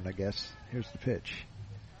pitch limit, I guess. Here's the pitch.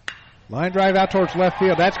 Line drive out towards left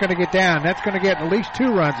field. That's going to get down. That's going to get at least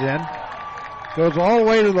 2 runs in. Goes all the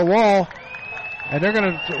way to the wall. And they're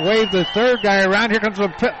going to wave the third guy around. Here comes the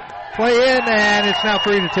play in, and it's now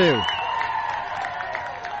 3-2.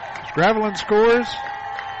 Gravelin scores.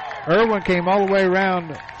 Irwin came all the way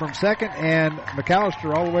around from second, and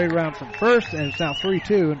McAllister all the way around from first, and it's now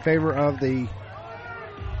 3-2 in favor of the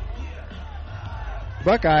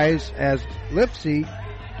Buckeyes as Lipsy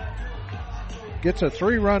gets a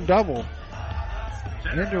 3-run double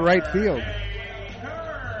into right field.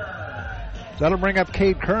 So that'll bring up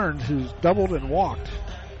Cade Kearns, who's doubled and walked.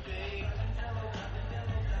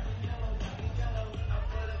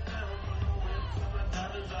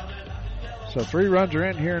 So 3 runs are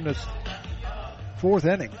in here in this 4th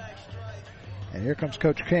inning. And here comes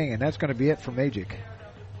Coach King, and that's going to be it for Magic.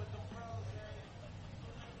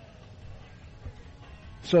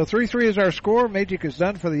 So 3-3 is our score. Magic is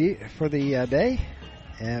done for the day,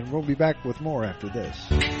 and we'll be back with more after this.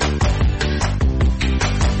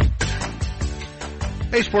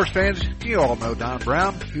 Hey, sports fans, you all know Don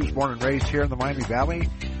Brown. He was born and raised here in the Miami Valley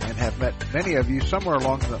and have met many of you somewhere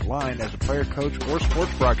along that line as a player, coach, or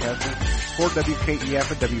sports broadcaster for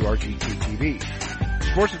WKEF and WRGT-TV.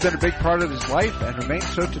 Sports has been a big part of his life and remains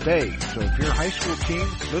so today. So if your high school team,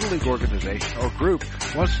 little league organization, or group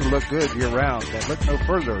wants to look good year-round, then look no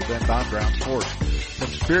further than Don Brown Sports. From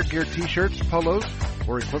spirit gear t-shirts, polos,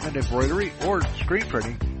 or equipment embroidery, or screen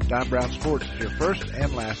printing, Don Brown Sports is your first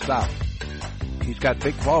and last stop. He's got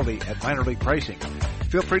big quality at minor league pricing.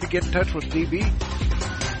 Feel free to get in touch with DB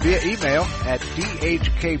via email at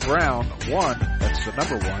dhkbrown1, that's the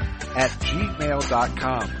number 1, at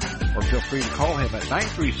gmail.com. Or feel free to call him at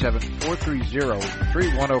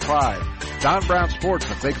 937-430-3105. Don Brown Sports,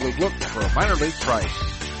 a big league look for a minor league price.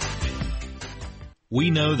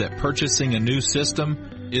 We know that purchasing a new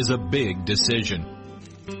system is a big decision.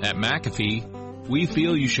 At McAfee, we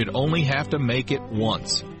feel you should only have to make it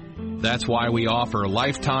once. That's why we offer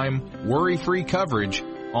lifetime, worry-free coverage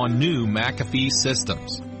on new McAfee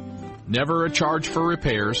systems. Never a charge for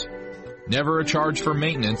repairs, never a charge for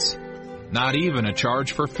maintenance, not even a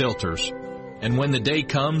charge for filters. And when the day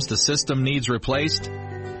comes the system needs replaced,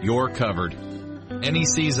 you're covered. Any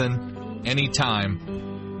season, any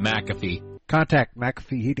time, McAfee. Contact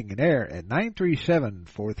McAfee Heating and Air at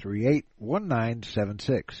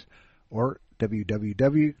 937-438-1976 or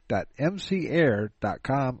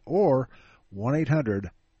www.mcair.com or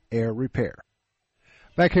 1-800-AIR-REPAIR.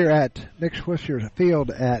 Back here at Nick Swisher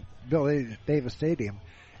Field at Bill Davis Stadium,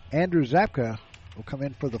 Andrew Zapka will come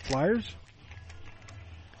in for the Flyers.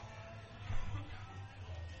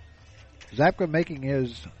 Zapka making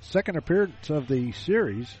his second appearance of the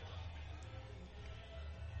series.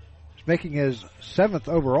 He's making his 7th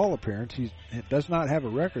overall appearance. He does not have a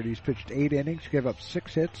record. He's pitched 8 innings, gave up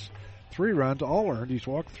 6 hits, 3 runs, all earned. He's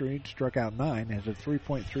walked 3, struck out 9, has a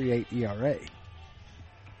 3.38 ERA.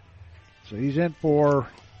 So he's in for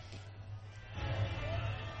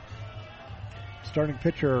starting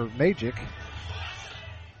pitcher Magic,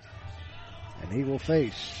 and he will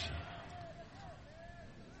face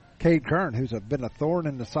Cade Kern, who's been a thorn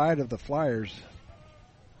in the side of the Flyers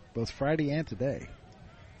both Friday and today.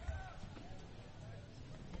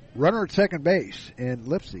 Runner at second base in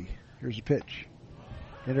Lipsy. Here's a pitch.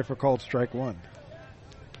 In there for called strike 1.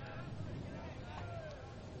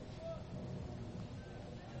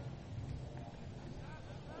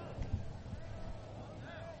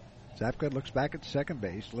 Zapka looks back at second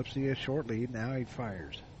base. Lipsy a short lead. Now he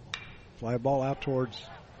fires. Fly ball out towards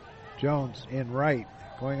Jones in right.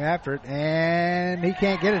 Going after it, and he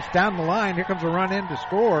can't get it. It's down the line. Here comes a run in to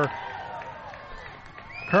score.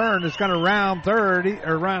 Kern is going to round third,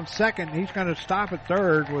 or round second. He's going to stop at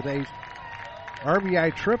third with a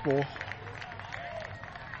RBI triple.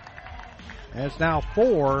 And it's now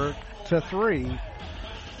 4-3.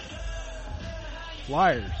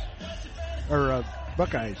 Flyers, or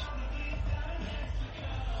Buckeyes.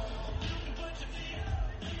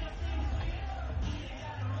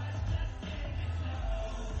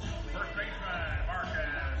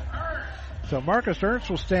 So Marcus Ernst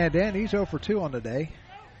will stand in. He's 0 for 2 on the day.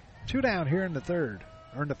 2 down here in the third,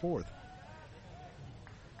 or in the fourth.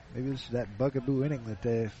 Maybe this is that bugaboo inning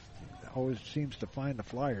that always seems to find the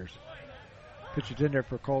Flyers. Pitch is in there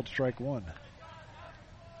for called strike 1.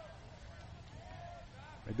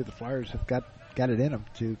 Maybe the Flyers have got it in them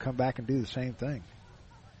to come back and do the same thing.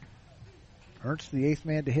 Ernst the 8th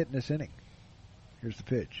man to hit in this inning. Here's the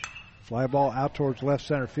pitch. Fly ball out towards left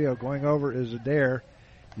center field. Going over is Adair.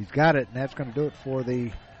 He's got it, and that's going to do it for the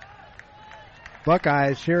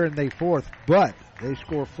Buckeyes here in the fourth. But they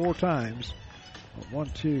score 4 times. 1,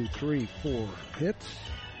 2, 3, 4 hits.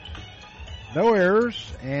 No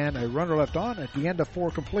errors, and a runner left on at the end of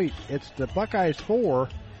 4 complete. It's the Buckeyes 4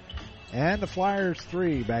 and the Flyers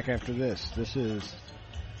 3 back after this. This is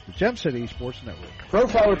the Gem City Sports Network.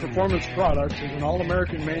 Profiler Performance Products is an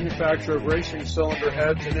all-American manufacturer of racing cylinder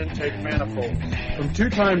heads and intake manifolds. From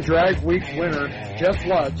 2-time Drag Week winner Jeff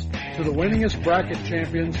Lutz to the winningest bracket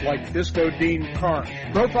champions like Disco Dean Karn,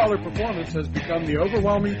 Profiler Performance has become the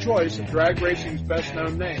overwhelming choice of drag racing's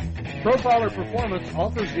best-known name. Profiler Performance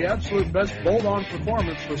offers the absolute best bolt-on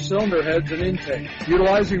performance for cylinder heads and intake,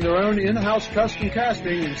 utilizing their own in-house custom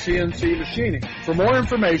casting and CNC machining. For more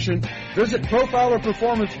information, visit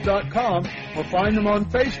ProfilerPerformance.com or find them on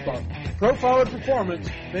Facebook. Profiler Performance,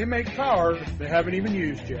 they make power they haven't even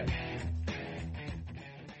used yet.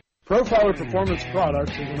 Profiler Performance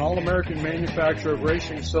Products is an all-American manufacturer of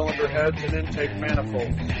racing cylinder heads and intake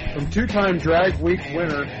manifolds. From 2-time Drag Week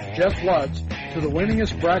winner Jeff Lutz to the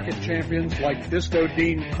winningest bracket champions like Disco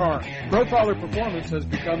Dean Karn, Profiler Performance has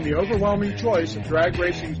become the overwhelming choice of drag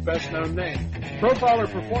racing's best-known name. Profiler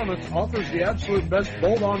Performance offers the absolute best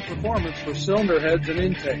bolt-on performance for cylinder heads and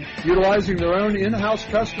intake, utilizing their own in-house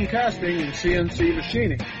custom casting and CNC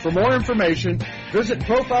machining. For more information, visit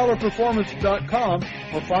ProfilerPerformance.com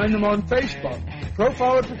or find them on Facebook.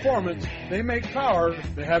 Profiler Performance, they make power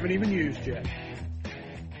they haven't even used yet.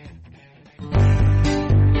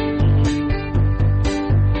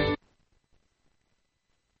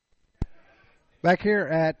 Back here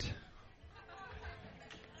at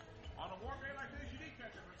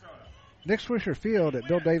Nick Swisher Field at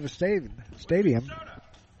Bill Davis Stadium.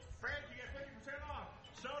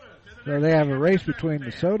 So they have a race between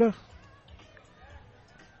the soda,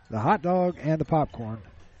 the hot dog, and the popcorn.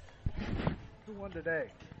 Who won today?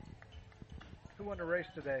 Who won the race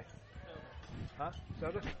today? Huh?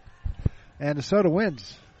 Soda? And the soda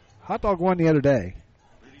wins. Hot dog won the other day.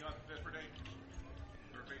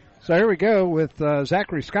 So here we go with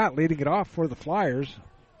Zachary Scott leading it off for the Flyers.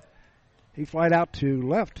 He flied out to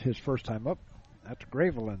left his first time up. That's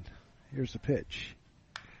Graveland. Here's the pitch.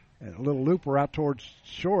 And a little looper out towards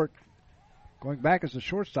short. Going back as a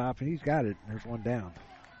shortstop, and he's got it. There's one down.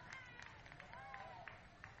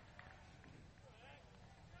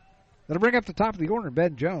 That'll bring up the top of the order,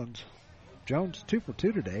 Ben Jones. Jones 2 for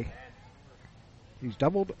 2 today. He's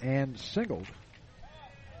doubled and singled.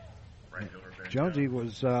 Jonesy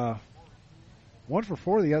was 1 for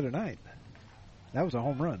 4 the other night. That was a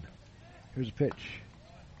home run. Here's a pitch.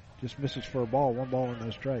 Just misses for a ball. 1 ball and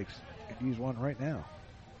no strikes. Could use one right now.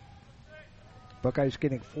 Buckeyes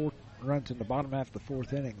getting 4 runs in the bottom half of the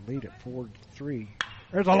 4th inning. Lead at 4-3.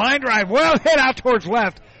 There's a line drive. Well hit out towards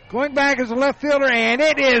left. Going back as a left fielder, and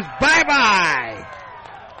it is bye-bye.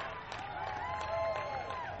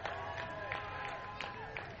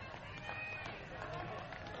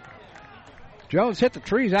 Jones hit the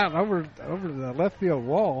trees out and over the left field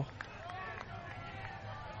wall.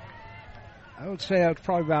 I would say that's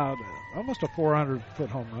probably about almost a 400-foot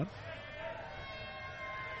home run.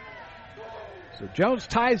 So Jones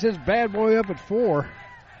ties his bad boy up at 4.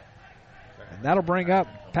 And that'll bring up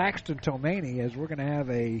Paxton Tomani as we're going to have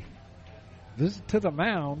a visit to the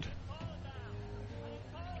mound.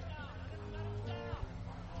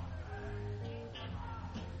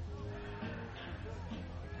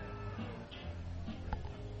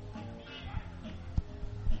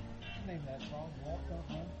 Name that song, Walk Don't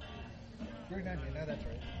Run. Green Onion, no, that's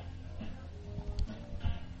right.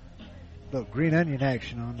 Little Green Onion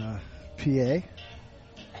action on PA.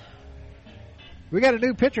 We got a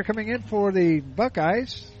new pitcher coming in for the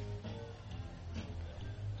Buckeyes.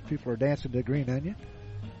 People are dancing to Green Onion.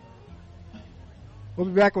 We'll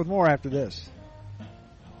be back with more after this.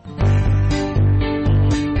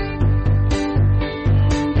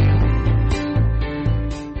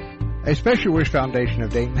 A Special Wish Foundation of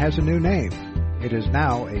Dayton has a new name. It is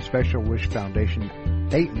now a Special Wish Foundation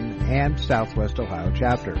Dayton and Southwest Ohio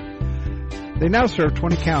chapter. They now serve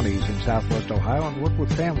 20 counties in Southwest Ohio and work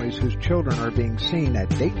with families whose children are being seen at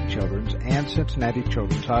Dayton Children's and Cincinnati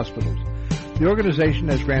Children's Hospitals. The organization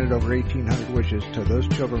has granted over 1,800 wishes to those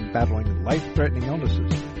children battling life-threatening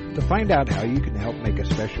illnesses. To find out how you can help make a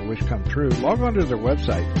special wish come true, log on to their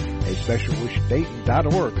website,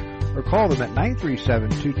 aspecialwishdayton.org, or call them at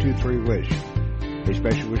 937-223-WISH. A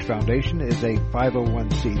Special Wish Foundation is a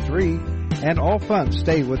 501c3, and all funds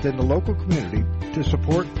stay within the local community to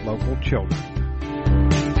support local children.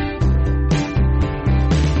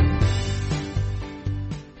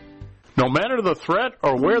 No matter the threat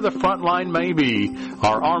or where the front line may be,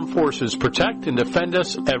 our armed forces protect and defend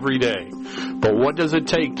us every day. But what does it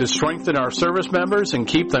take to strengthen our service members and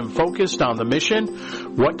keep them focused on the mission?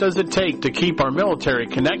 What does it take to keep our military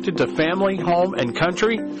connected to family, home, and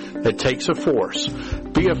country? It takes a force.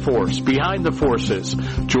 Be a force behind the forces.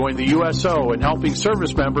 Join the USO in helping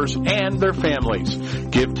service members and their families.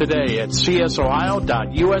 Give today at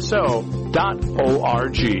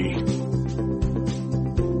csohio.uso.org.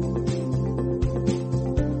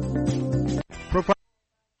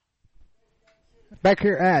 Back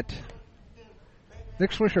here at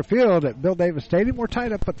Nick Swisher Field at Bill Davis Stadium, we're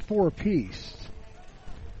tied up at 4 apiece.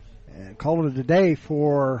 And call it a day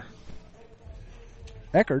for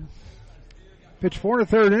Eckerd. Pitched 4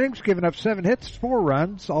 1/3 innings, giving up 7 hits, 4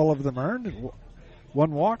 runs, all of them earned.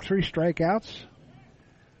 1 walk, 3 strikeouts.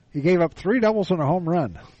 He gave up 3 doubles and a home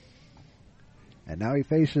run. And now he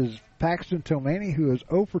faces Paxton Tomani, who is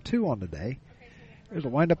 0 for 2 on the day. There's a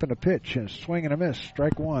windup and a pitch, and a swing and a miss,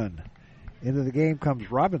 strike 1. Into the game comes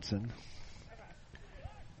Robinson.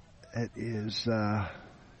 It is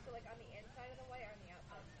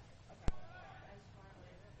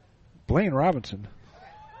Blaine Robinson.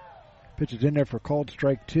 Pitches in there for called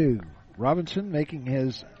strike 2. Robinson making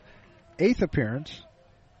his 8th appearance.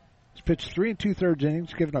 He's pitched 3 2/3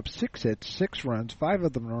 innings, given up 6 hits, 6 runs, 5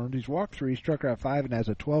 of them earned. He's walked 3, struck out 5, and has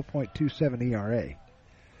a 12.27 ERA.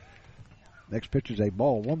 Next pitch is a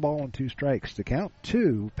ball, 1 ball and 2 strikes. The count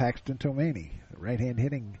to Paxton Tomani, the right-hand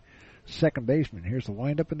hitting second baseman. Here's the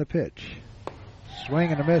windup and the pitch.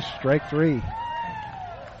 Swing and a miss, strike 3.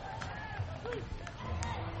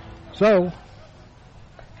 So,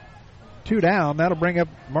 2 down. That'll bring up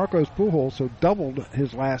Marcos Pujols, so doubled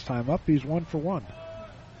his last time up. He's 1 for 1.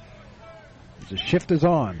 The shift is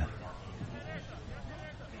on.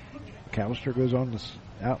 McAllister goes on this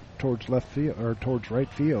out towards left field, or towards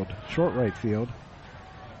right field, short right field,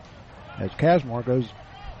 as Kazmar goes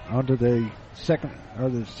onto the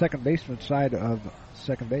second baseman side of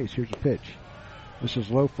second base. Here's a pitch. This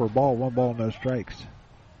is low for a ball, 1 ball, no strikes.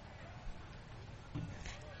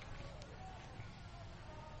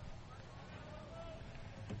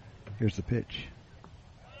 Here's the pitch.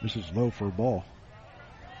 This is low for a ball.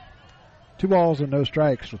 2 balls and no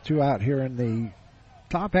strikes with 2 out here in the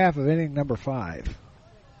top half of inning number 5.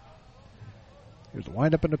 Here's the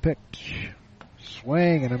windup and the pitch.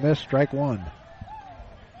 Swing and a miss, strike 1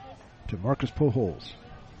 to Marcus Pujols.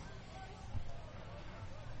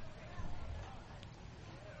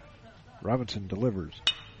 Robinson delivers.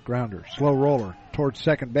 Grounder, slow roller towards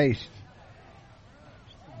second base.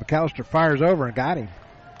 McAllister fires over and got him.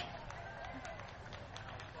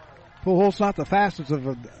 Pujols not the fastest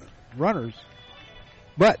of runners,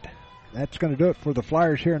 but that's going to do it for the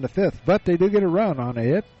Flyers here in the 5th. But they do get a run on a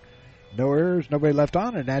hit. No errors, nobody left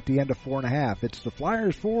on, and at the end of 4.5, it's the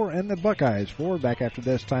Flyers 4 and the Buckeyes 4. Back after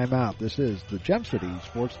this timeout. This is the Gem City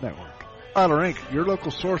Sports Network. Tyler Inc., your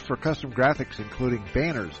local source for custom graphics, including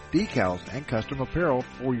banners, decals, and custom apparel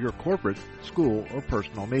for your corporate, school, or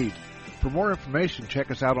personal needs. For more information,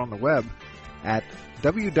 check us out on the web at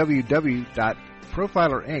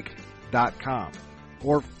www.profilerinc.com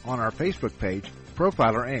or on our Facebook page,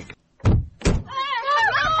 Profiler Inc.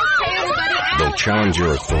 They'll challenge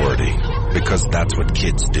your authority because that's what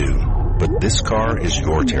kids do. But this car is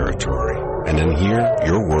your territory, and in here,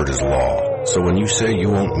 your word is law. So when you say you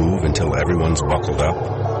won't move until everyone's buckled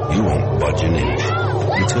up, you won't budge an inch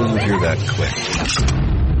until you hear that click.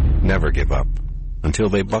 Never give up until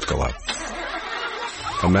they buckle up.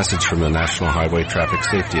 A message from the National Highway Traffic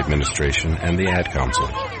Safety Administration and the Ad Council.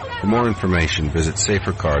 For more information, visit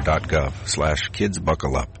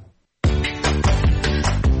safercar.gov/kidsbuckleup.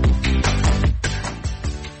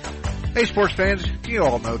 Hey sports fans, you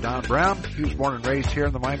all know Don Brown. He was born and raised here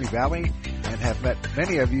in the Miami Valley and have met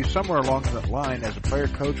many of you somewhere along the line as a player,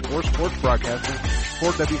 coach, or sports broadcaster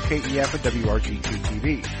for WKEF and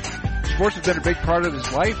WRGT-TV. Sports has been a big part of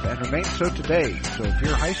his life and remains so today. So if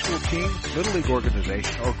your high school team, little league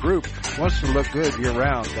organization, or group wants to look good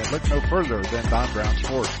year-round, then look no further than Don Brown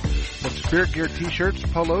Sports. From Spirit Gear t-shirts,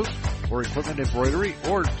 polos, or equipment embroidery,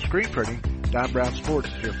 or screen printing, Don Brown Sports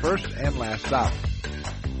is your first and last stop.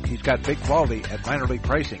 He's got big quality at minor league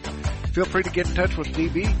pricing. Feel free to get in touch with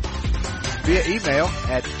DB via email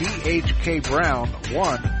at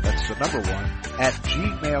dhkbrown1, that's the number 1, at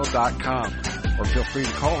gmail.com. Or feel free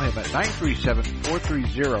to call him at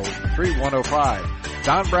 937-430-3105.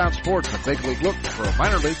 Don Brown Sports, a big league look for a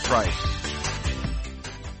minor league price.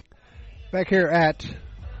 Back here at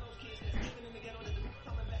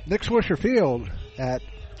Nick Swisher Field at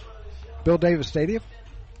Bill Davis Stadium.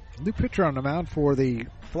 New pitcher on the mound for the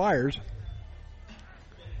Flyers.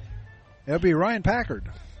 It'll be Ryan Packard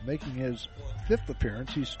making his 5th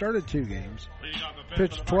appearance. He started 2 games,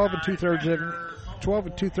 pitched 12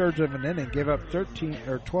 2/3 of an inning, gave up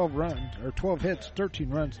 12 hits, 13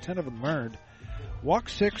 runs, 10 of them earned.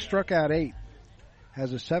 Walked 6, struck out 8.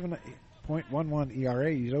 Has a 7.11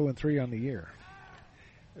 ERA. He's 0-3 on the year.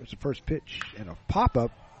 There's the first pitch and a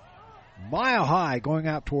pop-up, mile high, going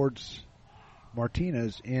out towards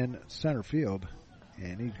Martinez in center field.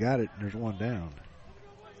 And he's got it, and there's one down.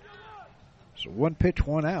 So 1 pitch,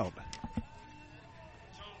 1 out.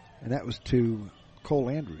 And that was to Cole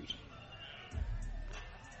Andrews.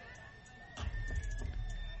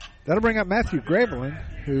 That'll bring up Matthew Gravelin,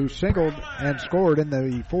 who singled and scored in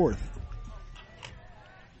the 4th.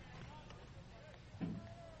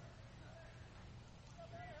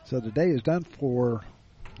 So the day is done for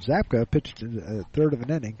Zapka, pitched a 1/3 of an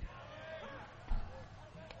inning.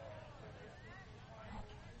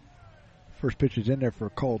 First pitch is in there for a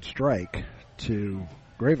called strike to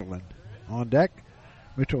Gravelin. On deck,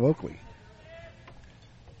 Mitchell Oakley.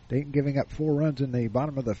 Dayton giving up 4 runs in the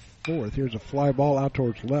bottom of the 4th. Here's a fly ball out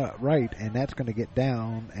towards right, and that's going to get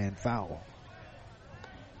down and foul.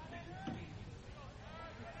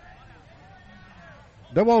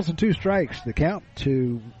 No balls and 2 strikes. The count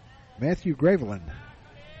to Matthew Gravelin.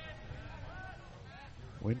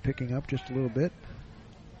 Wind picking up just a little bit.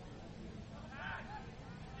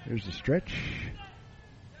 Here's the stretch,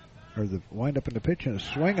 or the wind up in the pitch, and a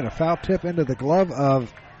swing and a foul tip into the glove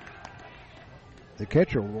of the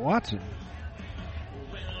catcher, Watson.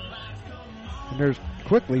 And there's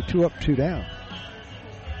quickly 2 up, 2 down.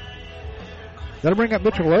 That'll bring up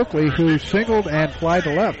Mitchell Oakley, who singled and fly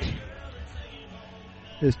to left.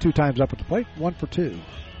 Is 2 times up at the plate, 1 for 2.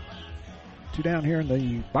 2 down here in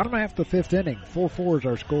the bottom half of the 5th inning. 4-4 is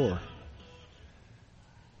our score.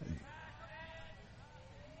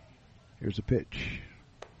 Here's a pitch.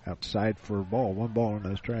 Outside for a ball. 1 ball and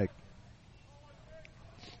no strike.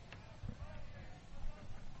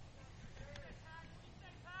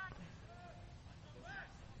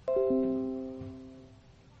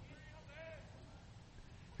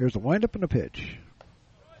 Here's a windup and a pitch.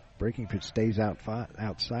 Breaking pitch stays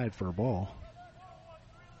outside for a ball.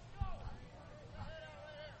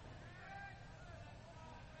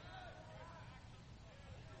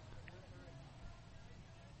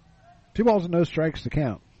 Two balls and no strikes to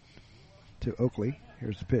count to Oakley.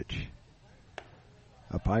 Here's the pitch.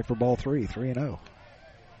 Up high for ball 3, 3-0.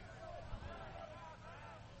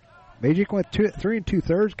 Magic went 3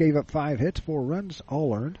 2/3, gave up 5 hits, 4 runs,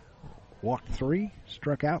 all earned. Walked 3,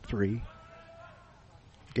 struck out 3,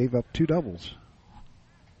 gave up 2 doubles.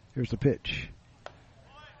 Here's the pitch.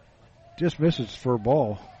 Just misses for a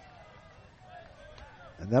ball.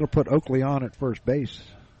 And that'll put Oakley on at first base.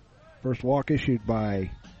 First walk issued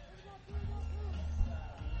by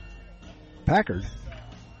Packard.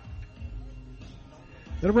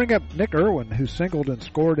 That'll bring up Nick Irwin, who singled and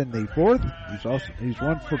scored in the 4th. He's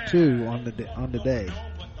 1 for 2 on the day.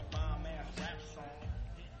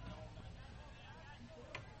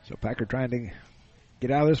 So Packard trying to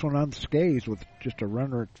get out of this one unscathed with just a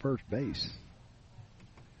runner at first base.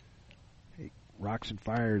 He rocks and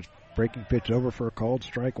fires. Breaking pitch over for a called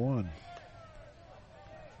strike one.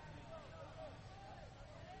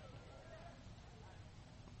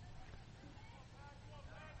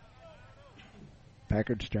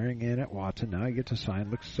 Packard staring in at Watson. Now he gets a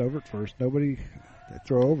sign. Looks over at first. Nobody to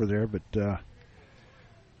throw over there, but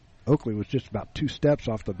Oakley was just about 2 steps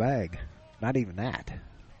off the bag. Not even that.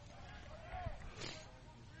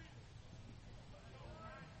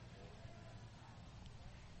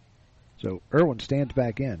 So Irwin stands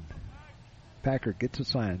back in. Packard gets a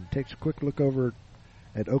sign. Takes a quick look over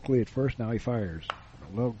at Oakley at first. Now he fires.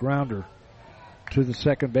 A little grounder to the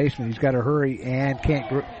second baseman. He's got to hurry and can't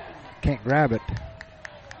grab it.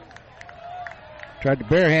 Tried to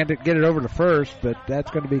barehand it, get it over to first, but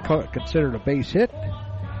that's going to be considered a base hit.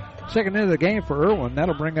 Second into the game for Irwin.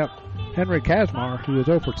 That'll bring up Henry Kazmar, who is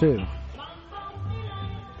 0 for 2.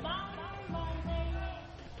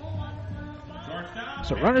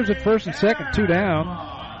 So runners at first and second, 2 down.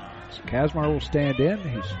 So Kazmar will stand in.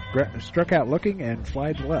 He's struck out looking and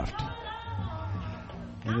flies left.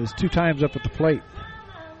 And is 2 times up at the plate.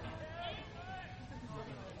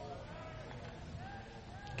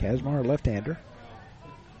 Kazmar, left-hander.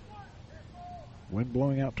 Wind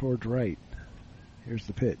blowing out towards right. Here's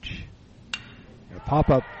the pitch. A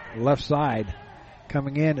pop-up left side.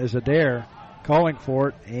 Coming in is Adair, calling for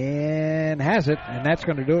it, and has it. And that's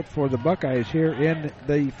going to do it for the Buckeyes here in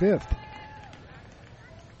the 5th.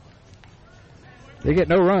 They get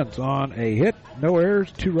no runs on a hit, no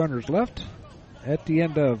errors, 2 runners left. At the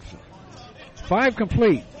end of 5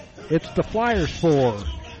 complete, it's the Flyers 4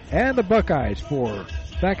 and the Buckeyes 4.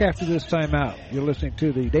 Back after this timeout, you're listening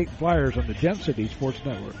to the Dayton Flyers on the Gem City Sports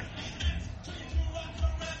Network.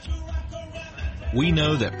 We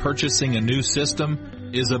know that purchasing a new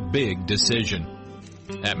system is a big decision.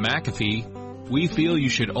 At McAfee, we feel you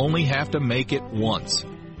should only have to make it once.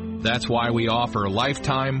 That's why we offer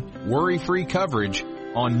lifetime, worry-free coverage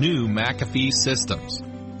on new McAfee systems.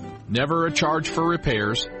 Never a charge for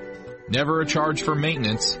repairs, never a charge for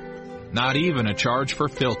maintenance, not even a charge for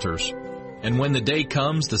filters. And when the day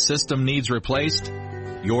comes the system needs replaced,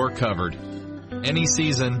 you're covered. Any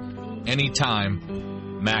season, any time,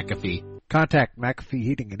 McAfee. Contact McAfee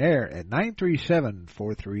Heating and Air at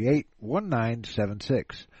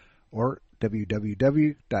 937-438-1976 or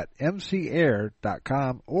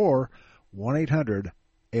www.mcair.com or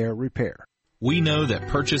 1-800-AIR-REPAIR. We know that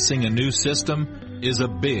purchasing a new system is a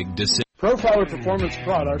big decision. Profiler Performance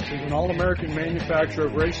Products is an all-American manufacturer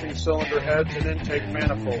of racing cylinder heads and intake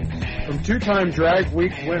manifolds. From 2-time Drag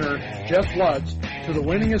Week winner Jeff Lutz to the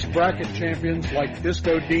winningest bracket champions like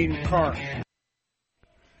Disco Dean Carnes.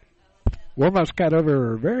 Warm-ups got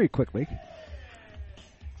over very quickly.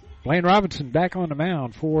 Blaine Robinson back on the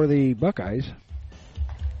mound for the Buckeyes.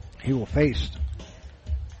 He will face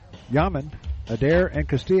Yaman, Adair, and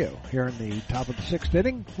Castillo here in the top of the 6th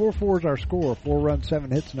inning. 4-4 is our score. 4 runs, 7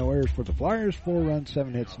 hits, no errors for the Flyers. 4 runs,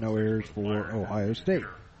 7 hits, no errors for Ohio State.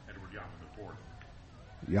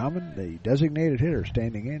 Yaman, the designated hitter,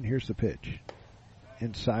 standing in. Here's the pitch.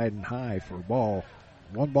 Inside and high for a ball.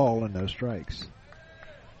 1 ball and no strikes.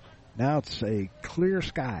 Now it's a clear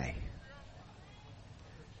sky.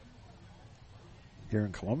 Here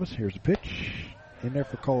in Columbus, here's the pitch. In there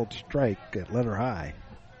for called strike at letter high.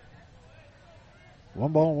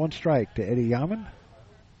 1 ball and 1 strike to Eddie Yaman,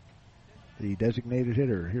 the designated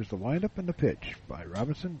hitter. Here's the windup and the pitch by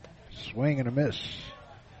Robinson. Swing and a miss.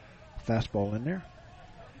 Fastball in there.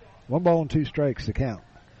 1 ball and 2 strikes to count.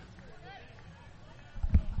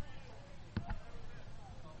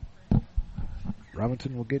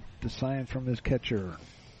 Robinson will get the sign from his catcher.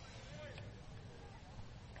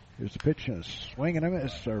 Here's the pitch and a swing and a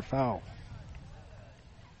miss, or foul.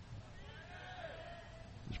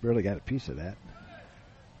 Just barely got a piece of that.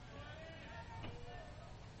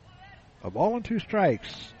 A ball and 2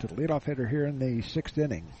 strikes to the leadoff hitter here in the 6th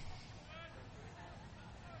inning.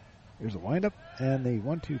 Here's the windup and the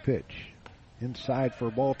 1-2 pitch. Inside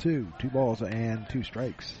for ball 2. 2 balls and 2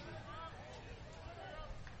 strikes.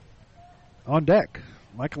 On deck,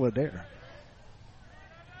 Michael Adair.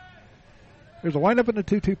 There's a windup and a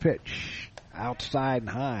 2-2 pitch. Outside and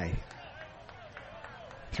high.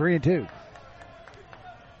 3-2.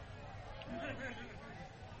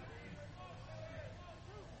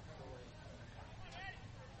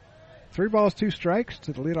 Three balls, 2 strikes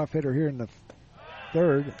to the leadoff hitter here in the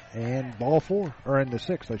 3rd, and ball 4, or in the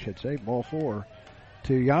 6th, I should say. Ball 4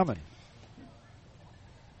 to Yaman.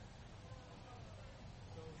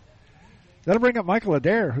 That'll bring up Michael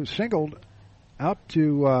Adair, who singled out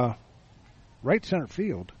to right center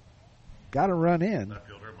field. got a run in. Left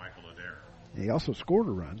fielder Michael Adair. He also scored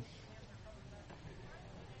a run.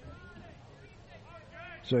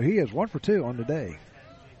 So he is 1 for 2 on the day.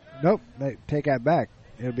 Nope, take that back.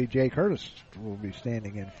 It'll be Jay Curtis will be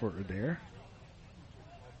standing in for Adair.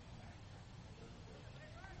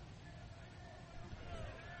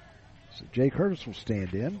 So Jay Curtis will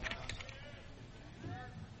stand in.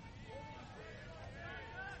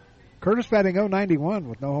 Curtis batting .091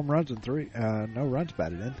 with no home runs and no runs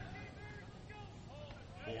batted in.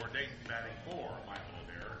 For Dayton batting 4, Michael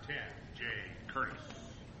Adair. 10, Jay Curtis.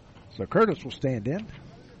 So Curtis will stand in,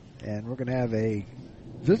 and we're going to have a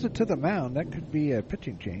visit to the mound. That could be a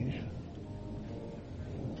pitching change.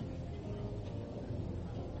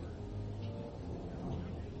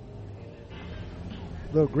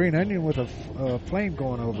 Little green onion with a plane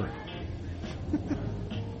going over.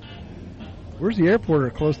 Where's the airport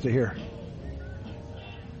or close to here?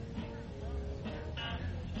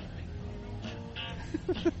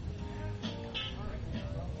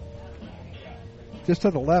 Just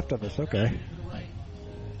to the left of us, okay.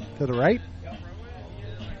 To the right?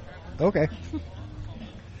 Okay.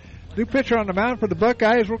 New pitcher on the mound for the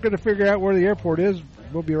Buckeyes. We're going to figure out where the airport is.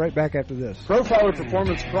 We'll be right back after this. Profiler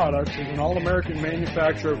Performance Products is an all-American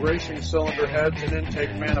manufacturer of racing cylinder heads and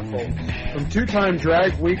intake manifolds. From two-time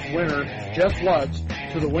Drag Week winner Jeff Lutz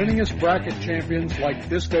to the winningest bracket champions like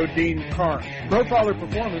Disco Dean Karn, Profiler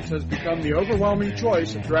Performance has become the overwhelming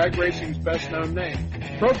choice of drag racing's best-known name.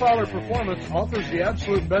 Profiler Performance offers the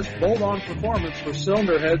absolute best bolt-on performance for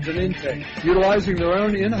cylinder heads and intake, utilizing their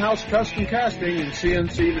own in-house custom casting and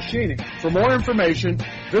CNC machining. For more information,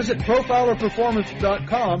 visit ProfilerPerformance.com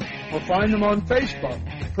or find them on Facebook.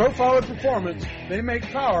 Profiler Performance, they make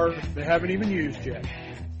power they haven't even used yet.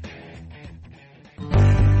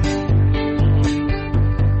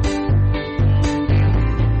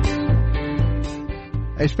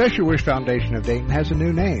 A Special Wish Foundation of Dayton has a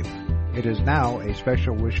new name. It is now a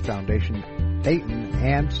Special Wish Foundation Dayton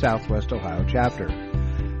and Southwest Ohio chapter.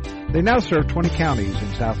 They now serve 20 counties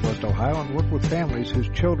in Southwest Ohio and work with families whose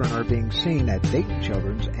children are being seen at Dayton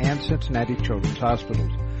Children's and Cincinnati Children's Hospitals.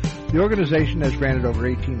 The organization has granted over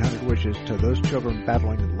 1,800 wishes to those children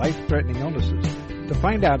battling life-threatening illnesses. To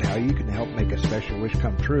find out how you can help make a special wish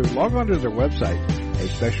come true, log on to their website,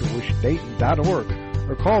 aspecialwishdayton.org,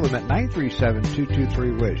 or call them at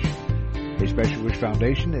 937-223-WISH. A Special Wish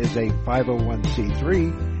Foundation is a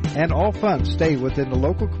 501c3, and all funds stay within the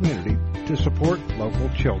local community to support local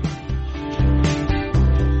children.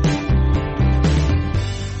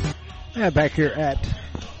 And back here at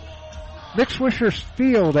Nick Swisher's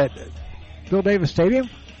Field at Bill Davis Stadium,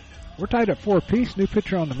 we're tied at 4 apiece. New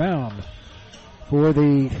pitcher on the mound for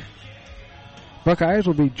the Buckeyes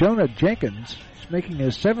will be Jonah Jenkins. He's making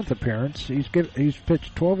his 7th appearance. He's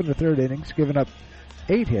pitched 12 in the 3rd innings, given up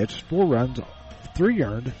 8 hits, 4 runs, 3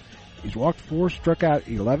 earned. He's walked 4, struck out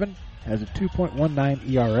 11, has a 2.19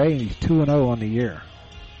 ERA, and he's 2-0 on the year.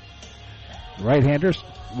 The right-hander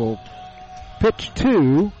will pitch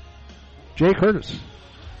to Jay Curtis,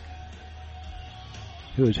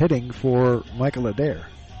 who is hitting for Michael Adair.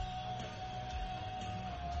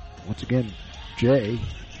 Once again, Jay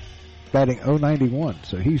batting .091,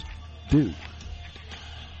 so he's due.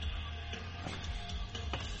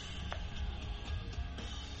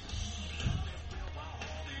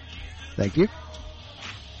 Thank you.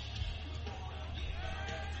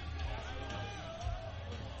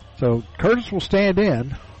 So Curtis will stand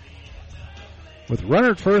in with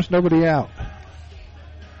runner at first, nobody out.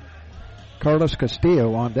 Carlos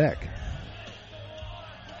Castillo on deck.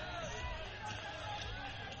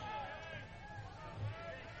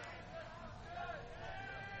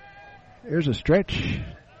 Here's a stretch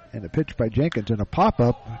and a pitch by Jenkins and a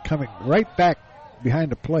pop-up coming right back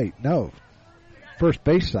behind the plate. No, first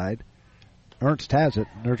base side. Ernst has it,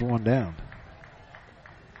 and there's one down.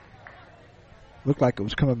 Looked like it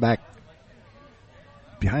was coming back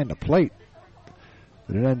behind the plate,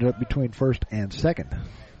 but it ended up between first and second.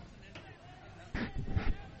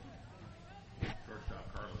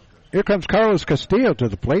 Here comes Carlos Castillo to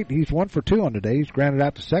the plate. He's 1 for 2 on the day. He's grounded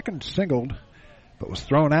out to second, singled, but was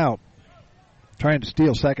thrown out trying to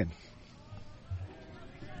steal second.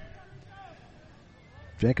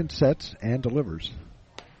 Jenkins sets and delivers.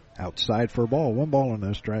 Outside for a ball. 1 ball and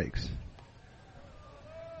no strikes.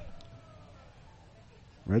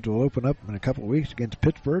 Reds will open up in a couple of weeks against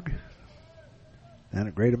Pittsburgh down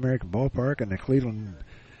at Great American Ballpark, and the Cleveland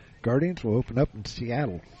Guardians will open up in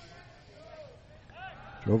Seattle.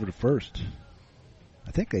 Go over to first.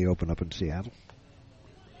 I think they open up in Seattle.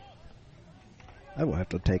 I will have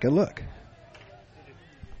to take a look.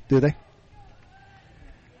 Do they?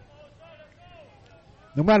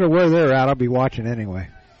 No matter where they're at, I'll be watching anyway.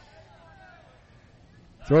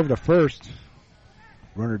 Throw over to first.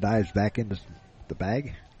 Runner dives back into the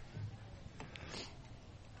bag.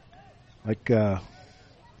 Like Hal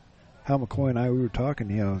McCoy and we were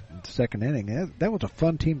talking, in the second inning. That was a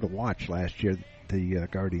fun team to watch last year, the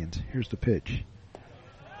Guardians. Here's the pitch.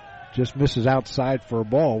 Just misses outside for a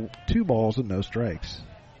ball. 2 balls and no strikes.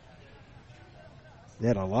 They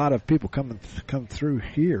had a lot of people come through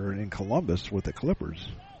here in Columbus with the Clippers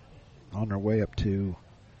on their way up to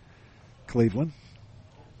Cleveland.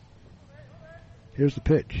 Here's the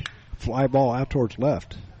pitch. Fly ball out towards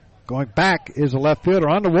left. Going back is a left fielder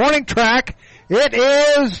on the warning track. It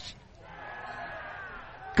is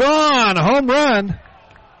gone. Home run.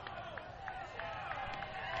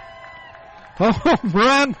 Home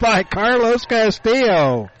run by Carlos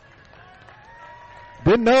Castillo.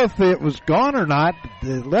 Didn't know if it was gone or not.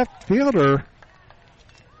 The left fielder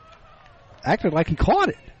acted like he caught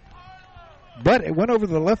it. But it went over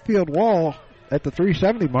the left field wall at the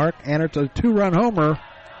 370 mark, and it's a 2-run homer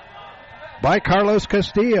by Carlos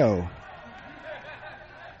Castillo.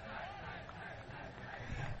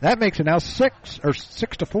 That makes it now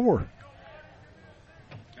 6-4.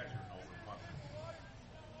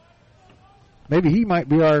 Maybe he might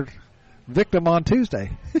be our victim on Tuesday.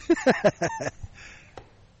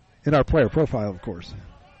 In our player profile, of course.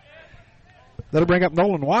 That'll bring up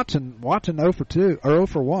Nolan Watson. Watson 0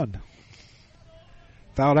 for 1.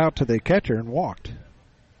 Fouled out to the catcher and walked.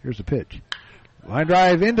 Here's the pitch. Line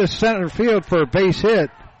drive into center field for a base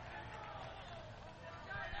hit.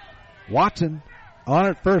 Watson on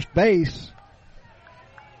at first base.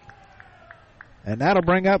 And that'll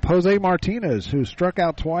bring up Jose Martinez, who struck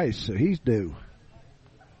out twice, so he's due.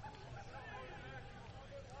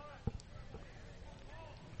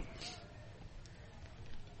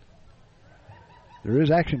 There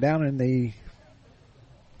is action down in the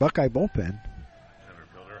Buckeye bullpen. Center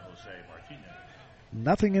fielder Jose Martinez.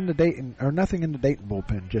 Nothing in the Dayton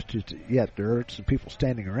bullpen just yet. There are some people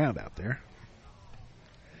standing around out there.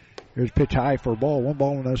 Here's pitch high for a ball. 1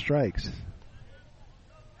 ball and no strikes.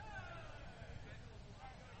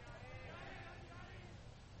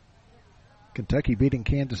 Kentucky beating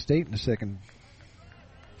Kansas State in the second,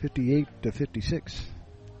 58-56.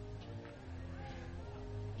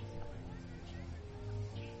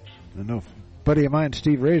 I know, buddy of mine,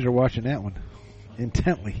 Steve Razor, watching that one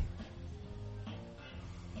intently.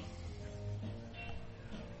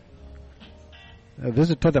 A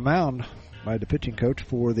visit to the mound by the pitching coach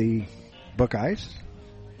for the Buckeyes.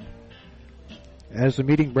 As the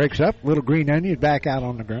meeting breaks up, Little Green Onion back out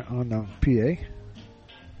on the PA.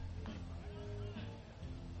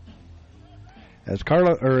 As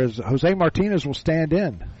Jose Martinez will stand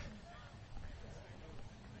in.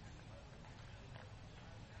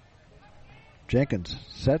 Jenkins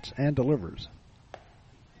sets and delivers.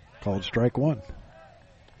 Called strike 1.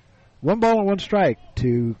 1 ball and 1 strike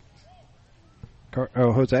to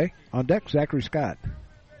Jose. On deck, Zachary Scott,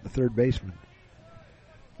 the third baseman.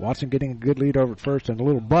 Watson getting a good lead over at first, and a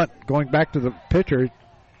little bunt going back to the pitcher,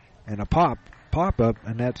 and a pop up,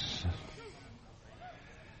 and that's...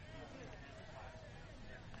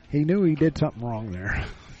 He knew he did something wrong there.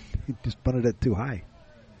 He just bunted it too high.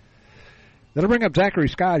 That'll bring up Zachary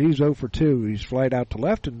Scott. He's 0 for 2. He's flied out to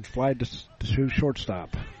left and flied to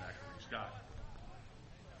shortstop.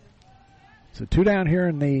 So 2 down here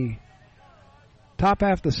in the top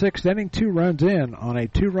half of the 6th inning. 2 runs in on a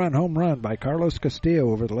 2-run home run by Carlos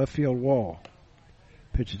Castillo over the left field wall.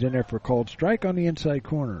 Pitch is in there for a called strike on the inside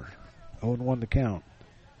corner. 0-1 the count.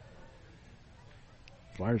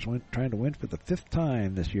 Flyers trying to win for the 5th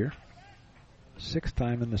time this year. 6th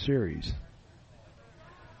time in the series.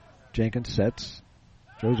 Jenkins sets,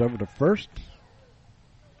 throws over to first.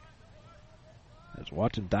 As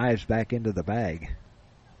Watson dives back into the bag.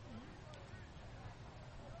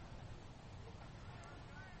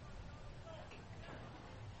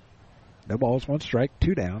 No balls, 1 strike,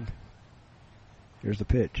 2 down. Here's the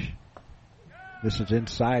pitch. This is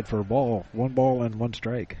inside for a ball. 1 ball and 1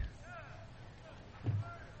 strike.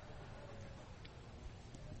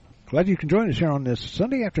 Glad you can join us here on this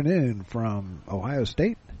Sunday afternoon from Ohio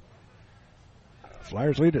State.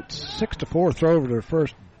 Flyers lead at 6-4. Throw over to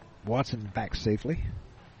first. Watson back safely.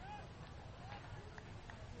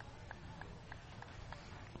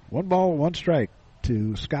 1 ball, 1 strike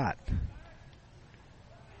to Scott.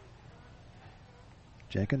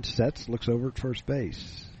 Jenkins sets, looks over at first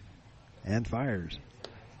base, and fires.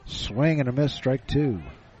 Swing and a miss, strike 2.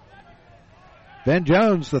 Ben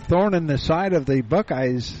Jones, the thorn in the side of the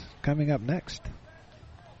Buckeyes, coming up next.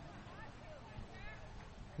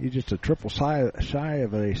 He's just a triple shy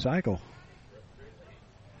of a cycle.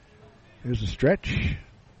 Here's a stretch.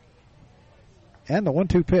 And the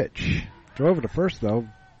 1-2 pitch. Throw over to first, though.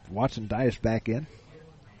 Watson dives back in.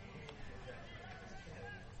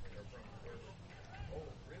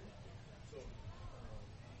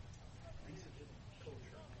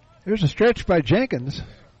 Here's a stretch by Jenkins.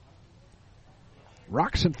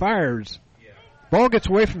 Rocks and fires. Ball gets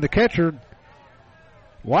away from the catcher.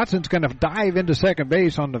 Watson's going to dive into second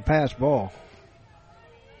base on the pass ball.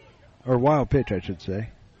 Or wild pitch, I should say.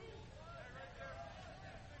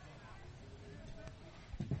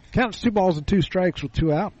 Counts 2 balls and 2 strikes with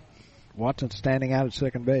 2 out. Watson standing out at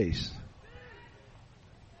second base.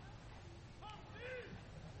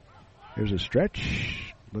 Here's a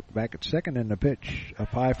stretch. Look back at second and the pitch. Up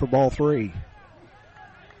high for ball 3.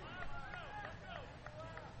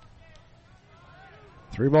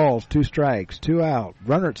 3 balls, 2 strikes, 2 out.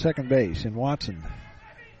 Runner at second base in Watson.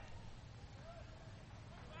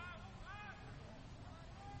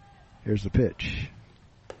 Here's the pitch.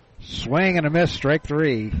 Swing and a miss, strike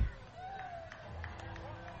 3.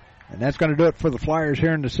 And that's going to do it for the Flyers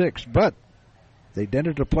here in the 6th. But they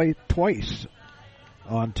dented the plate twice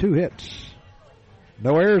on 2 hits.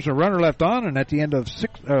 No errors, a runner left on, and at the end of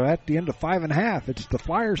 5 1/2, it's the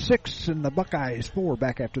Flyers 6 and the Buckeyes 4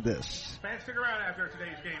 back after this. Fans, stick around after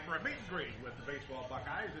today's game for a meet and greet with the baseball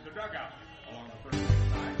Buckeyes at the dugout along the first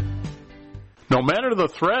side. No matter the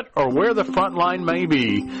threat or where the front line may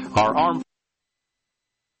be, our armed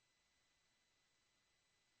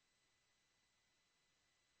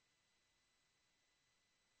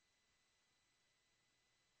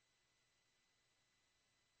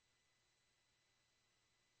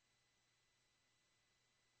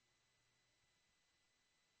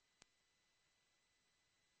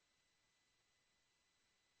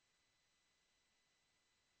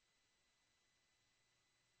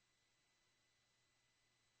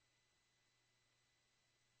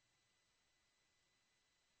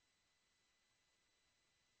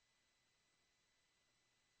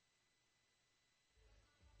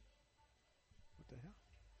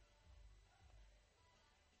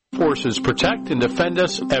forces protect and defend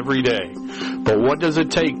us every day. But what does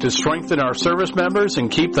it take to strengthen our service members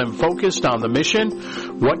and keep them focused on the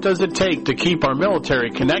mission? What does it take to keep our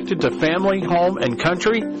military connected to family, home, and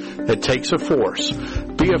country? It takes a force.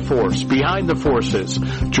 Be a force behind the forces.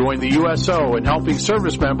 Join the USO in helping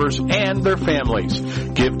service members and their families.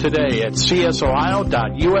 Give today at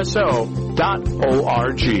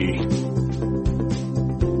csohio.uso.org.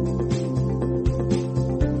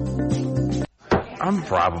 I'm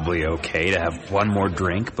probably okay to have one more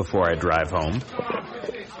drink before I drive home.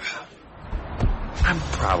 I'm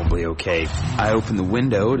probably okay. I open the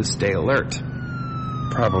window to stay alert.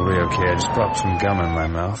 Probably okay. I just popped some gum in my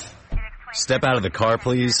mouth. Step out of the car,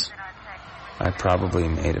 please. I probably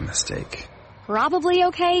made a mistake. Probably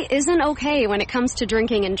okay isn't okay when it comes to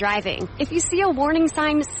drinking and driving. If you see a warning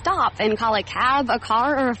sign, stop and call a cab, a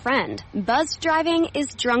car, or a friend. Buzzed driving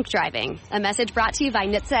is drunk driving. A message brought to you by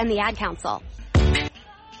NHTSA and the Ad Council.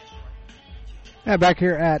 And back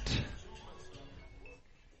here at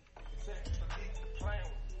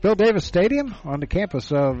Bill Davis Stadium on the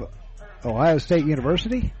campus of Ohio State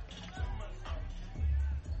University.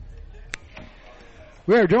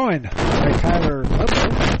 We are joined by Tyler Ludlow,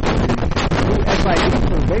 the SID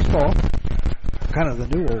for baseball. Kind of the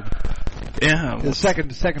new old. Yeah. The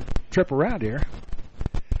second trip around here.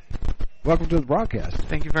 Welcome to the broadcast.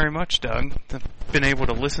 Thank you very much, Doug. I've been able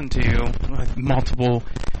to listen to you multiple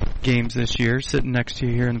games this year, sitting next to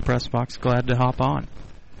you here in the press box. Glad to hop on.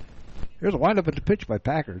 Here's a windup at the pitch by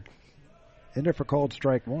Packard. In there for called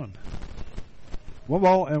strike 1. 1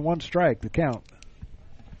 ball and 1 strike, the count.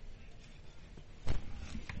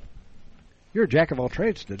 You're a jack of all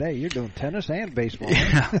trades today. You're doing tennis and baseball.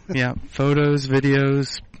 Yeah. Photos,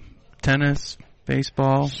 videos, tennis,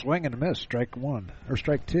 baseball. Swing and a miss, strike 1, or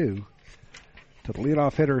strike 2. To the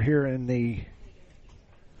leadoff hitter here in the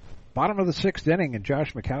bottom of the 6th inning, and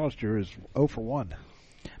Josh McAllister is 0 for 1.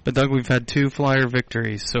 But, Doug, we've had 2 Flyer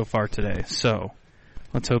victories so far today, so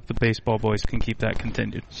let's hope the baseball boys can keep that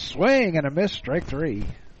continued. Swing and a miss, strike 3.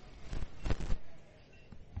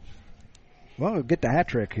 Well, we'll get the hat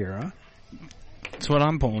trick here, huh? That's what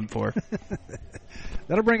I'm pulling for.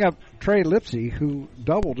 That'll bring up Trey Lipsy, who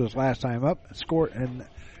doubled his last time up, scored and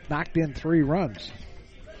knocked in 3 runs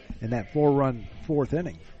in that 4-run 4th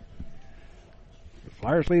inning. The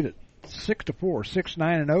Flyers lead it 6-4,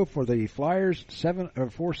 6-9-0 for the Flyers,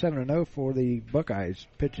 4-7-0 for the Buckeyes.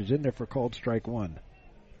 Pitches in there for called strike 1.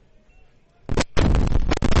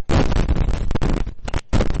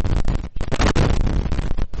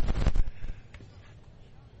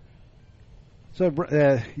 So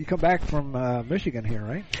you come back from Michigan here,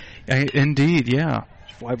 right? Indeed, yeah.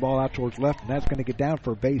 Fly ball out towards left, and that's going to get down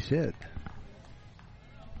for a base hit.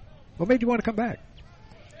 What made you want to come back?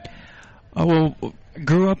 Oh, well,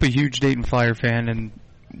 grew up a huge Dayton Flyer fan and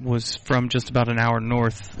was from just about an hour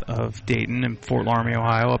north of Dayton in Fort Laramie,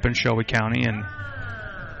 Ohio, up in Shelby County. And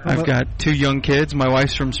I've got 2 young kids. My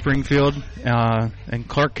wife's from Springfield and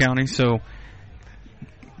Clark County, so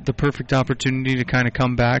the perfect opportunity to kind of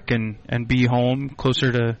come back and be home,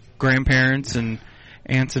 closer to grandparents and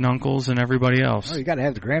aunts and uncles and everybody else. Oh, you got to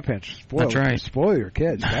have the grandparents spoil your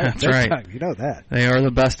kids. That's right. Time. You know that. They are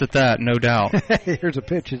the best at that, no doubt. Here's a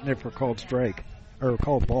pitch, isn't it, for a called strike, or a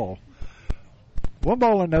called ball. 1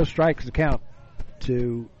 ball and no strikes to count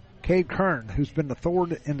to Cade Kern, who's been the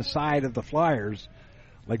thorn in the side of the Flyers,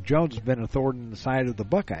 like Jones has been a thorn in the side of the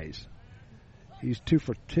Buckeyes. He's 2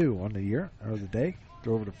 for 2 on the year, or the day.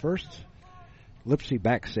 Throw over to first. Lipsy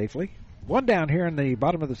back safely. 1 down here in the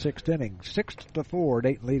bottom of the 6th inning. 6-4,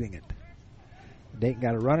 Dayton leading it. Dayton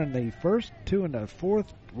got a run in the first, 2 in the 4th,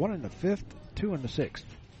 1 in the 5th, 2 in the 6th.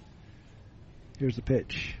 Here's the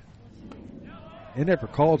pitch. In there for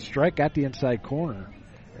called strike, got the inside corner,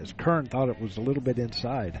 as Kern thought it was a little bit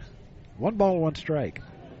inside. 1 ball, 1 strike.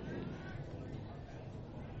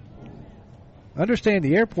 Understand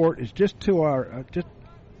the airport is just to our, just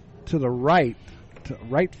to the right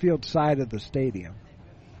field side of the stadium.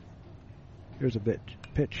 Here's a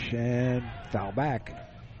pitch and foul back.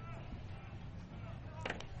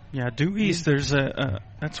 Yeah, due east. There's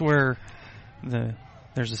that's where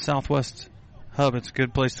there's a Southwest hub. It's a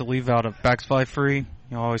good place to leave out of backs fly free.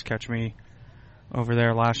 You'll always catch me over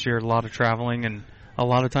there. Last year, a lot of traveling, and a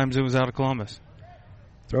lot of times it was out of Columbus.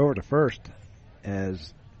 Throw over to first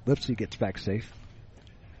as Lipsy gets back safe.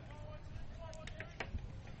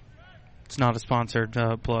 It's not a sponsored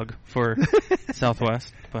plug for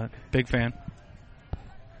Southwest, but big fan.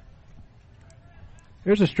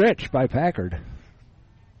 Here's a stretch by Packard.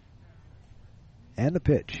 And the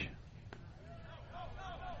pitch.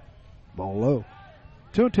 Ball low.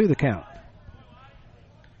 2-2 the count.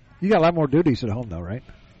 You got a lot more duties at home, though, right?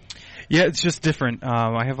 Yeah, it's just different.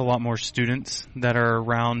 I have a lot more students that are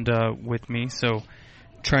around with me, so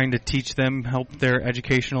trying to teach them, help their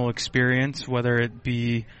educational experience, whether it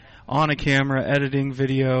be on a camera, editing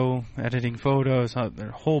video, editing photos, a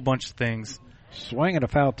whole bunch of things. Swinging a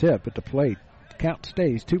foul tip at the plate. Count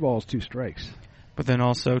stays 2 balls, 2 strikes. But then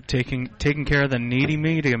also taking care of the needy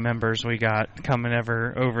media members we got coming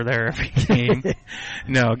over there every game.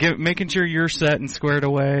 Making sure you're set and squared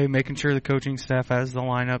away, making sure the coaching staff has the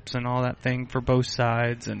lineups and all that thing for both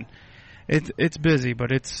sides, and it's busy,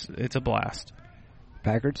 but it's a blast.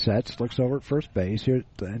 Packard sets, looks over at first base here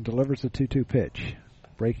and delivers the 2-2 pitch.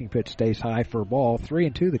 Breaking pitch stays high for a ball.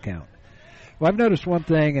 3-2 the count. Well, I've noticed one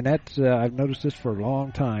thing, and that's I've noticed this for a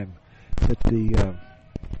long time, that the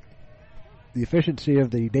efficiency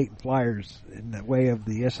of the Dayton Flyers in the way of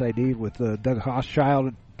the SID with Doug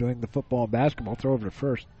Hochschild doing the football and basketball throw over to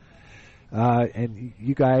first. And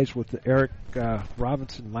you guys with Eric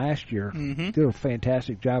Robinson last year did a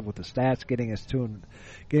fantastic job with the stats, getting us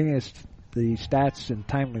the stats in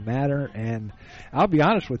timely manner. And I'll be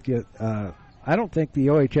honest with you, I don't think the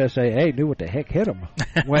OHSAA knew what the heck hit them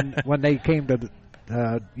when they came to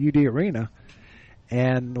UD Arena,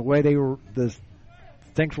 and the way they were the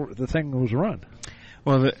thing was run.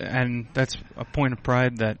 Well, and that's a point of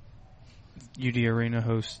pride that UD Arena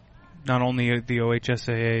hosts not only the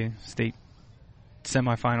OHSAA state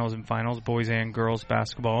semifinals and finals, boys and girls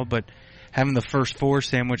basketball, but having the first 4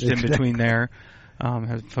 sandwiched in between there,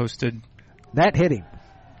 has hosted. That hit him.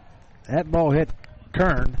 That ball hit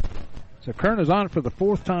Kern. So Kern is on for the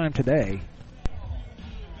 4th time today.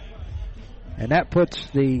 And that brings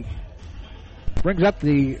up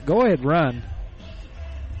the go-ahead run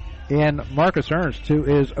in Marcus Ernst, who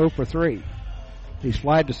is 0 for 3. He's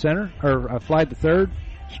flied to center, or flied to third,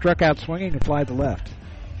 struck out swinging, and flied to left.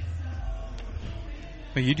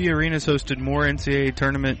 UD Arena's hosted more NCAA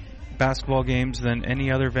tournament basketball games than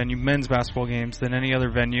any other venue, men's basketball games than any other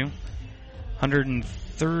venue.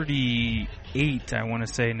 138, I want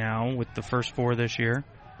to say now, with the first 4 this year.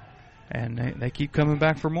 And they keep coming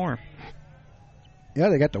back for more. Yeah,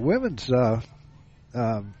 they got the women's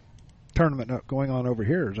tournament going on over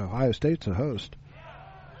here. Ohio State's a host.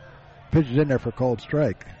 Pitch is in there for called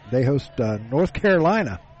strike. They host North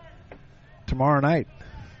Carolina tomorrow night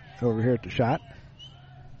over here at the Shot.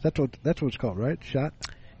 That's what it's called, right? Shot?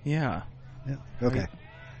 Yeah. Okay.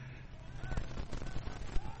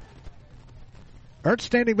 Ernst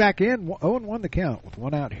standing back in, 0-1 the count with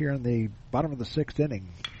 1 out here in the bottom of the 6th inning.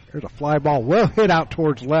 There's a fly ball, well hit out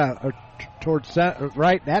towards left, or towards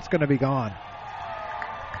right. That's going to be gone.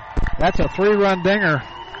 That's a 3-run dinger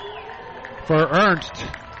for Ernst,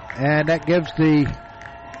 and that gives the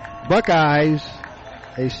Buckeyes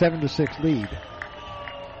a 7-6 lead.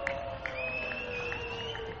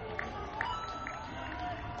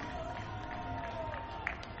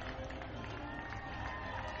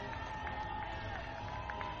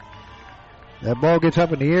 That ball gets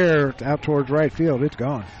up in the air out towards right field. It's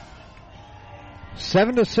gone.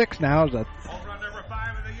 7-6 now. Home run number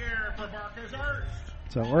 5 of the year for Marcus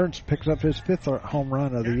Ernst. So Ernst picks up his 5th home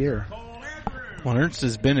run of the year. Well, Ernst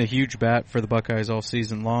has been a huge bat for the Buckeyes all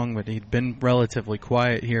season long, but he'd been relatively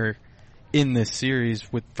quiet here in this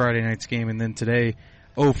series with Friday night's game, and then today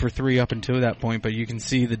 0 for 3 up until that point. But you can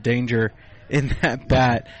see the danger in that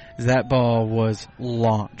bat as that ball was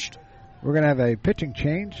launched. We're going to have a pitching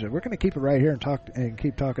change. We're going to keep it right here and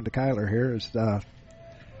keep talking to Kyler here. As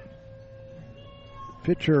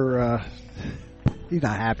pitcher, he's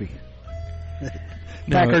not happy.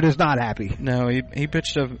 Packard is not happy. No, he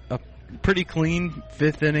pitched a pretty clean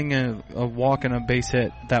 5th inning, a walk and a base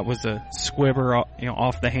hit. That was a squibber,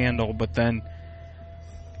 off the handle, but then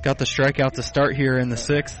got the strikeout to start here in the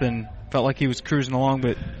 6th and felt like he was cruising along,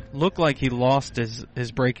 but looked like he lost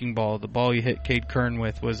his breaking ball. The ball he hit Cade Kern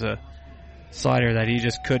with was a slider that he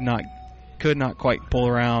just could not quite pull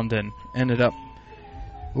around and ended up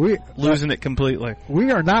losing it completely.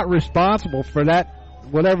 We are not responsible for that,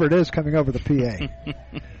 whatever it is coming over the PA.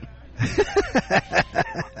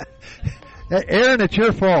 Aaron, it's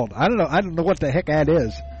your fault. I don't know what the heck that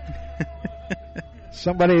is.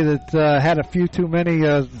 Somebody that had a few too many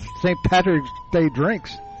St. Patrick's Day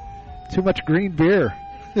drinks. Too much green beer.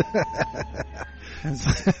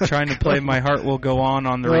 Trying to play My Heart Will Go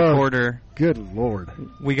On the recorder. Good Lord.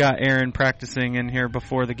 We got Aaron practicing in here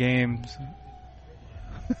before the games.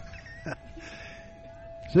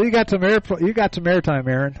 So you got some airtime,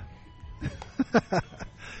 Aaron.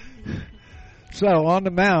 So on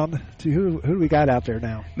the mound, who do we got out there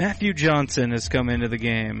now? Matthew Johnson has come into the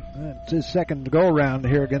game. It's his second go-around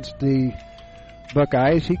here against the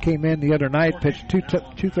Buckeyes. He came in the other night, pitched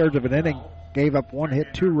two-thirds of an inning, gave up 1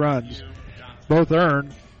 hit, 2 runs, both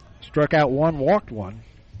earned, struck out 1, walked 1,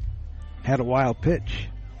 had a wild pitch.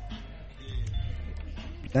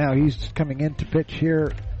 Now he's coming in to pitch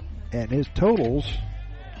here, and his totals,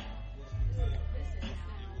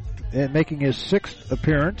 and making his 6th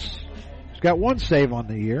appearance. He's got 1 save on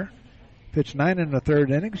the year. Pitched 9 1/3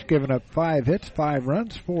 innings, given up 5 hits, 5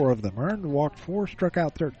 runs, 4 of them earned, walked 4, struck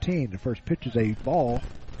out 13. The first pitch is a ball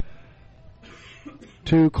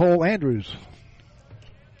to Cole Andrews.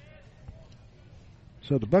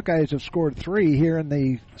 So the Buckeyes have scored 3 here in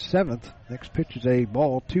the 7th. Next pitch is a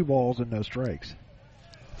ball, 2 balls, and no strikes.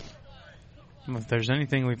 If there's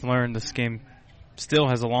anything we've learned, this game still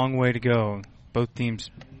has a long way to go. Both teams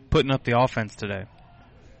putting up the offense today.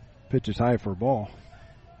 Pitch is high for a ball.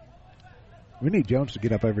 We need Jones to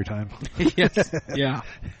get up every time. Yes, yeah.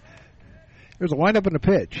 There's a windup and a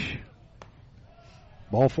pitch.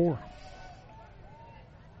 Ball 4.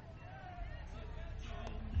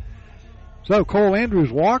 So Cole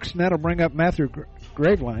Andrews walks, and that'll bring up Matthew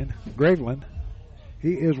Graveland.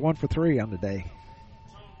 He is 1 for 3 on the day.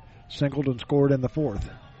 Singled and scored in the 4th.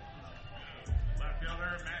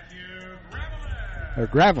 Or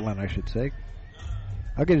Graveland, I should say.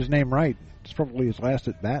 I'll get his name right. It's probably his last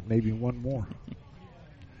at bat, maybe 1 more.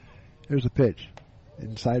 There's a pitch.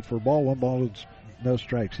 Inside for a ball, 1 ball, no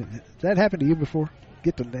strikes. Has that happened to you before?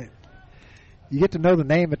 You get to know the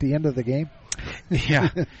name at the end of the game? Yeah.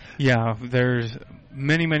 There's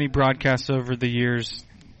many broadcasts over the years,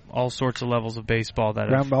 all sorts of levels of baseball that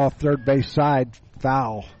ground ball, third base side,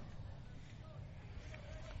 foul.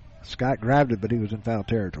 Scott grabbed it, but he was in foul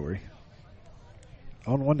territory.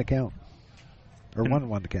 On 1 to count. Or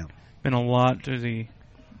 1-1 to count. Been a lot to the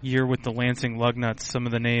year with the Lansing Lugnuts. Some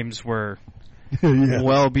of the names were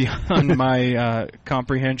well beyond my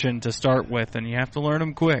comprehension to start with, and you have to learn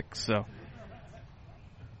them quick. So,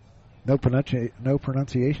 no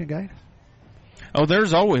pronunciation guide? Oh,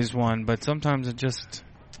 there's always one, but sometimes you just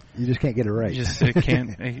can't get it right.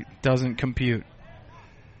 It doesn't compute.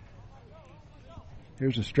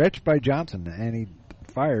 Here's a stretch by Johnson, and he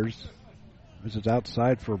fires. This is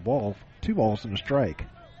outside for a ball. 2 balls and a strike.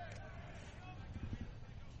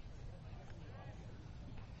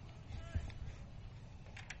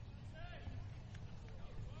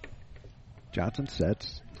 Johnson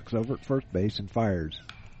sets, looks over at first base and fires.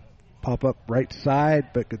 Pop up right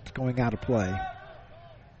side, but it's going out of play.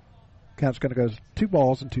 Count's going to go 2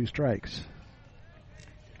 balls and 2 strikes.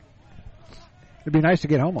 It'd be nice to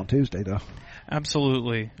get home on Tuesday, though.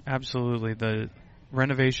 Absolutely. The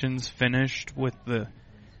renovations finished with the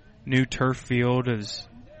new turf field is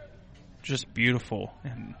just beautiful.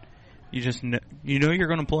 And you just you know you're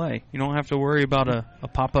going to play. You don't have to worry about a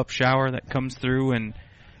pop-up shower that comes through and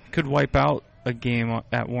could wipe out a game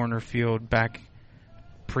at Warner Field back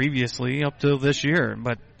previously up till this year.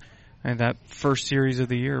 But that first series of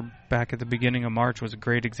the year back at the beginning of March was a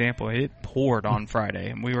great example. It poured on Friday,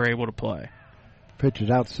 and we were able to play. Pitch is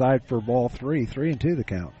outside for ball 3. 3-2 the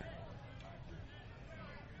count.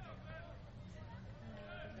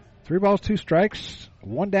 3 balls, 2 strikes.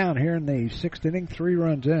 1 down here in the 6th inning. 3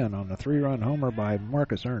 runs in on the 3-run homer by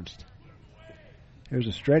Marcus Ernst. Here's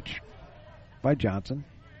a stretch by Johnson.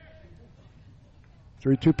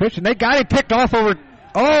 3-2 pitch, and they got him picked off over.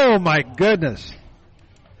 Oh, my goodness.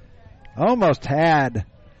 Almost had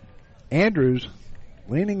Andrews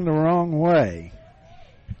leaning the wrong way.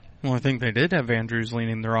 Well, I think they did have Andrews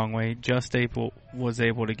leaning the wrong way. Was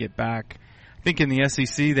able to get back. I think in the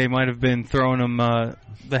SEC they might have been throwing him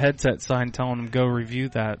the headset sign telling him go review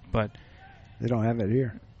that, but they don't have it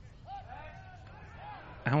here.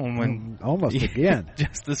 That one went almost again.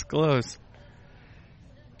 Just this close.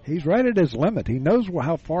 He's right at his limit. He knows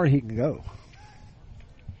how far he can go.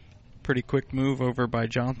 Pretty quick move over by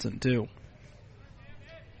Johnson, too.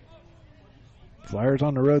 Flyers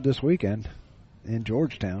on the road this weekend in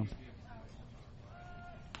Georgetown.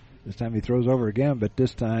 This time he throws over again, but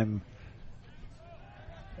this time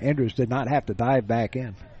Andrews did not have to dive back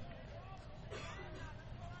in.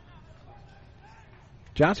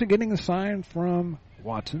 Johnson getting the sign from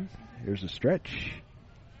Watson. Here's a stretch.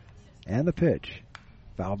 And the pitch.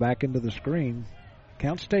 Foul back into the screen.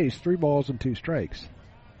 Count stays 3 balls and 2 strikes.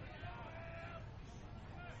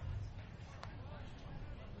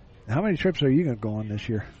 How many trips are you going to go on this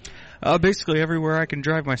year? Basically everywhere I can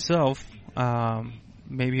drive myself.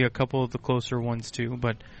 Maybe a couple of the closer ones too,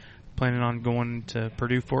 but planning on going to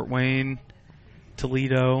Purdue, Fort Wayne,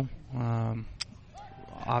 Toledo,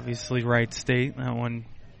 obviously Wright State, that one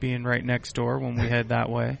being right next door when we head that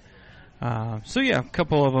way. So yeah, a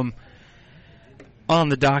couple of them on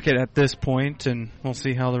the docket at this point, and we'll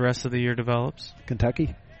see how the rest of the year develops.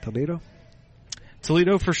 Kentucky, Toledo?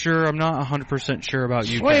 Toledo for sure. I'm not 100% sure about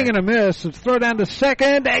you. Swing and a miss. It's throw down to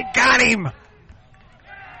second. They got him!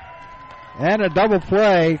 And a double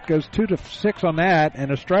play. Goes 2-6 on that.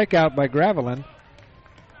 And a strikeout by Gravelin.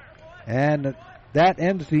 And that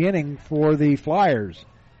ends the inning for the Flyers.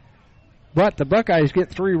 But the Buckeyes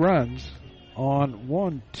get 3 runs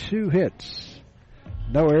on 2 hits.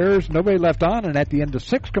 No errors, nobody left on. And at the end of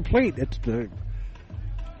 6 complete, it's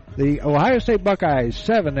the Ohio State Buckeyes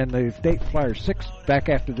 7 and the Dayton Flyers 6 back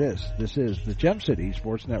after this. This is the Gem City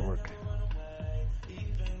Sports Network.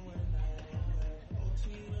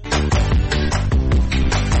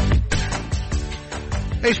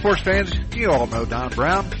 Hey, sports fans, you all know Don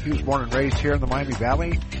Brown. He was born and raised here in the Miami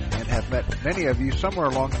Valley and have met many of you somewhere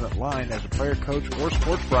along that line as a player, coach, or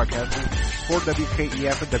sports broadcaster for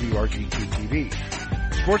WKEF and WRGT-TV.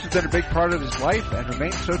 Sports has been a big part of his life and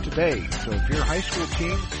remains so today. So if your high school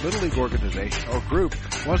team, little league organization, or group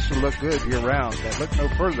wants to look good year-round, then look no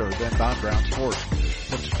further than Don Brown Sports.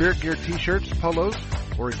 From spirit gear t-shirts, polos,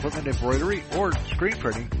 or equipment embroidery, or screen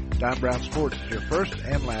printing, Don Brown Sports is your first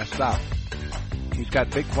and last stop. He's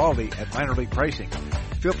got big quality at minor league pricing.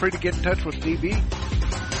 Feel free to get in touch with DB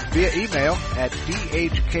via email at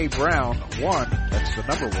dhkbrown1, that's the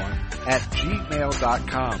number 1, at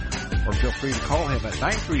gmail.com. Or feel free to call him at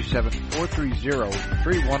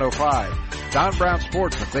 937-430-3105. Don Brown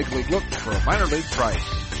Sports, a big league look for a minor league price.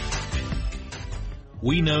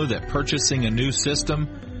 We know that purchasing a new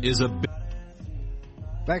system is a big...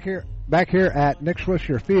 Back here at Nick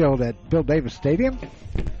Swisher Field at Bill Davis Stadium.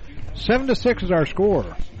 7-6 is our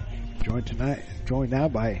score. Joined now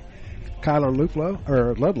by Kyler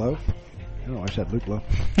Ludlow. I said Luplo.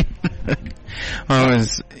 I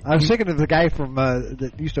was thinking of the guy from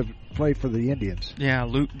that used to play for the Indians. Yeah,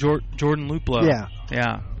 Jordan Luplo.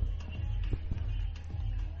 Yeah.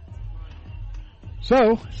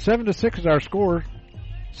 So 7-6 is our score.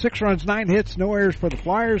 6 runs, 9 hits, no errors for the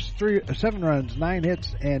Flyers. 7 runs, 9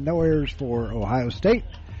 hits, and no errors for Ohio State.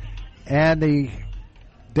 And the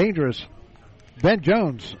dangerous Ben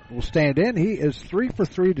Jones will stand in. He is 3 for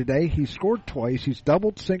 3 today. He scored twice. He's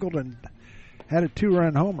doubled, singled, and had a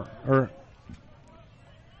 2-run homer.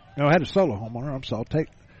 Had a solo homer. I'm sorry.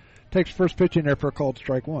 Takes first pitch in there for a called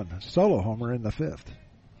strike 1. Solo homer in the 5th.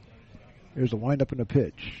 Here's the windup and the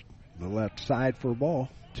pitch. The left side for a ball.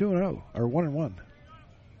 2-0, or 1-1.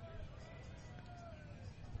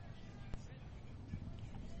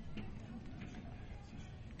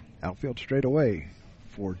 Outfield straight away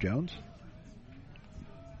for Jones.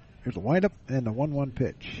 Here's a windup and the 1-1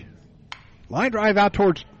 pitch. Line drive out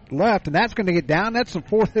towards left, and that's going to get down. That's the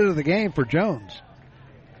 4th hit of the game for Jones.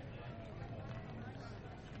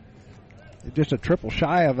 just a triple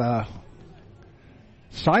shy of a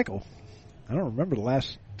cycle. I don't remember the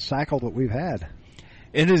last cycle that we've had.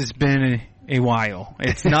 It has been a while.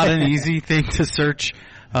 It's not an easy thing to search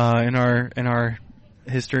in our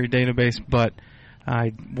history database, but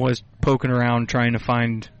I was poking around trying to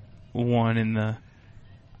find one in the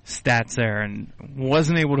stats there and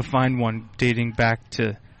wasn't able to find one dating back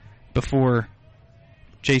to before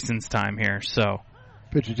Jason's time here. So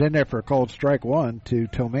pitch is in there for a called strike one to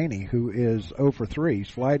Tomani, who is 0 for 3.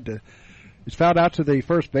 He's fouled out to the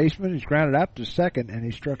first baseman. He's grounded out to second, and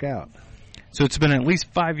he struck out. So it's been at least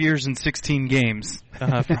 5 years and 16 games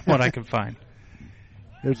from what I can find.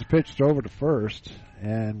 There's a pitch over to first,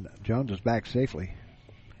 and Jones is back safely.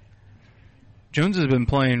 Jones has been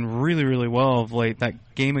playing really, really well of late.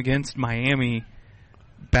 That game against Miami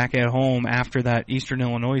back at home after that Eastern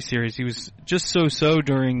Illinois series, he was just so-so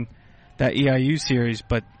during that EIU series,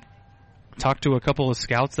 but talked to a couple of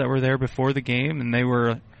scouts that were there before the game, and they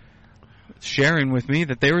were sharing with me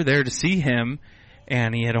that they were there to see him,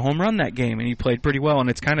 and he had a home run that game, and he played pretty well, and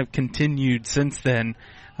it's kind of continued since then.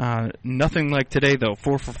 Nothing like today, though.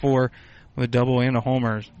 4 for 4 with a double and a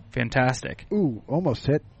homer. Fantastic. Ooh, almost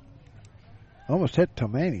hit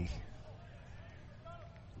Tomani.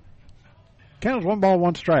 Count 1 ball,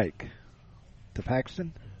 1 strike to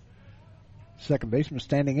Paxton. Second baseman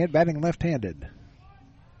standing in, batting left-handed.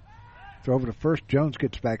 Throw over to first. Jones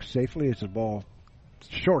gets back safely as the ball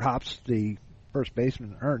short hops the first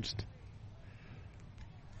baseman, Ernst.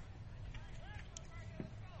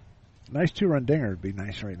 Nice 2-run dinger would be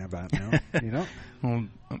nice right about now. You know? Well,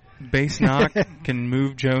 base knock can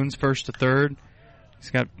move Jones first to third.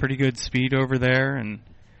 He's got pretty good speed over there, and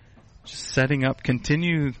just setting up,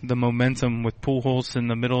 continue the momentum with Pujols in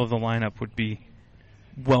the middle of the lineup would be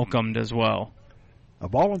welcomed as well. A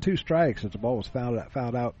ball and 2 strikes as the ball was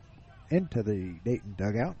fouled out into the Dayton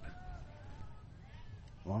dugout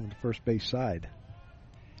along the first base side.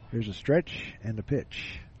 Here's a stretch and a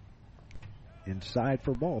pitch. Inside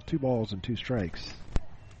for a ball. 2 balls and 2 strikes.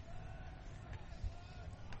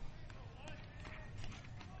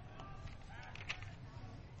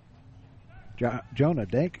 Jonah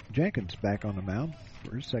Jenkins back on the mound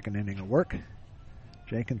for his second inning of work.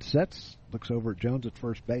 Jenkins sets, looks over at Jones at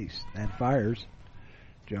first base, and fires.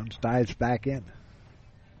 Jones dives back in.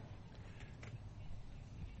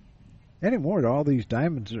 Anymore, all these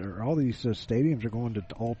stadiums are going to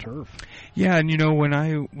all turf. Yeah, and you know, when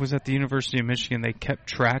I was at the University of Michigan, they kept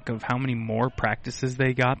track of how many more practices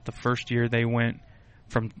they got the first year they went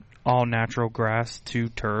from all natural grass to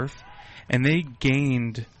turf, and they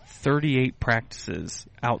gained 38 practices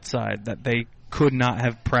outside that they could not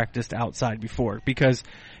have practiced outside before, because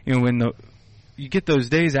you know when you get those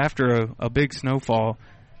days after a big snowfall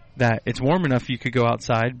that it's warm enough you could go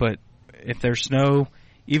outside, but if there's snow,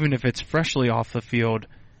 even if it's freshly off the field,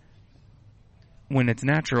 when it's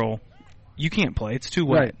natural, you can't play. It's too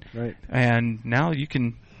wet. Right. And now you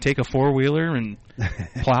can take a four-wheeler and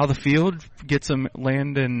plow the field, get some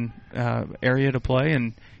land and area to play,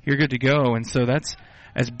 and you're good to go. And so that's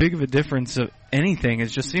as big of a difference of anything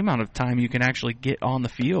as just the amount of time you can actually get on the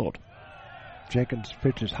field. Jenkins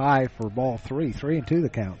pitches high for ball 3, 3-2 the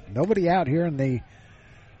count. Nobody out here in the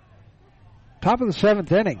top of the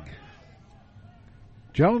 7th inning.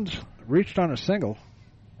 Jones reached on a single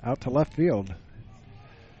out to left field.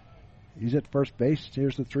 He's at first base.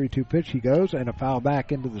 Here's the 3-2 pitch. He goes, and a foul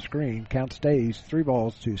back into the screen. Count stays 3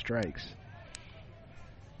 balls, 2 strikes.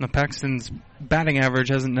 Now, Paxton's batting average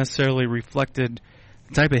hasn't necessarily reflected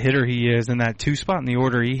the type of hitter he is in that 2 spot in the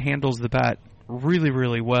order. He handles the bat really,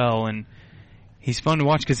 really well, and he's fun to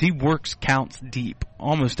watch because he works counts deep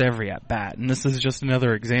almost every at bat. And this is just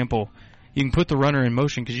another example. You can put the runner in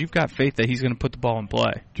motion because you've got faith that he's going to put the ball in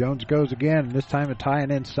play. Jones goes again, and this time a tying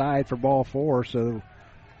inside for ball 4. So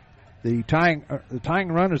the tying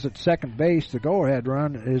run is at second base. The go-ahead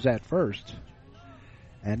run is at first.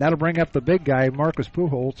 And that'll bring up the big guy, Marcus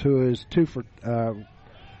Pujols, who is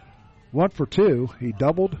 1 for 2. He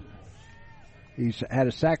doubled. He's had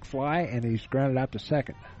a sac fly, and he's grounded out to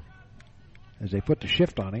second as they put the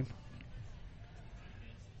shift on him.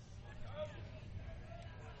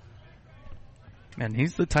 And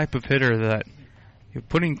he's the type of hitter that you're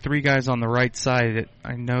putting 3 guys on the right side.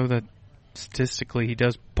 I know that statistically he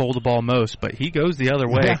does pull the ball most, but he goes the other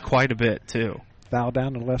way quite a bit too. Foul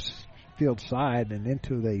down the left field side and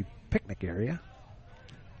into the picnic area.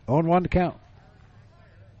 0-1 to count.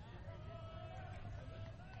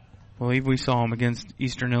 I believe we saw him against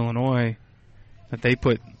Eastern Illinois that they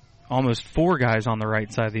put almost 4 guys on the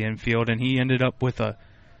right side of the infield, and he ended up with a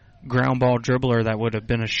ground ball dribbler that would have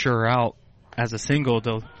been a sure out as a single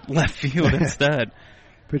to left field instead.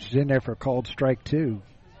 Pitch is in there for a called strike 2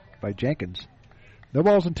 by Jenkins. No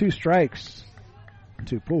balls and 2 strikes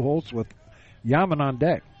to Pujols with Yaman on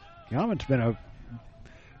deck. Yaman's been a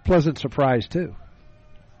pleasant surprise, too.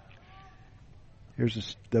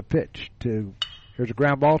 Here's the pitch here's a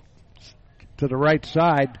ground ball to the right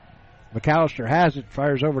side. McAllister has it,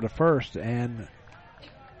 fires over to first, and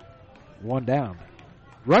 1 down.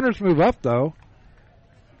 Runners move up, though,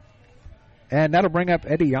 and that'll bring up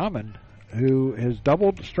Eddie Yaman, who has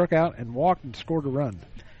doubled, struck out, and walked and scored a run.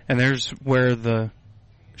 And there's where the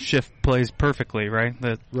shift plays perfectly, right?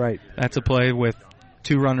 Right. That's a play with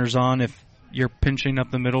 2 runners on. If you're pinching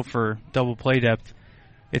up the middle for double play depth,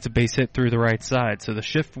 it's a base hit through the right side. So the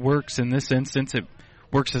shift works in this instance. It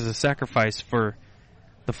works as a sacrifice for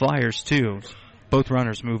the Flyers, too. Both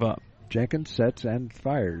runners move up. Jenkins sets and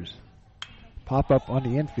fires. Pop up on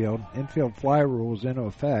the infield. Infield fly rule is into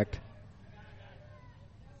effect.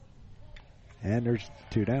 And there's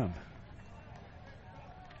 2 down.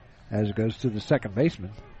 As it goes to the second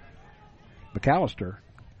baseman, McAllister.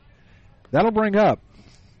 That'll bring up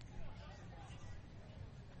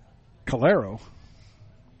Calero,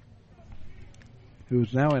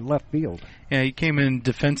 who's now in left field. Yeah, he came in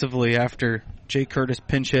defensively after Jay Curtis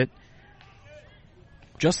pinch hit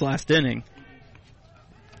just last inning.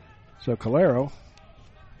 So Calero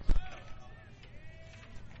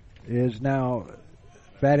is now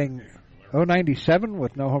batting .097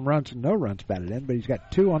 with no home runs and no runs batted in, but he's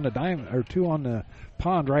got 2 on the 2 on the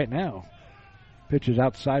pond right now. Pitch is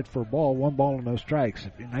outside for a ball, 1 ball and no strikes.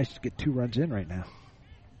 It'd be nice to get 2 runs in right now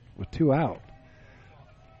with 2 out.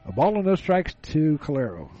 A ball and no strikes to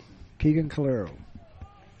Calero. Keegan Calero.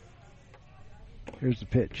 Here's the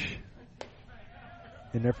pitch.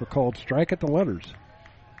 In there for called strike at the letters.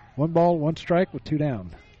 1 ball, 1 strike with 2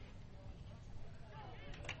 down.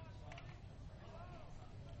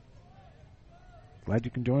 Glad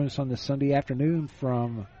you can join us on this Sunday afternoon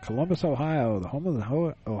from Columbus, Ohio, the home of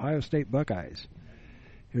the Ohio State Buckeyes.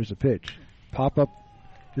 Here's the pitch. Pop up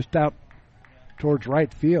just out towards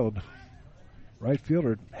right field. Right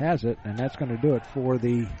fielder has it, and that's going to do it for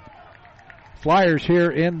the Flyers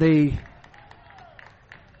here in the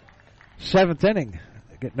 7th inning.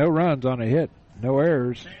 They get no runs on a hit, no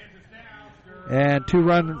errors, and two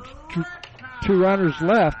runners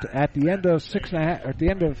left at the end of 6.5. At the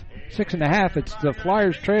end of 6.5, it's the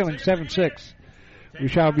Flyers trailing 7-6. We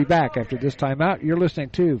shall be back after this timeout. You're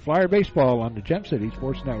listening to Flyer Baseball on the Gem City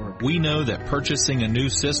Sports Network. We know that purchasing a new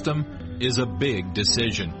system is a big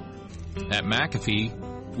decision. At McAfee,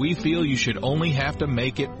 we feel you should only have to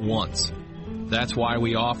make it once. That's why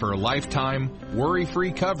we offer lifetime,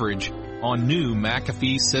 worry-free coverage on new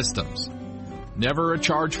McAfee systems. Never a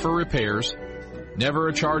charge for repairs, never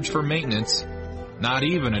a charge for maintenance, not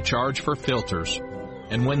even a charge for filters.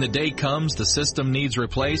 And when the day comes the system needs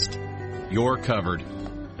replaced, you're covered.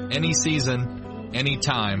 Any season, any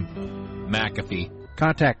time, McAfee.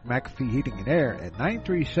 Contact McAfee Heating and Air at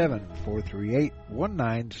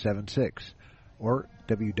 937-438-1976 or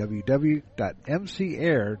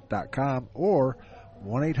www.mcair.com or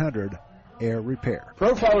 1-800-AIR-REPAIR.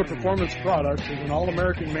 Profiler Performance Products is an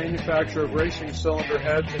all-American manufacturer of racing cylinder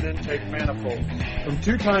heads and intake manifolds. From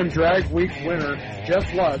 2-time Drag Week winner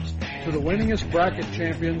Jeff Lutz to the winningest bracket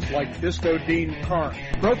champions like Disco Dean Karn,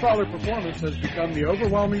 Profiler Performance has become the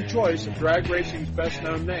overwhelming choice of drag racing's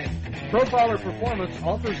best-known name. Profiler Performance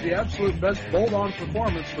offers the absolute best bolt-on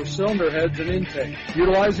performance for cylinder heads and intake,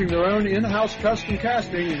 utilizing their own in-house custom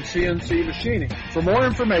casting and CNC machining. For more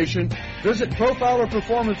information, visit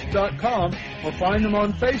profilerperformance.com or find them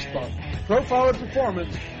on Facebook. Profiler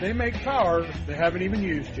Performance, they make power they haven't even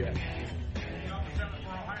used yet.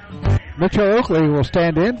 Mitchell Oakley will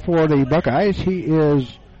stand in for the Buckeyes. He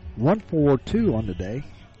is 1-for-2 on the day.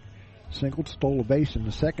 Singled, stole a base in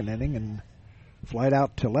the second inning, and flied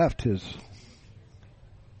out to left. His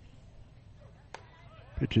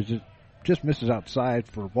pitch just misses outside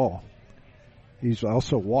for a ball. He's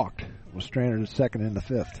also walked. Was stranded at second in the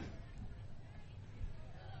 5th.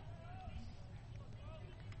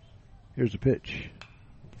 Here's the pitch.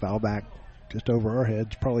 Foul back just over our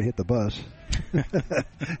heads. Probably hit the bus.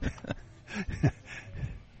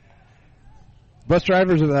 Bus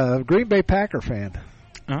driver's a Green Bay Packer fan.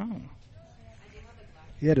 Oh.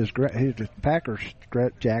 He had his Packers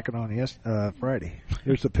jacket on Friday.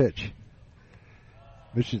 Here's the pitch.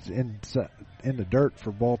 Which is in the dirt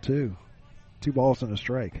for ball 2. 2 balls and a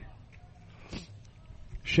strike.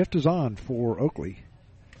 Shift is on for Oakley.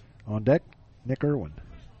 On deck, Nick Irwin.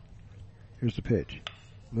 Here's the pitch.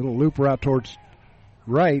 Little looper out towards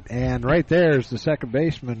right, and right there is the second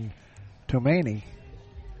baseman, Tomani.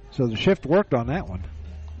 So the shift worked on that one.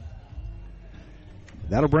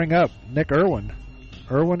 That'll bring up Nick Irwin.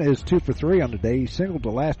 Irwin is 2 for 3 on the day. He singled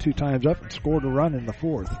the last 2 times up and scored a run in the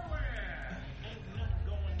 4th.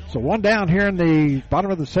 So one down here in the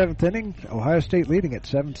bottom of the 7th inning. Ohio State leading at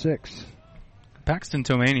 7-6. Paxton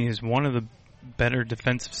Tomani is one of the better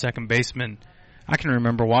defensive second basemen I can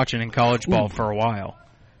remember watching in college ball for a while.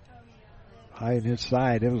 High in his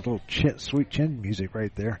side. It was a little sweet chin music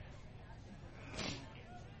right there.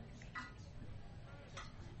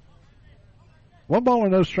 One ball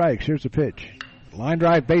and no strikes. Here's the pitch. Line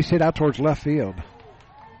drive, base hit out towards left field.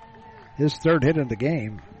 His 3rd hit in the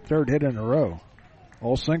game. 3rd hit in a row.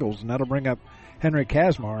 All singles, and that'll bring up Henry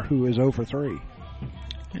Kazmar, who is 0 for 3.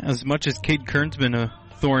 As much as Cade Kern's been a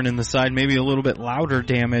thorn in the side, maybe a little bit louder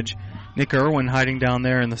damage. Nick Irwin hiding down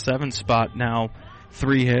there in the 7th spot now.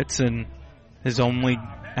 3 hits, and his only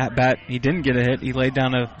at-bat, he didn't get a hit. He laid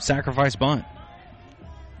down a sacrifice bunt.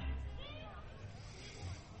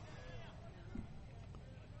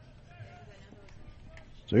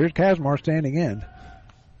 So here's Kazmar standing in.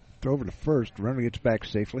 Throw over to first. Runner gets back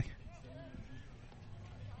safely.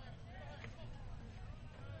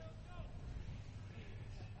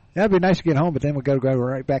 Yeah, it'd be nice to get home, but then we've got to go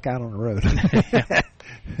right back out on the road.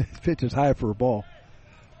 Pitch is high for a ball.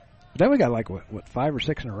 But then we got like, what, 5 or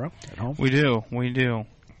 6 in a row at home? We do. A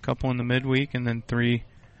couple in the midweek and then 3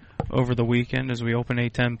 over the weekend as we open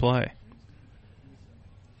A-10 play.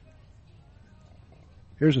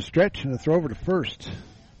 Here's a stretch and a throw over to first.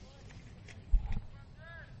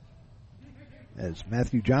 As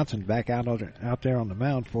Matthew Johnson back out there on the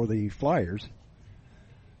mound for the Flyers.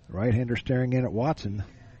 The right-hander staring in at Watson.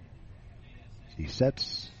 He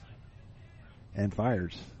sets and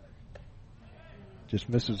fires. Just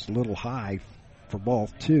misses a little high for ball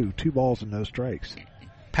 2. 2 balls and no strikes.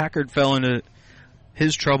 Packard fell into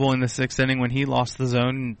his trouble in the 6th inning when he lost the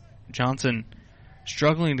zone. Johnson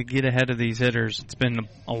struggling to get ahead of these hitters. It's been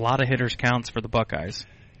a lot of hitters counts for the Buckeyes.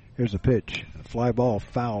 Here's a pitch. A fly ball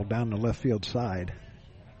foul down the left field side.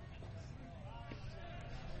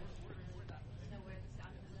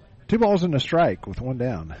 2 balls and a strike with 1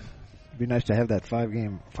 down. It'd be nice to have that 5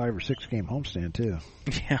 or 6 game homestand too.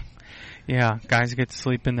 Yeah. Guys get to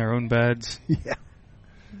sleep in their own beds. Yeah.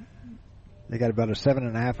 They got about a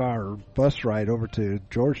 7.5 hour bus ride over to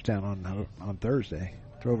Georgetown on Thursday.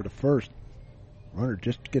 Throw over to first. Runner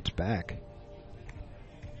just gets back.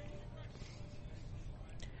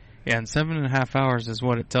 Yeah, and 7.5 hours is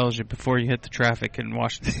what it tells you before you hit the traffic in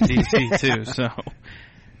Washington, D.C., too. So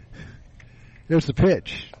here's the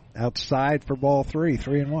pitch. Outside for ball 3,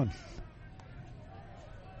 3-1.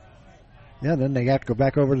 Yeah, then they have to go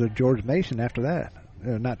back over to George Mason after that.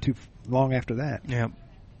 Not too long after that. Yep.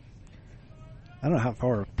 I don't know how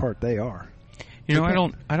far apart they are. You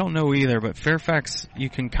know, I don't know either, but Fairfax, you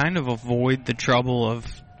can kind of avoid the trouble of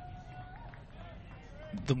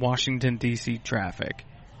the Washington, D.C. traffic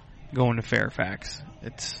going to Fairfax.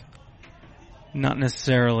 It's not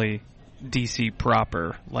necessarily D.C.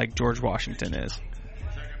 proper like George Washington is,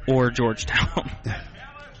 or Georgetown.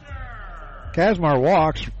 Kazmar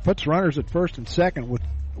walks, puts runners at first and second with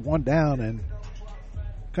 1 down, and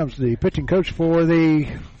comes the pitching coach for the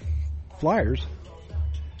Flyers.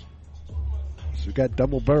 So we've got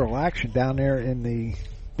double barrel action down there in the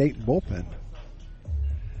Dayton bullpen.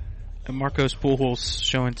 And Marcos Pujols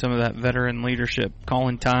showing some of that veteran leadership,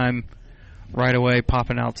 calling time right away,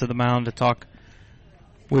 popping out to the mound to talk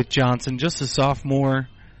with Johnson, just a sophomore,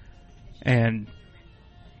 and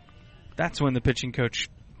that's when the pitching coach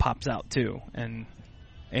pops out too, and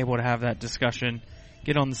able to have that discussion,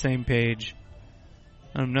 get on the same page.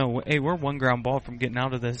 I don't know. Hey, we're 1 ground ball from getting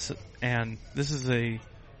out of this, and this is a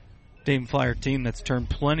Dayton Flyer team that's turned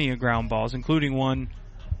plenty of ground balls, including one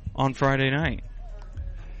on Friday night.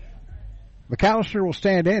 McAllister will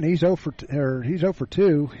stand in. He's 0 for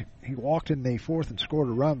 2. He walked in the 4th and scored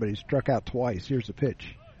a run, but he struck out twice. Here's the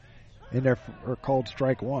pitch. In there for called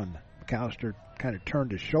strike 1. McAllister kind of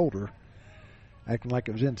turned his shoulder, acting like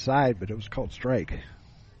it was inside, but it was called strike.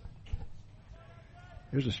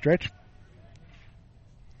 Here's a stretch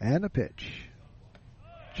and a pitch.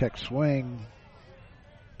 Check swing.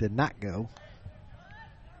 Did not go.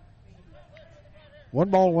 1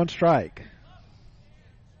 ball, 1 strike.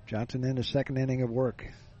 Johnson in his 2nd inning of work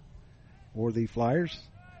for the Flyers.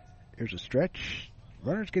 Here's a stretch.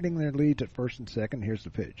 Runners getting their leads at first and second. Here's the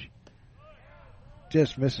pitch.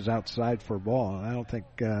 Just misses outside for a ball. And I don't think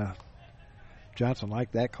Johnson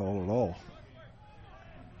liked that call at all.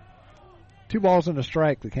 2 balls and a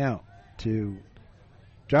strike, the count to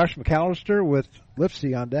Josh McAllister with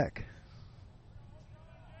Lipsy on deck.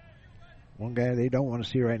 One guy they don't want to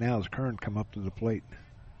see right now is Kern come up to the plate.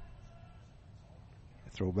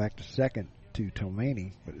 Throw back to second. to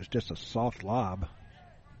Tomani, but it was just a soft lob.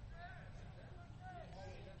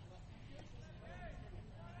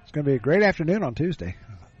 It's going to be a great afternoon on Tuesday.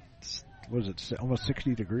 Was it almost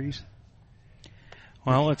 60 degrees?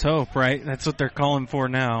 Well, let's hope, right? That's what they're calling for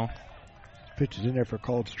now. Pitch is in there for a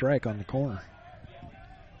called strike on the corner.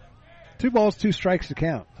 2 balls, 2 strikes to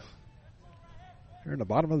count. Here in the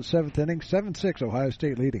bottom of the 7th inning, 7-6, Ohio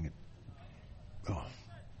State leading it. Oh.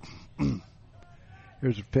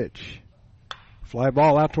 Here's a pitch. Fly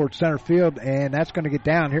ball out towards center field, and that's going to get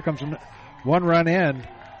down. Here comes 1 run in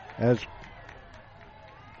as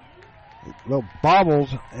little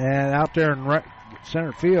bobbles and out there in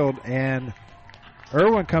center field, and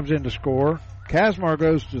Irwin comes in to score. Kazmar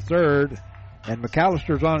goes to third, and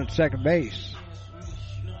McAllister's on at second base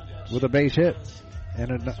with a base hit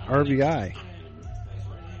and an RBI.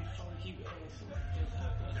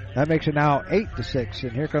 That makes it now 8-6,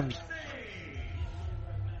 and here comes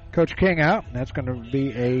Coach King out. That's going to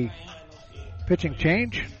be a pitching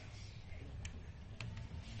change.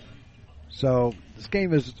 So this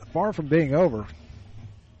game is far from being over.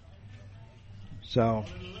 So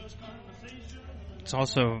it's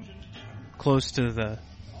also close to the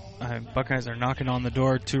Buckeyes are knocking on the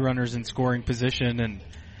door, 2 runners in scoring position, and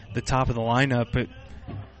the top of the lineup.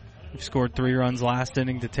 We've scored 3 runs last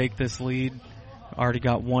inning to take this lead. Already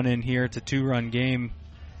got 1 in here. It's a 2-run game.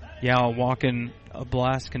 Yeah, a walk-in, a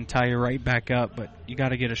blast can tie you right back up, but you got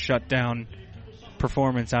to get a shutdown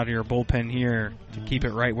performance out of your bullpen here to keep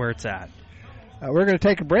it right where it's at. We're going to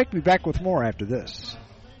take a break. Be back with more after this.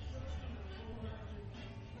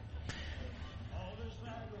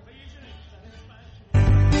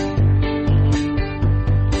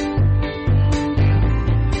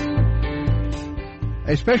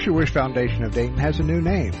 A Special Wish Foundation of Dayton has a new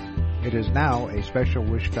name. It is now a Special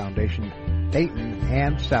Wish Foundation Dayton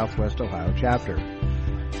and Southwest Ohio chapter.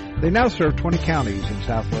 They now serve 20 counties in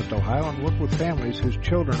Southwest Ohio and work with families whose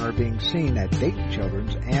children are being seen at Dayton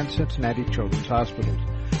Children's and Cincinnati Children's Hospitals.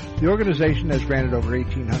 The organization has granted over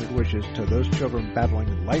 1,800 wishes to those children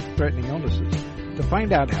battling life-threatening illnesses. To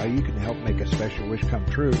find out how you can help make a special wish come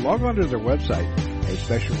true, log on to their website,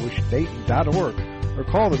 aspecialwishdayton.org, or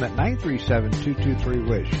call them at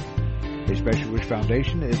 937-223-WISH. A Special Wish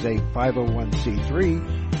Foundation is a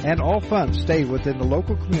 501c3, and all funds stay within the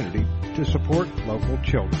local community to support local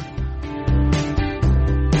children.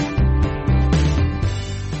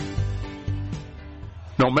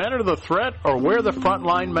 No matter the threat or where the front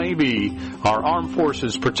line may be, our armed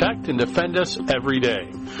forces protect and defend us every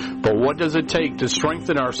day. But what does it take to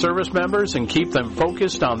strengthen our service members and keep them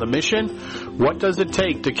focused on the mission? What does it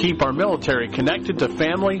take to keep our military connected to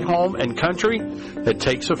family, home, and country? It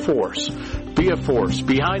takes a force. Be a force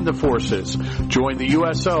behind the forces. Join the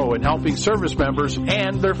USO in helping service members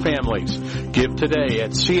and their families. Give today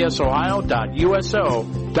at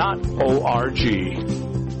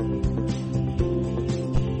csohio.uso.org.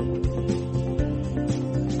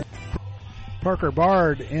 Parker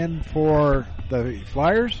Bard in for the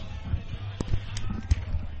Flyers.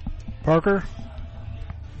 Parker,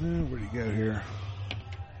 where'd he go here?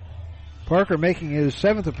 Parker making his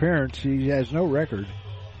 7th appearance. He has no record.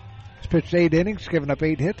 He's pitched 8 innings, given up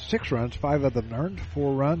 8 hits, 6 runs, 5 of them earned,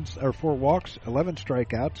 4 walks, 11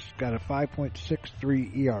 strikeouts. Got a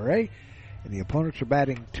 5.63 ERA, and the opponents are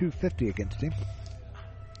batting .250 against him.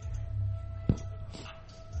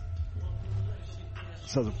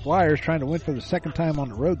 So the Flyers trying to win for the 2nd time on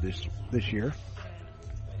the road this year.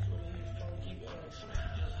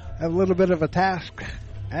 Have a little bit of a task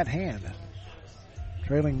at hand.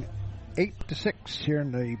 Trailing 8-6 here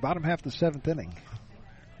in the bottom half of the 7th inning.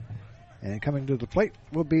 And coming to the plate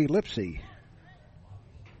will be Lipsy.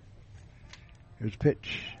 Here's a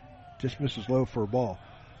pitch. Just misses low for a ball.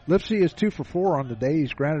 Lipsy is 2 for 4 on the day.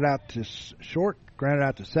 He's grounded out to short, grounded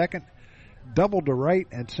out to second, doubled to right,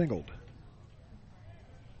 and singled.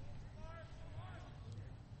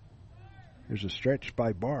 There's a stretch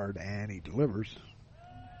by Bard, and he delivers.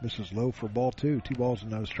 Misses low for ball 2. 2 balls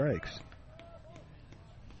and no strikes.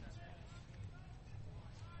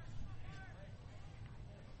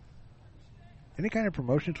 Any kind of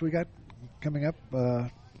promotions we got coming up,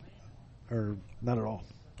 or not at all?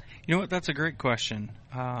 You know what? That's a great question.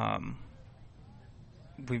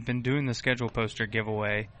 We've been doing the schedule poster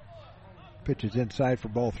giveaway. Pitch is inside for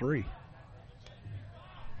ball 3.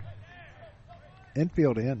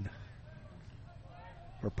 Infield in.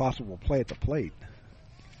 For possible play at the plate.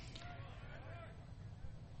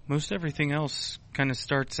 Most everything else kind of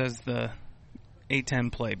starts as the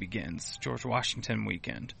A-10 play begins. George Washington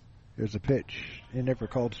weekend. There's a pitch. In there for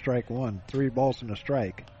called strike 1. 3 balls and a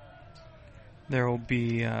strike. There will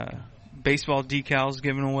be baseball decals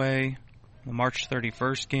given away. the March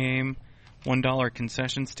 31st game, $1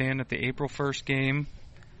 concession stand at the April 1st game.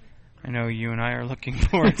 I know you and I are looking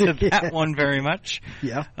forward to that one very much.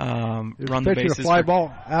 Yeah. Run the bases. A fly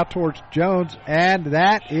ball out towards Jones, and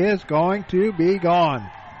that is going to be gone.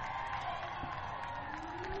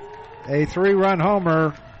 A 3-run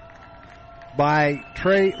homer by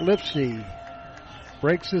Trey Lipsey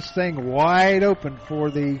breaks this thing wide open for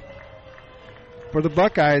the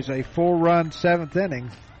Buckeyes. A 4-run 7th inning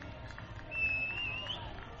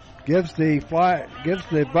gives the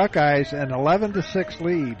Buckeyes an 11-6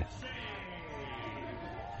 lead.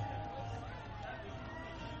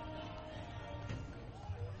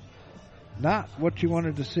 Not what you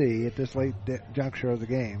wanted to see at this late juncture of the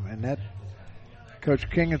game, and that Coach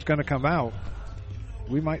King is going to come out.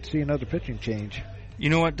 We might see another pitching change. You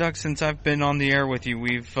know what, Doug? Since I've been on the air with you,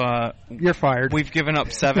 you're fired. We've given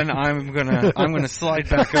up 7. I'm gonna slide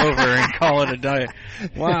back over and call it a day.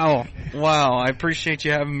 Wow. I appreciate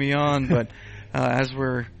you having me on, but as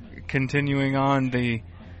we're continuing on the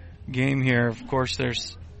game here, of course,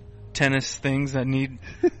 there's tennis things that need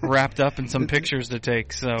wrapped up and some pictures to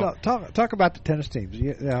take. So talk about the tennis teams.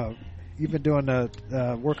 You've been doing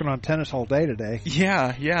working on tennis all day today.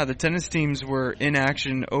 Yeah. The tennis teams were in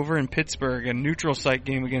action over in Pittsburgh, a neutral site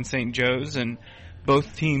game against St. Joe's, and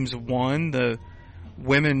both teams won. The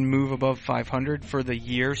women move above 500 for the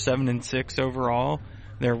year, 7-6 overall.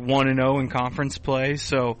 They're 1-0 in conference play,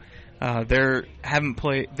 so they haven't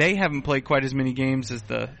played quite as many games as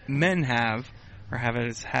the men have, or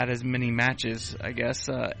haven't had as many matches, I guess.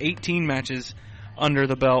 18 matches under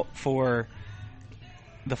the belt for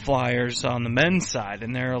the Flyers on the men's side,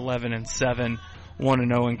 and they're 11-7,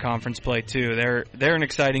 1-0 in conference play too. They're an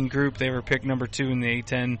exciting group. They were picked number 2 in the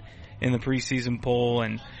A10 in the preseason poll,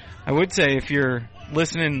 and I would say if you're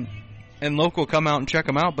listening and local, come out and check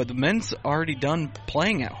them out. But the men's already done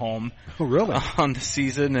playing at home. Oh, really? On the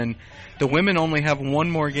season, and the women only have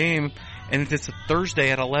one more game, and it's a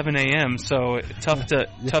Thursday at 11 a.m. So tough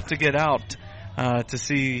to get out to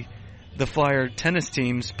see the Flyer tennis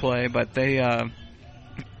teams play, but they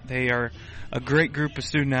are a great group of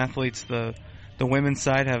student athletes. The women's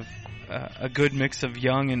side have a good mix of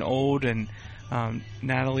young and old, and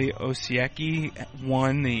Natalie Osiecki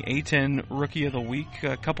won the A10 Rookie of the Week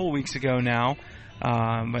a couple of weeks ago now.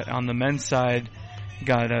 But on the men's side,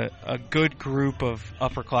 got a good group of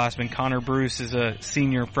upperclassmen. Connor Bruce is a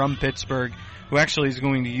senior from Pittsburgh who actually is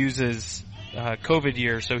going to use his COVID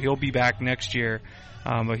year, so he'll be back next year.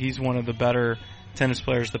 But he's one of the better tennis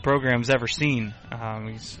players the program's ever seen.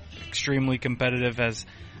 He's extremely competitive, has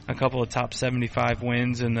a couple of top 75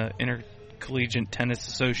 wins in the Intercollegiate Tennis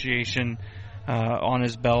Association on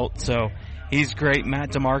his belt, so he's great.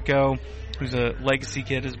 Matt DeMarco, who's a legacy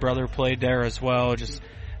kid, his brother played there as well. Just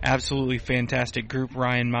absolutely fantastic group.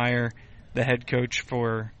 Ryan Meyer, the head coach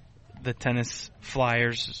for the tennis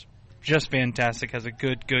Flyers, is just fantastic, has a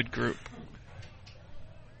good group.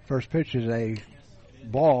 First pitch is a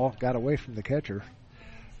ball, got away from the catcher.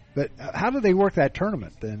 But how do they work that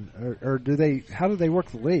tournament then, or how do they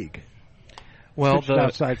work the league? Well,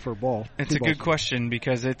 outside for a ball. It's a good question,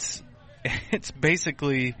 because it's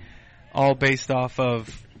basically all based off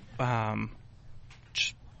of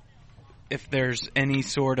if there's any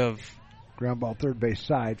sort of ground ball, third base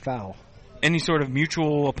side, foul. Any sort of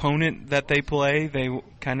mutual opponent that they play, they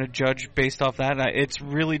kind of judge based off that. It's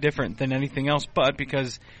really different than anything else, but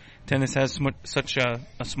because tennis has such a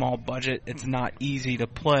small budget, it's not easy to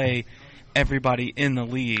play everybody in the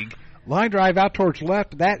league. Line drive out towards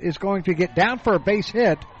left. That is going to get down for a base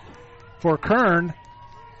hit for Kern.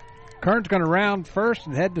 Kern's going to round first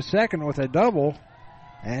and head to second with a double.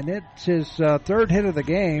 And it's his third hit of the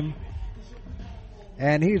game.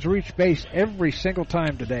 And he's reached base every single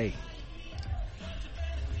time today.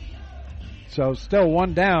 So still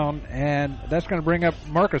one down, and that's going to bring up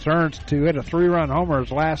Marcus Ernst to hit a 3-run homer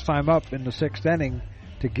his last time up in the 6th inning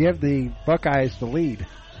to give the Buckeyes the lead.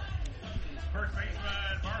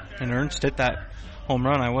 And Ernst hit that home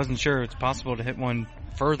run. I wasn't sure it's possible to hit one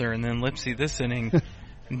further, and then Lipsey this inning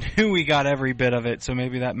knew he got every bit of it, so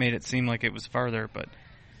maybe that made it seem like it was farther, but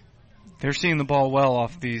they're seeing the ball well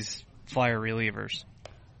off these Flyer relievers.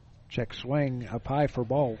 Check swing up high for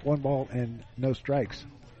ball. 1 ball and no strikes.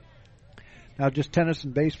 Now, just tennis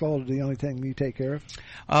and baseball is the only thing you take care of?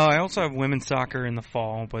 I also have women's soccer in the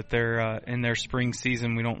fall, but they're in their spring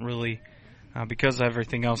season. We don't really, because of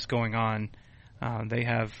everything else going on, they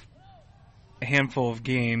have a handful of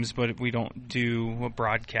games, but we don't do a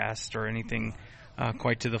broadcast or anything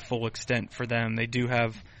quite to the full extent for them. They do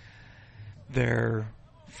have their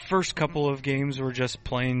first couple of games were just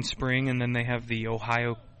plain spring, and then they have the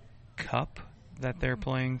Ohio Cup that they're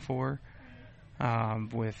playing for.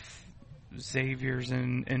 with Xavier's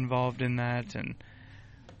involved in that, and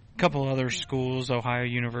a couple other schools, Ohio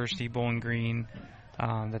University, Bowling Green,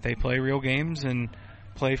 that they play real games and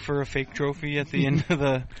play for a fake trophy at the end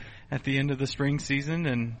of the spring season,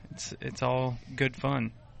 and it's all good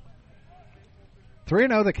fun.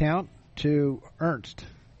 3-0 the count to Ernst.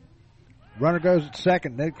 Runner goes at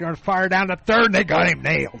second. They're going to fire down to third, and they got him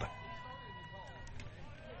nailed.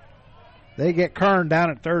 They get Kern down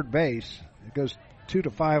at third base. It goes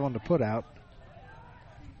 2-5 on the putout.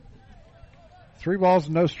 3 balls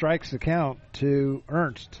and no strikes the count to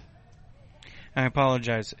Ernst. I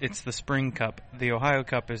apologize. It's the Spring Cup. The Ohio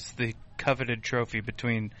Cup is the coveted trophy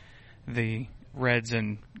between the Reds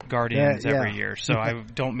and Guardians every year. So I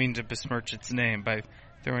don't mean to besmirch its name by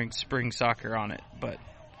throwing spring soccer on it. But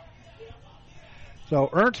so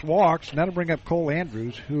Ernst walks, and that'll bring up Cole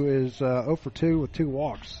Andrews, who is 0 for 2 with 2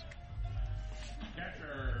 walks.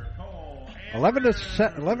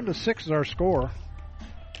 11-6 is our score.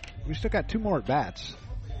 We still got 2 more at bats.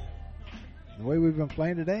 The way we've been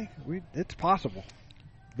playing today, it's possible.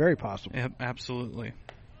 Very possible. Yep, absolutely.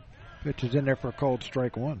 Pitch is in there for a cold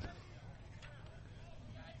strike 1.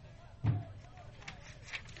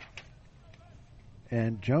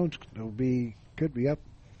 And Jones could be up.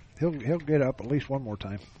 He'll get up at least one more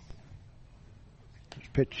time.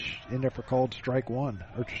 Pitch in there for called strike 1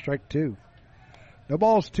 or strike 2. No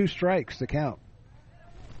balls, 2 strikes to count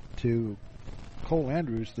to Cole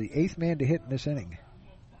Andrews, the 8th man to hit in this inning.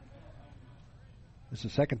 This is the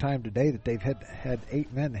second time today that they've had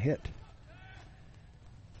 8 men hit.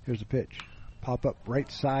 Here's the pitch. Pop up right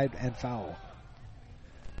side and foul.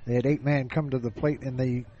 They had 8 men come to the plate in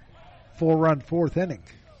the 4-run 4th inning.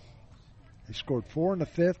 They scored 4 in the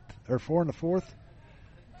 5th, or 4 in the 4th,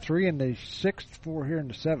 3 in the 6th, 4 here in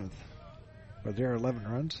the 7th. But there are 11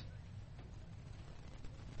 runs.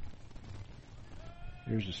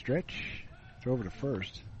 Here's a stretch. Throw over to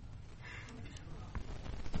first.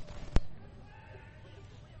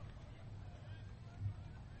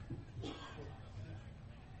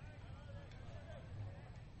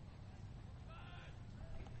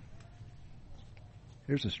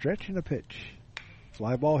 Here's a stretch and a pitch.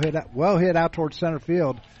 Fly ball hit out towards center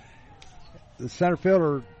field. The center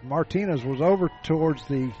fielder Martinez was over towards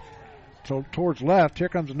left. Here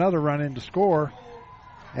comes another run in to score,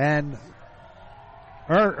 and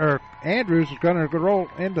Andrews is going to roll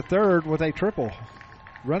into third with a triple.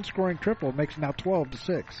 Run scoring triple makes it now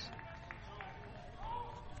 12-6.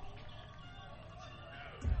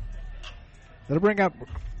 That'll bring up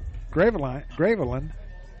Gravelin,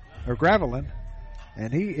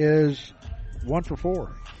 and he is 1 for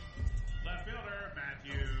 4.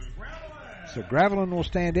 So Gravelin will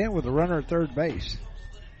stand in with a runner at third base.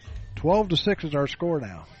 12-6 is our score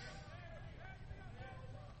now.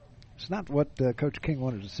 It's not what Coach King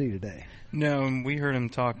wanted to see today. No, and we heard him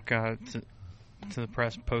talk to the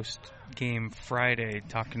press post-game Friday,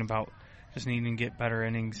 talking about just needing to get better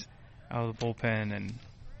innings out of the bullpen. And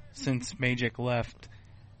since Majik left,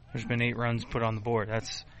 there's been 8 runs put on the board.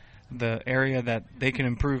 That's the area that they can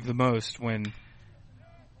improve the most when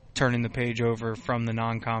turning the page over from the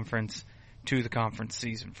non-conference to the conference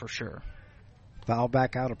season, for sure. Foul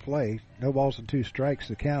back out of play. No balls and 2 strikes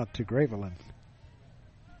to count to Gravelin.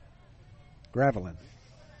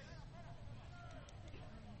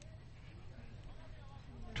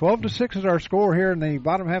 12-6 is our score here in the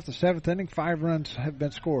bottom half of the 7th inning. 5 runs have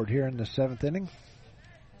been scored here in the 7th inning.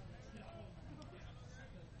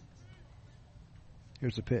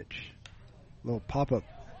 Here's the pitch. Little pop-up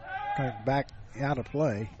coming back out of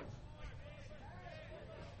play.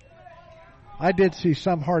 I did see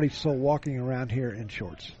some hardy soul walking around here in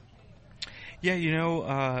shorts. Yeah,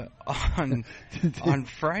 on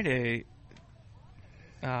Friday,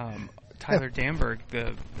 Tyler Danberg,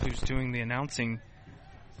 who's doing the announcing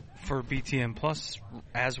for BTN Plus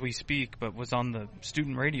as we speak, but was on the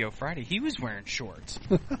student radio Friday, he was wearing shorts.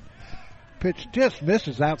 Pitch just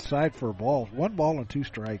misses outside for a ball. 1 ball and 2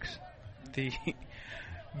 strikes. The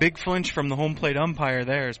big flinch from the home plate umpire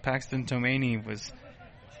there as Paxton Tomani was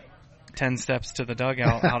 10 steps to the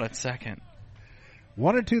dugout out at second.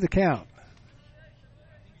 1-2 the count.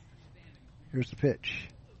 Here's the pitch.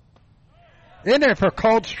 In there for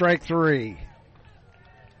called strike 3.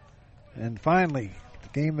 And finally,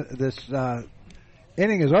 this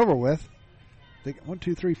inning is over with. They get 1,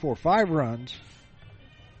 2, 3, 4, 5 runs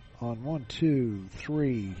on 1, 2,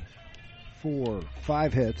 3, 4,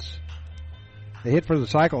 5 hits. They hit for the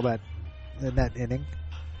cycle in that inning.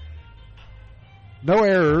 No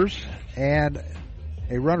errors and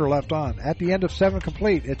a runner left on. At the end of 7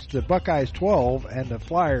 complete, it's the Buckeyes 12 and the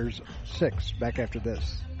Flyers 6. Back after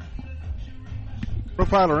this.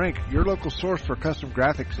 Profiler Inc., your local source for custom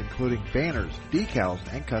graphics including banners, decals,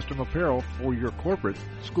 and custom apparel for your corporate,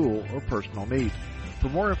 school, or personal needs. For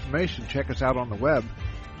more information, check us out on the web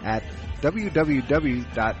at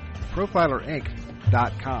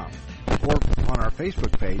www.profilerinc.com or on our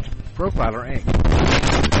Facebook page, Profiler Inc.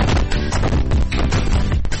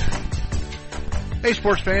 Hey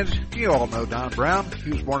sports fans, you all know Don Brown.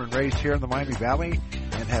 He was born and raised here in the Miami Valley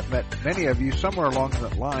and have met many of you somewhere along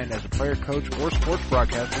that line as a player, coach, or sports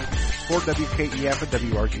broadcaster for WKEF and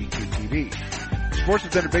WRGT-TV. Sports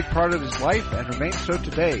has been a big part of his life and remains so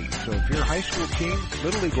today. So if your high school team,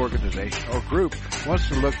 little league organization, or group wants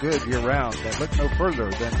to look good year-round, then look no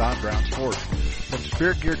further than Don Brown Sports. From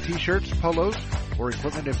Spirit Gear t-shirts, polos, or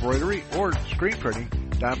equipment embroidery, or screen printing,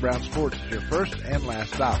 Don Brown Sports is your first and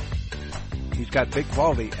last stop. He's got big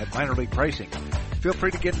quality at minor league pricing. Feel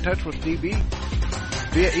free to get in touch with DB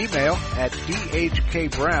via email at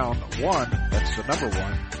dhkbrown1, that's the number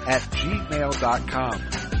 1, at gmail.com.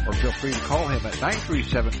 Or feel free to call him at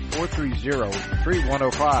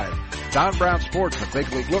 937-430-3105. Don Brown Sports, a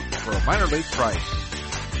big league look for a minor league price.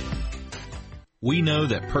 We know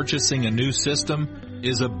that purchasing a new system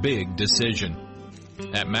is a big decision.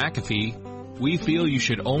 At McAfee, we feel you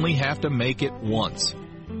should only have to make it once.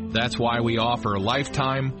 That's why we offer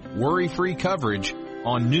lifetime, worry-free coverage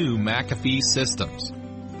on new McAfee systems.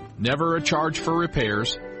 Never a charge for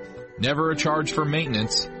repairs, never a charge for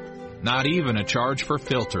maintenance, not even a charge for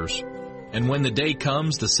filters. And when the day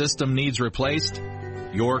comes the system needs replaced,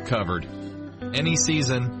 you're covered. Any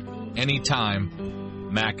season, any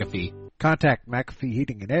time, McAfee. Contact McAfee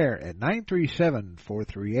Heating and Air at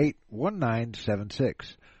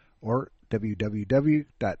 937-438-1976 or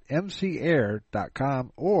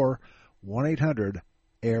www.mcair.com or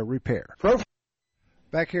 1-800-AIR-REPAIR.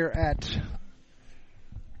 Back here at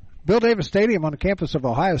Bill Davis Stadium on the campus of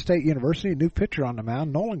Ohio State University, a new pitcher on the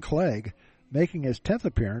mound, Nolan Clegg, making his 10th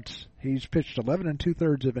appearance. He's pitched 11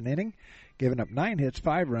 2/3 of an inning, given up 9 hits,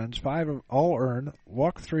 5 runs, 5 all earned,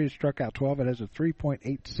 walked 3, struck out 12. It has a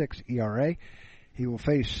 3.86 ERA. He will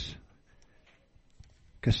face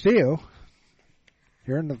Castillo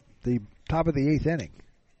here in the top of the 8th inning.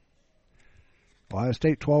 Ohio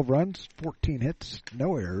State 12 runs, 14 hits,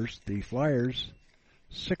 no errors. The Flyers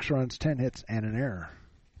 6 runs, 10 hits, and an error.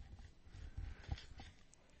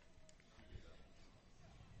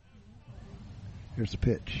 Here's the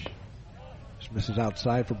pitch. Just misses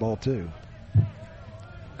outside for ball 2.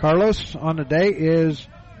 Carlos on the day is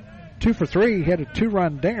 2 for 3. He had a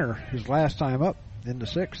 2-run dinger his last time up in the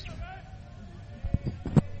 6th.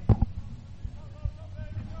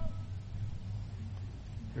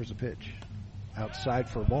 Here's a pitch. Outside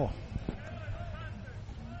for a ball.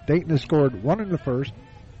 Dayton has scored 1 in the 1st,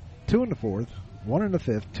 2 in the 4th, 1 in the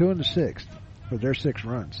 5th, 2 in the 6th for their 6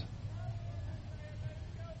 runs.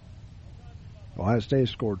 Ohio State has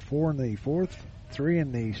scored 4 in the 4th, 3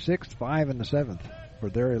 in the 6th, 5 in the 7th for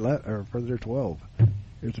their 12.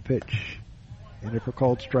 Here's a pitch. And if we're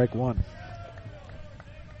called strike 1.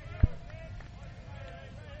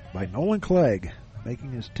 By Nolan Clegg,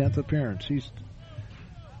 making his 10th appearance. He's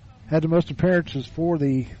had the most appearances for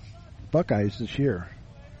the Buckeyes this year.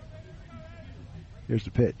 Here's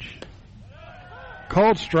the pitch.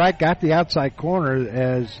 Called strike, got the outside corner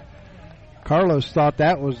as Carlos thought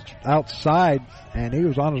that was outside, and he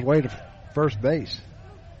was on his way to first base.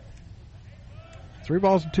 3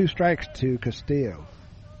 balls and 2 strikes to Castillo.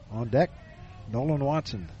 On deck, Nolan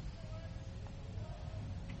Watson.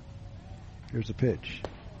 Here's the pitch.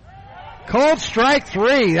 Called strike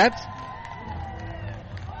 3. And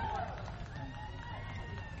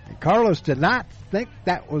Carlos did not think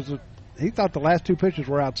that was he thought the last 2 pitches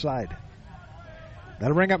were outside.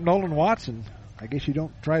 That'll bring up Nolan Watson. I guess you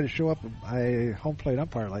don't try to show up a home plate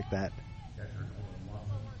umpire like that.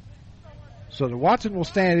 So the Watson will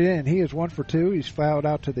stand in. He is 1 for 2. He's fouled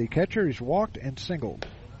out to the catcher. He's walked and singled.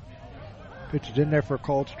 Pitch is in there for a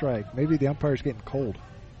called strike. Maybe the umpire's getting cold.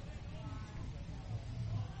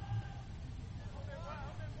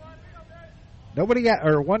 Nobody got,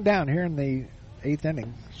 or 1 down here in the 8th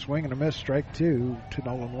inning. Swing and a miss, strike 2 to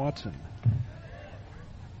Nolan Watson.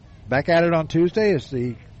 Back at it on Tuesday as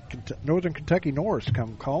the Northern Kentucky Norse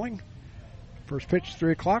come calling. First pitch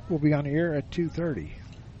 3 o'clock will be on the air at 2:30.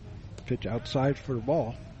 Pitch outside for the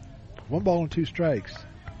ball. 1 ball and 2 strikes.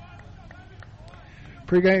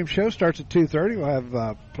 Pre-game show starts at 2:30. We'll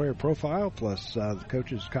have player profile plus the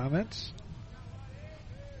coach's comments.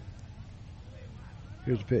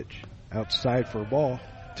 Here's the pitch. Outside for a ball.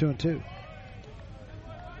 2-2.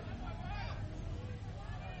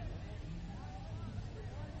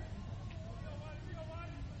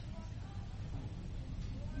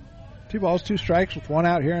 2 balls, 2 strikes with 1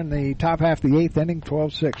 out here in the top half of the 8th inning.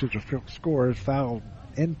 12-6 is the score. Is fouled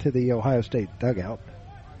into the Ohio State dugout.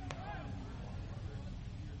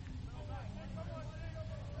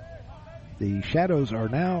 The Shadows are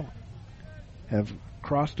now have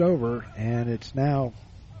crossed over, and it's now,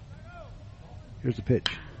 here's the pitch.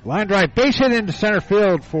 Line drive, base hit into center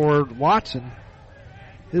field for Watson.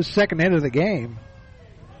 His second hit of the game.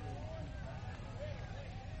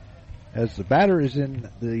 As the batter is in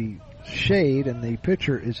the shade and the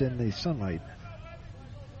pitcher is in the sunlight.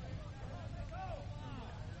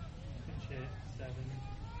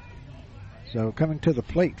 So coming to the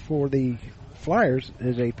plate for the Flyers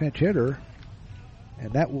is a pinch hitter,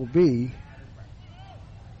 and that will be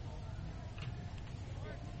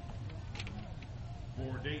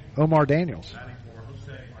Omar Daniels.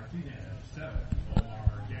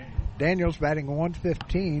 Daniels batting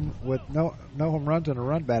 115 with no home runs and a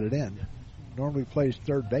run batted in. Normally plays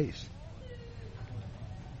third base.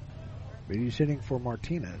 But he's hitting for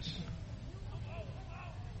Martinez.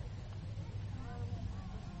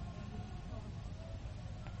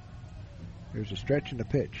 Here's a stretch and a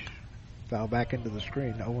pitch. Foul back into the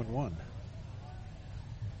screen, 0-1.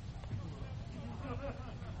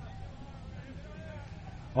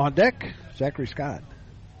 On deck, Zachary Scott.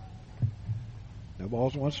 No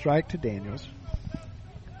balls, 1 strike to Daniels.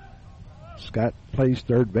 Scott plays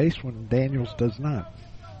third base when Daniels does not.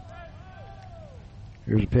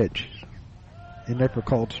 Here's a pitch. In there for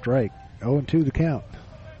called strike. 0-2 the count.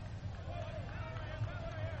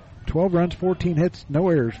 12 runs, 14 hits, no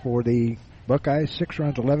errors for the Buckeyes. 6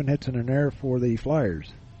 runs, 11 hits, and an error for the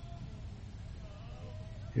Flyers.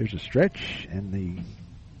 Here's a stretch, and the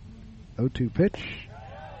 0-2 pitch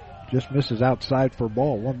just misses outside for a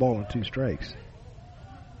ball. 1 ball and 2 strikes.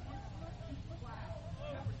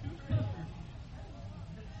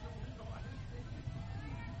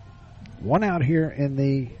 One out here in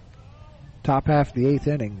the top half of the 8th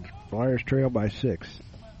inning. Flyers trail by 6.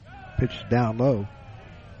 Pitch down low.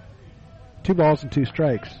 2 balls and 2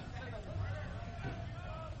 strikes.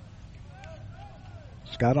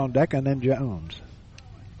 Scott on deck and then Jones.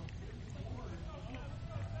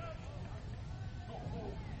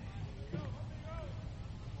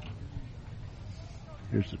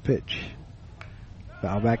 Here's the pitch.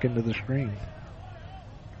 Foul back into the screen.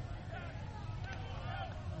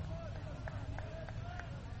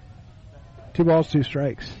 Two balls, 2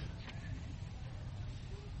 strikes.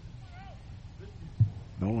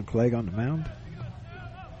 Nolan Clegg on the mound.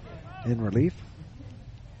 In relief.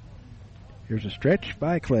 Here's a stretch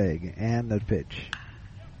by Clegg and the pitch.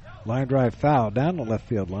 Line drive foul down the left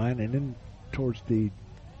field line and in towards the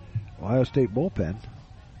Ohio State bullpen.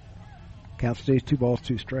 Count stays 2 balls,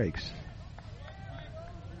 2 strikes.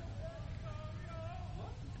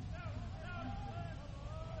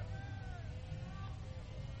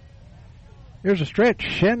 Here's a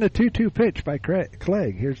stretch and the 2-2 pitch by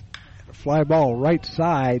Clegg. Here's a fly ball right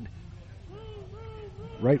side.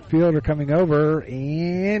 Right fielder coming over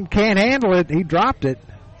and can't handle it. He dropped it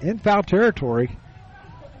in foul territory.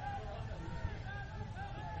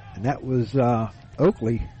 And that was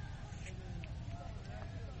Oakley.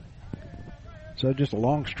 So just a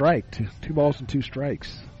long strike. 2 balls and 2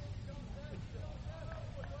 strikes.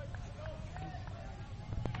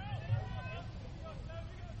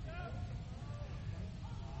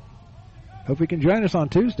 Hope you can join us on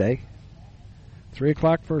Tuesday. 3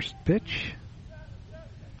 o'clock first pitch.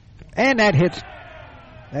 And that hits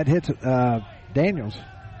Daniels.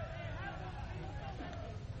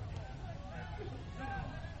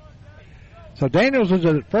 So Daniels is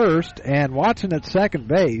at first and Watson at second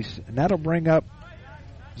base, and that'll bring up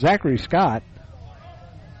Zachary Scott.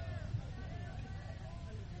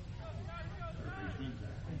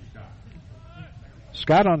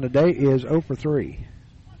 Scott on the day is 0 for 3.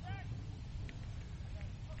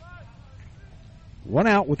 1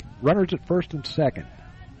 out with runners at first and second.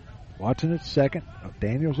 Watson at second,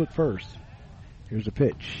 Daniels at first. Here's a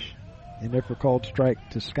pitch. In there for called strike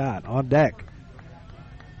to Scott. On deck,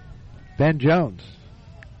 Ben Jones,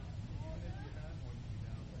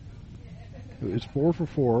 who is 4 for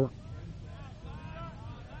 4.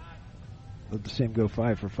 Let the same go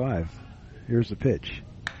 5 for 5. Here's the pitch.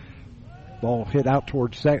 Ball hit out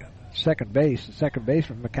towards second base. The second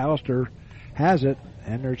baseman, McAllister, has it,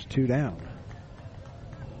 and there's 2 down.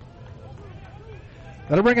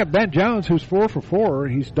 That'll bring up Ben Jones, who's 4 for 4.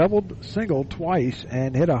 He's doubled, singled twice,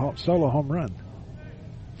 and hit a solo home run.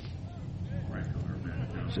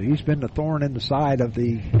 So he's been the thorn in the side of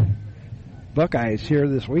the Buckeyes here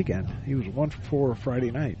this weekend. He was 1 for 4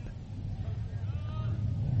 Friday night.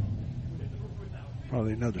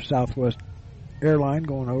 Probably another Southwest airline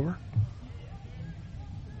going over.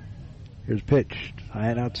 Here's pitch.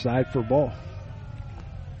 High and outside for ball.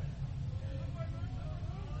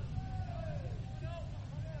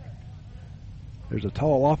 There's a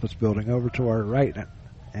tall office building over to our right,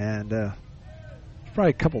 and it's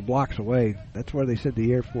probably a couple blocks away. That's where they said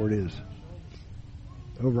the airport is.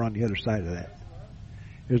 Over on the other side of that.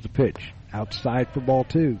 Here's the pitch. Outside for ball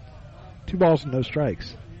 2. 2 balls and no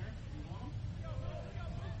strikes.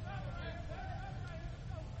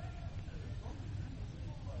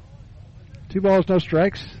 Two balls, no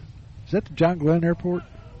strikes. Is that the John Glenn Airport?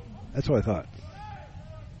 That's what I thought.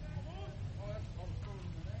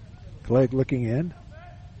 Clegg looking in.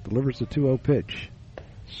 Delivers the 2-0 pitch.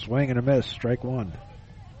 Swing and a miss. Strike 1.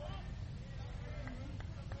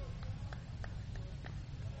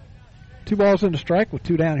 Two balls and a strike with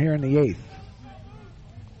 2 down here in the 8th.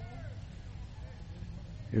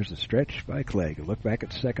 Here's the stretch by Clegg. A look back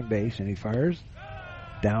at second base, and he fires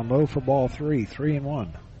down low for ball 3. 3-1.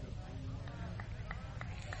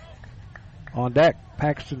 On deck,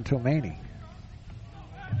 Paxton Tilmany.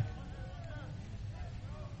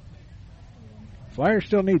 Flyers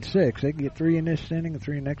still need 6. They can get 3 in this inning and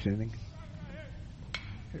 3 in the next inning.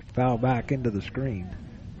 Foul back into the screen.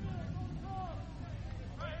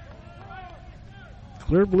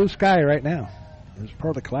 Clear blue sky right now. It was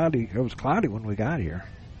part of the cloudy. It was cloudy when we got here.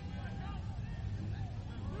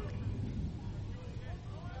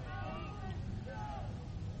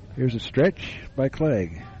 Here's a stretch by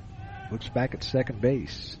Clegg. Looks back at second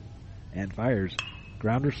base and fires.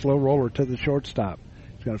 Grounder, slow roller to the shortstop.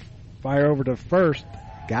 He's going to fire over to first.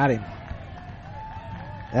 Got him.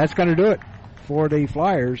 That's going to do it for the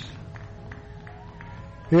Flyers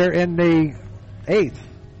here in the 8th.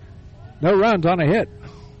 No runs on a hit.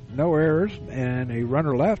 No errors and a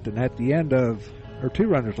runner left. And at the end of, or 2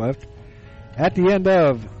 runners left. At the end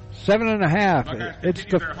of 7.5, it's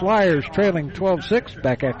the Flyers trailing 12-6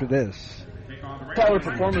 back after this. Power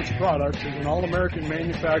Performance Products is an all-American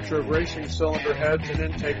manufacturer of racing cylinder heads and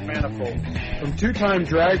intake manifolds. From 2-time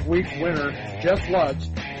Drag Week winner Jeff Lutz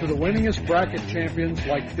to the winningest bracket champions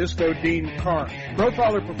like Disco Dean Karn,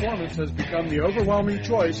 Profiler Performance has become the overwhelming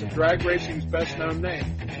choice of drag racing's best-known name.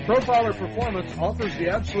 Profiler Performance offers the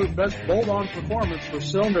absolute best bolt-on performance for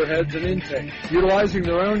cylinder heads and intake, utilizing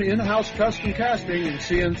their own in-house custom casting and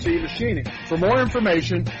CNC machining. For more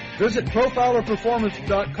information, visit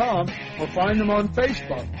ProfilerPerformance.com or find them on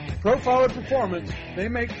Facebook. Profiler Performance, they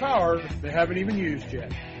make power they haven't even used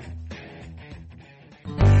yet.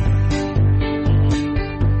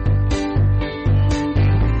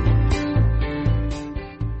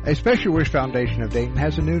 A Special Wish Foundation of Dayton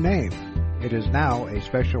has a new name. It is now a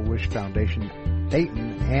Special Wish Foundation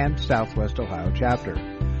Dayton and Southwest Ohio chapter.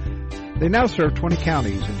 They now serve 20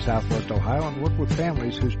 counties in Southwest Ohio and work with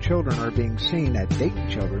families whose children are being seen at Dayton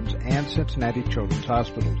Children's and Cincinnati Children's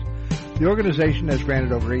Hospitals. The organization has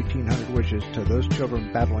granted over 1,800 wishes to those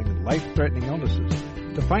children battling life-threatening illnesses.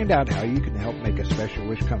 To find out how you can help make a special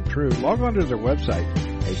wish come true, log on to their website,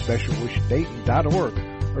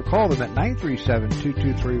 aspecialwishdayton.org, or call them at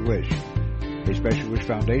 937-223-WISH. A Special Wish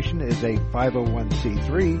Foundation is a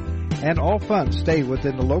 501c3, and all funds stay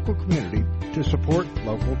within the local community to support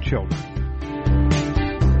local children.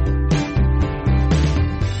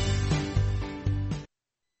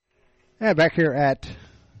 And back here at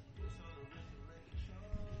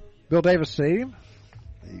Bill Davis Stadium,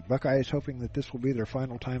 the Buckeyes hoping that this will be their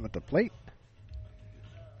final time at the plate.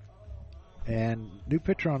 And new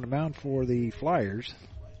pitcher on the mound for the Flyers.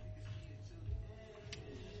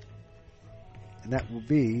 And that will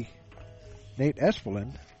be Nate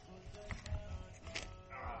Espelin,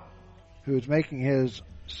 who is making his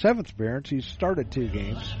 7th appearance. He's started 2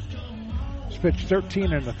 games. He's pitched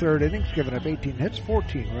 13 1/3 innings, given up 18 hits,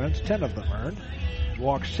 14 runs, 10 of them earned. He's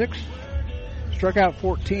walked 6, struck out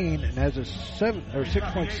 14, and has a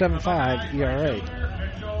 6.75 ERA.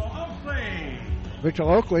 Mitchell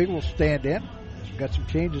Oakley will stand in. We've got some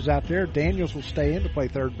changes out there. Daniels will stay in to play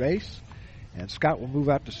third base. And Scott will move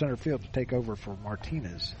out to center field to take over for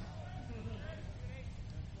Martinez.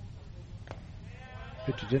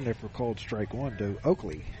 Pitch is in there for called strike 1 to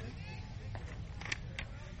Oakley.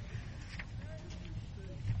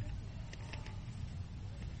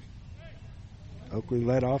 Oakley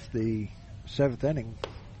led off the 7th inning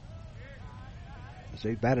as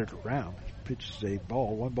they batted around. Pitch is a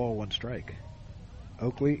ball, 1 ball, 1 strike.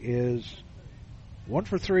 Oakley is 1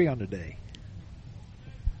 for 3 on the day.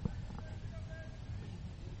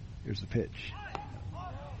 Here's the pitch.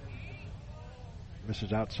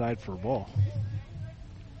 Misses outside for a ball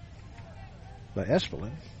by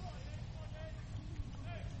Espelin.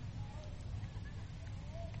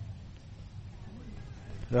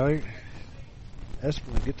 So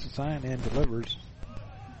Espelin gets the sign and delivers.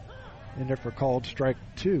 In there for called strike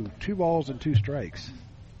 2. 2 balls and 2 strikes.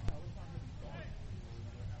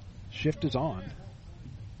 Shift is on.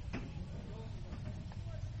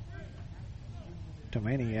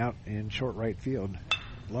 Tomani out in short right field.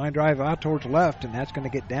 Line drive out towards left, and that's going to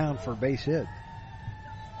get down for a base hit.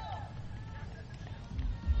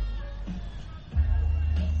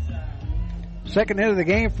 Second hit of the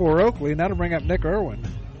game for Oakley, and that'll bring up Nick Irwin.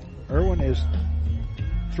 Irwin is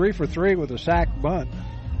 3 for 3 with a sac bunt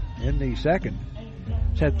in the second.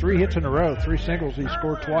 He's had 3 hits in a row, 3 singles. He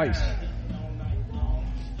scored twice.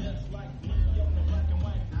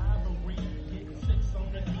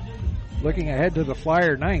 Looking ahead to the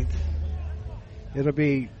Flyer ninth, it'll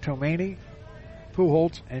be Tomani,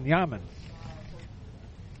 Pujols, and Yaman.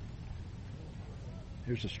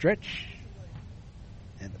 Here's the stretch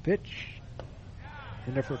and the pitch.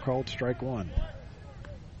 In there for called strike 1.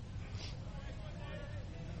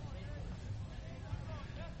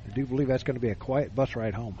 I do believe that's going to be a quiet bus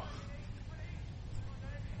ride home.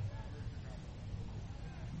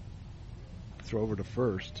 Throw over to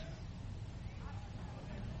first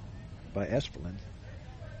by Espelin.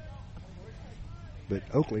 But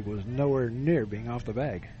Oakley was nowhere near being off the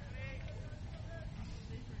bag.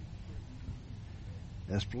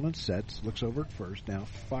 Espelin sets, looks over at first, now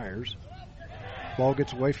fires. Ball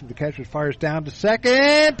gets away from the catcher, fires down to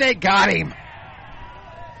second. They got him.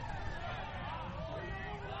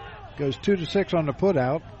 Goes 2-6 on the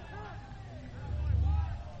putout.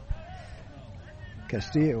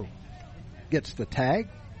 Castillo gets the tag.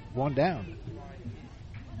 1 down.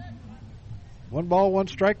 1 ball, 1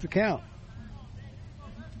 strike to count.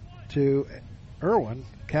 To Irwin,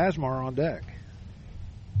 Kazmar on deck.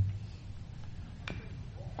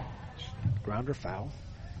 Grounder foul.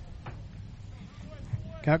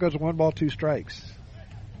 Count goes to 1 ball, 2 strikes.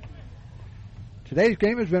 Today's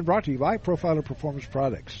game has been brought to you by Profiler Performance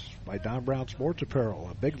Products, by Don Brown Sports Apparel,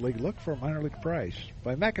 a big league look for a minor league price,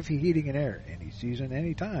 by McAfee Heating and Air, any season,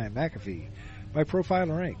 anytime, McAfee, by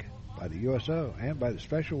Profiler Inc., by the USO, and by the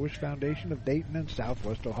Special Wish Foundation of Dayton and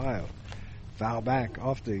Southwest Ohio. Foul back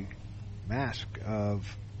off the mask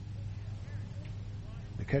of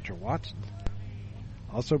the catcher Watson.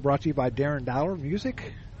 Also brought to you by Darren Dollar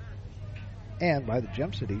Music, and by the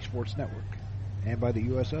Gem City Sports Network, and by the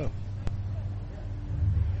USO.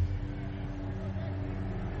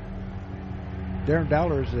 Darren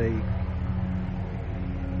Dowler is a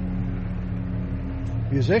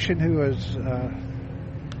musician who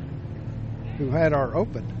had our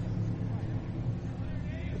open.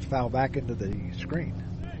 It's fouled back into the screen.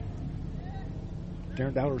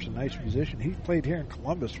 Darren Dowler's a nice musician. He played here in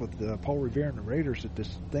Columbus with Paul Revere and the Raiders at this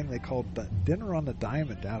thing they called Dinner on the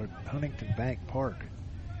Diamond out at Huntington Bank Park.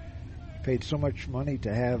 Paid so much money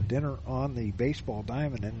to have dinner on the baseball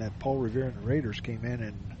diamond, and that Paul Revere and the Raiders came in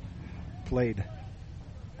and played,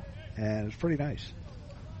 and it was pretty nice.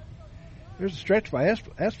 There's a stretch by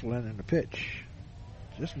Espelin and the pitch.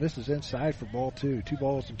 Just misses inside for ball 2. 2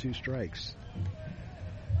 balls and 2 strikes.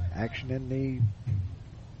 Action in the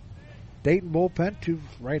Dayton bullpen. 2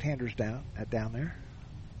 right-handers down there.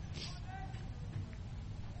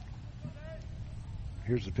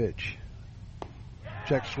 Here's the pitch.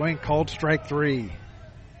 Check swing, called strike 3.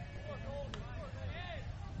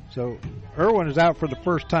 So Irwin is out for the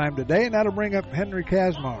first time today, and that'll bring up Henry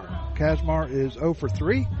Kazmar. Kazmar is 0 for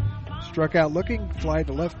 3. Struck out looking, fly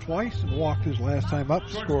to left twice, and walked his last time up,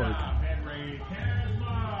 scored.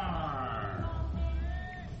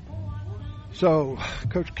 So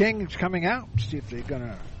Coach King is coming out. See if they're going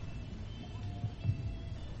to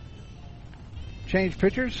change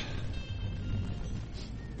pitchers.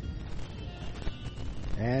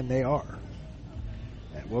 And they are.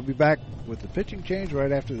 And we'll be back with the pitching change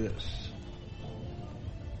right after this.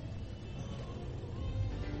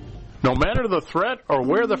 No matter the threat or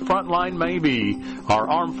where the front line may be, our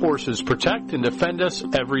armed forces protect and defend us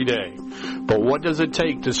every day. But what does it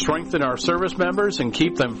take to strengthen our service members and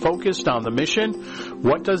keep them focused on the mission?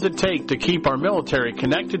 What does it take to keep our military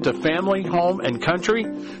connected to family, home, and country?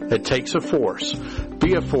 It takes a force.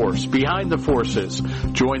 Be a force behind the forces.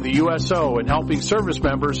 Join the USO in helping service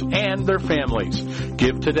members and their families.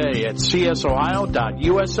 Give today at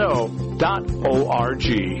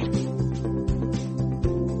csohio.uso.org.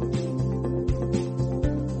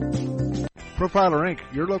 Profiler Inc.,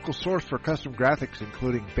 your local source for custom graphics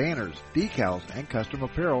including banners, decals, and custom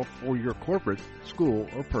apparel for your corporate, school,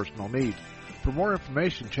 or personal needs. For more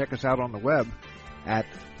information, check us out on the web at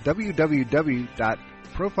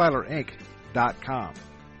www.profilerinc.com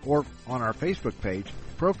or on our Facebook page,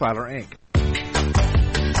 Profiler Inc.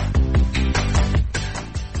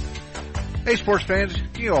 Hey, sports fans,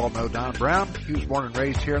 you all know Don Brown. He was born and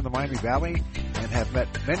raised here in the Miami Valley and have met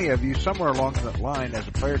many of you somewhere along that line as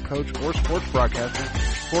a player, coach, or sports broadcaster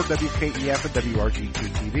for WKEF and WRGT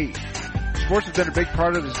TV. Sports has been a big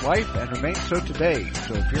part of his life and remains so today.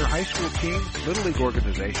 So if your high school team, little league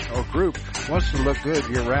organization, or group wants to look good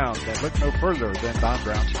year-round, then look no further than Don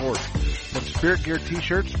Brown Sports. From Spirit Gear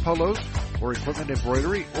t-shirts, polos, or equipment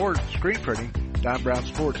embroidery, or screen printing, Don Brown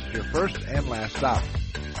Sports is your first and last stop.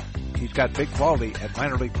 He's got big quality at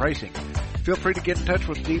minor league pricing. Feel free to get in touch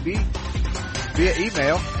with DB via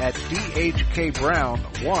email at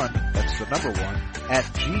dhkbrown1, that's the number 1, at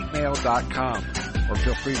gmail.com. Or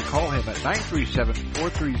feel free to call him at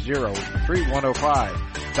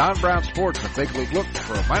 937-430-3105. Don Brown Sports, a big league look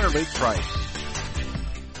for a minor league price.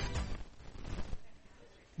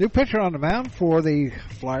 New pitcher on the mound for the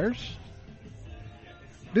Flyers.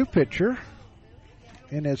 New pitcher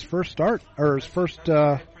in his first start, or his first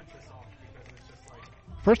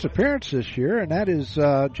appearance this year, and that is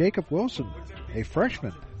Jacob Wilson, a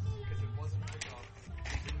freshman.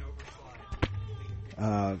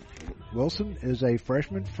 Wilson is a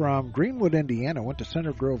freshman from Greenwood, Indiana, went to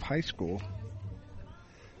Center Grove High School,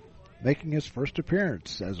 making his first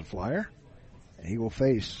appearance as a Flyer. And he will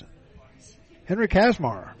face Henry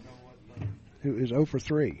Kazmar, who is 0 for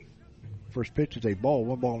 3. First pitch is a ball,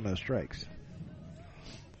 1 ball, no strikes.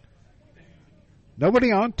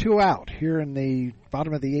 Nobody on, 2 out here in the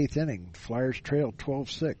bottom of the 8th inning. Flyers trail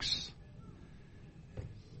 12-6.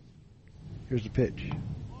 Here's the pitch.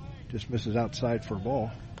 Just misses outside for a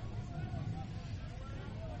ball.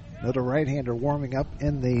 Another right-hander warming up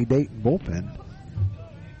in the Dayton bullpen.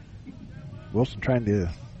 Wilson trying to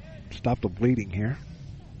stop the bleeding here.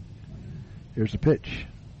 Here's the pitch.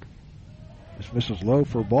 This misses low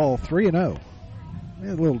for a ball, 3-0. A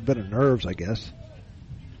little bit of nerves, I guess.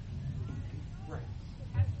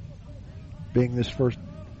 Being this first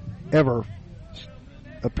ever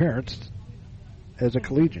appearance as a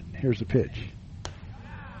collegian. Here's the pitch.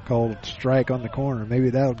 Called strike on the corner.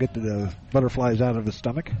 Maybe that'll get the butterflies out of his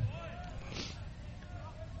stomach.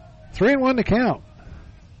 3-1 to count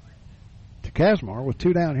to Kazmar with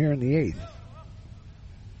 2 down here in the 8th.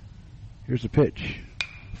 Here's the pitch.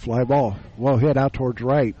 Fly ball. Well hit out towards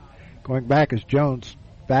right. Going back is Jones.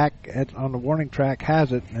 Back on the warning track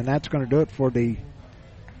has it, and that's going to do it for the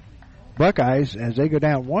Buckeyes as they go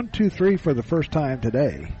down 1-2-3 for the first time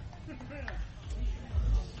today.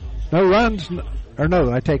 No runs, or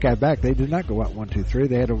no, I take that back. They did not go out 1-2-3.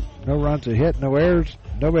 They had no runs to hit, no errors,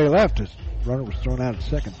 nobody left. His runner was thrown out at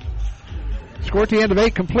second. Score at the end of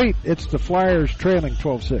 8 complete. It's the Flyers trailing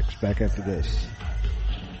 12-6 back after this.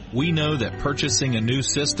 We know that purchasing a new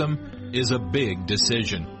system is a big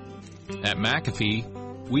decision. At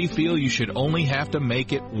McAfee, we feel you should only have to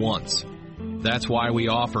make it once. That's why we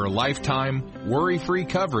offer lifetime, worry-free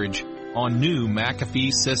coverage on new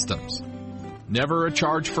McAfee systems. Never a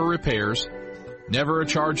charge for repairs, never a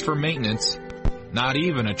charge for maintenance, not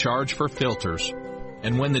even a charge for filters.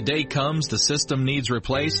 And when the day comes the system needs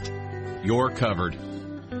replaced, you're covered.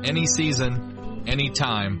 Any season, any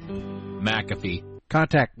time, McAfee.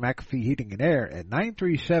 Contact McAfee Heating and Air at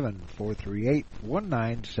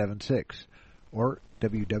 937-438-1976 or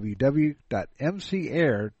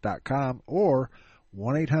www.mcair.com or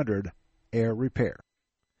 1-800-AIR-REPAIR.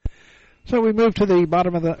 So we move to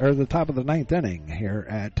the top of the 9th inning here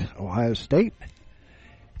at Ohio State.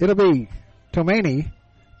 It'll be Tomani,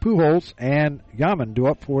 Pujols, and Yaman do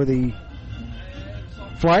up for the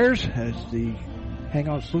Flyers as the Hang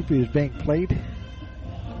On Sloopy is being played.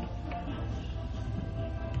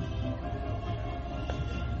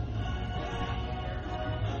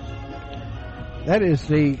 That is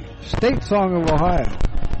the State Song of Ohio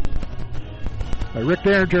by Rick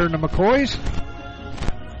Derringer and the McCoys.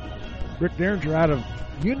 Rick Derringer out of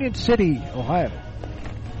Union City, Ohio.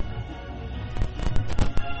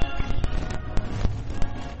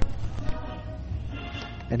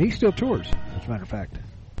 And he still tours, as a matter of fact.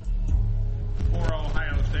 For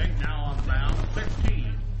Ohio State, now on the mound,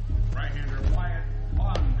 16, right-hander Wyatt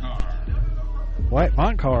Monclar. Wyatt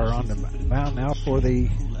Monclar on the mound now for the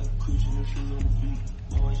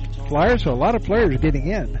Flyers, so a lot of players getting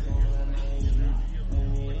in.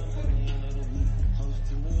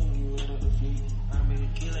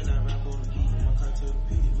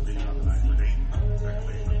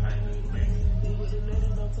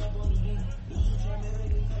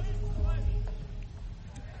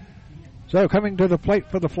 So coming to the plate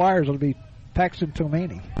for the Flyers will be Paxton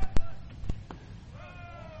Tomani.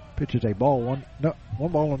 Pitches a ball, one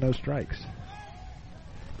ball and no strikes.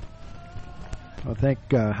 I thank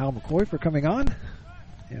Hal McCoy for coming on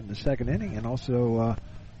in the second inning, and also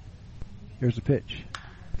Here's the pitch.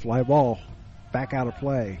 Fly ball. Back out of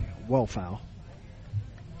play. Well foul.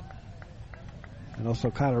 And also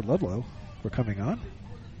Kyler Ludlow for coming on.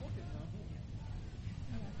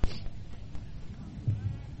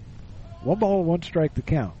 One ball, one strike the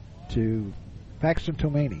count to Paxton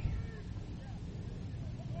Tomani.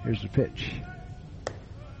 Here's the pitch.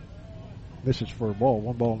 This is for a ball.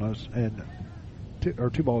 One ball and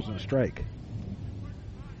two balls and a strike.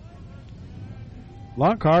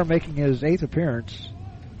 Longcar making his 8th appearance.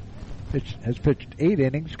 Has pitched 8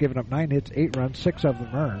 innings, given up 9 hits, 8 runs, 6 of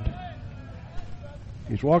them earned.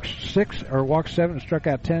 He's walked 7 and struck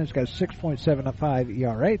out 10. He's got 6.75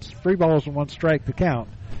 ERA. It's 3 balls and 1 strike the count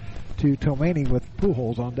to Tomani with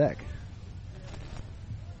Pujols on deck.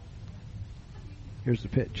 Here's the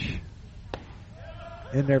pitch.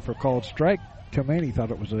 In there for called strike. Tomani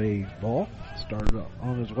thought it was a ball. Started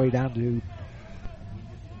on his way down to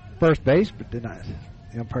first base, but did not.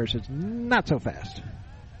 The umpire says, not so fast.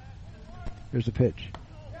 Here's the pitch.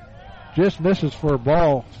 Just misses for a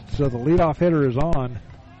ball, so the leadoff hitter is on.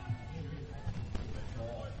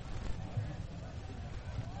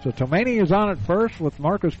 So Tomani is on at first with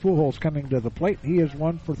Marcus Pujols coming to the plate. He is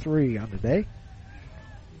 1 for 3 on the day.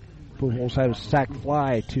 Pujols had a sac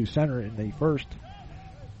fly to center in the first.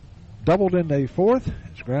 Doubled in the fourth.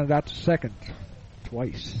 It's grounded out to second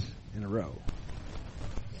twice in a row.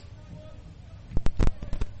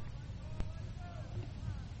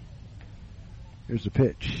 Here's the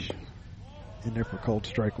pitch. In there for called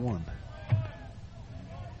strike 1.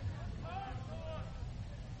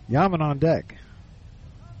 Yaman on deck.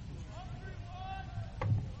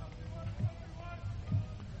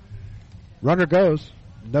 Runner goes.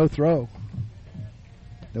 No throw.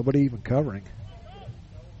 Nobody even covering.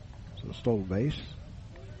 So stolen base.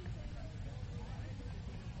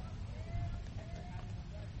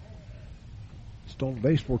 Stolen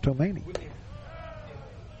base for Tomani.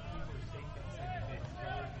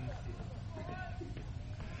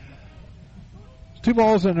 It's 2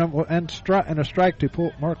 balls and a strike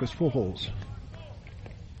to Marcus Pujols.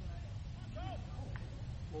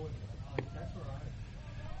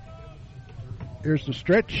 Here's the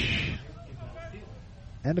stretch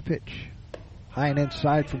and a pitch. High and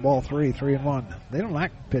inside for ball 3, 3-1. They don't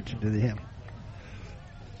like pitching to him.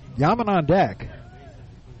 Yaman on deck.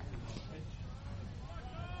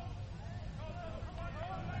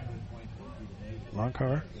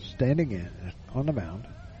 Longcar standing in on the mound.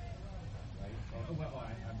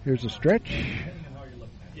 Here's a stretch.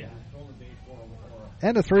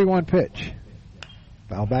 And a 3-1 pitch.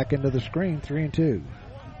 Foul back into the screen, 3-2.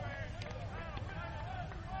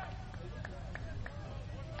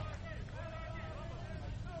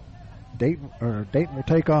 Dayton will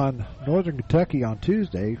take on Northern Kentucky on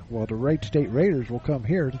Tuesday, while the Wright State Raiders will come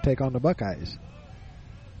here to take on the Buckeyes.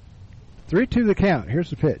 3-2 the count.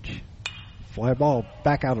 Here's the pitch. Fly ball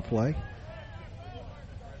back out of play.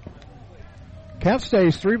 Count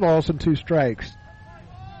stays 3 balls and 2 strikes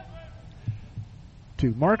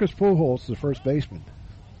to Marcus Pujols, the first baseman.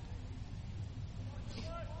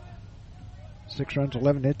 6 runs,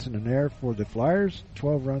 11 hits, and an error for the Flyers.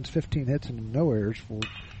 12 runs, 15 hits, and no errors for.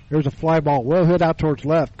 There's a fly ball well hit out towards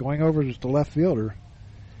left. Going over is the left fielder.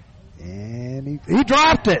 And he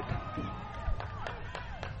dropped it.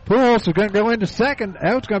 Pujols is going to go into second.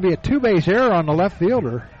 That was going to be a 2-base error on the left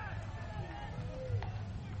fielder.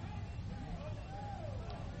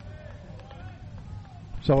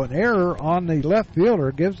 So an error on the left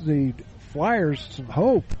fielder gives the Flyers some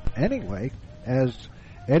hope anyway, as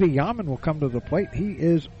Eddie Yaman will come to the plate. He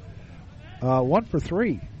is 1 for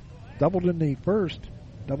 3. Doubled in the first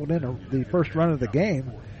run of the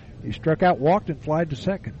game. He struck out, walked, and flied to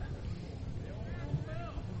second.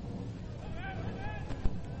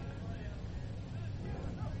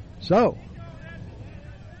 So,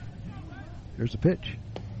 here's the pitch.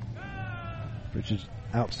 Pitch is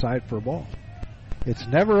outside for a ball. It's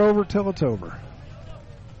never over till it's over,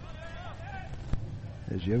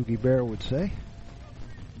 as Yogi Berra would say.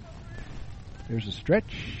 There's a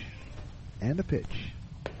stretch and a pitch.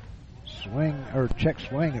 Swing, or check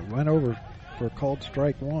swing. It went over for a called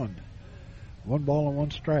strike 1. 1 ball and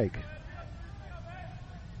 1 strike.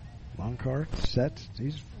 Longcar sets.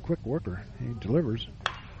 He's a quick worker. He delivers.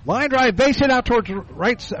 Line drive, base hit out towards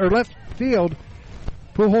right or left field.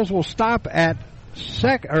 Pujols will stop at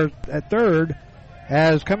third,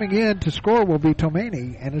 as coming in to score will be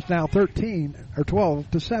Tomani, and it's now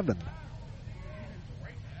 12-7.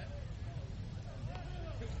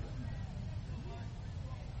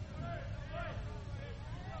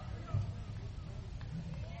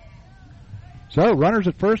 So runners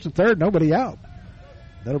at first and third, nobody out.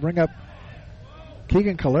 That'll bring up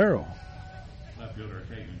Keegan Calero. left fielder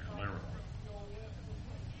taking Calero.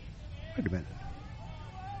 Wait a minute.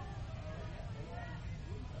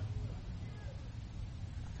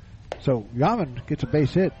 So Yaman gets a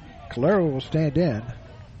base hit. Calero will stand in.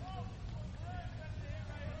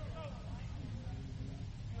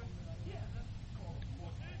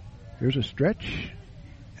 Here's a stretch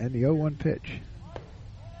and the 0-1 pitch.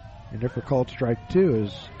 And if we're called strike 2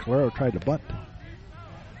 as Calero tried to bunt.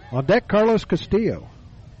 On deck, Carlos Castillo.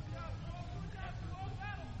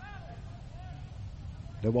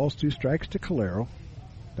 No balls, 2 strikes to Calero.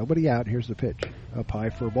 Nobody out. Here's the pitch. Up high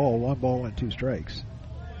for a ball. 1 ball and 2 strikes.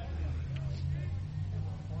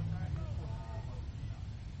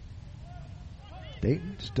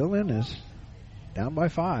 Dayton still in this. Down by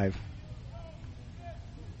 5.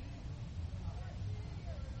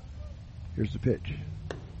 Here's the pitch.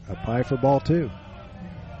 Up high for ball 2.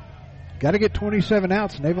 Got to get 27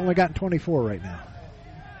 outs, and they've only gotten 24 right now.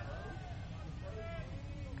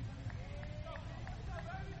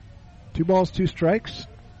 Two balls, 2 strikes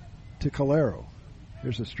to Calero.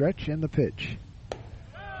 Here's the stretch and the pitch.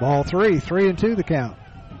 Ball 3, 3-2 the count.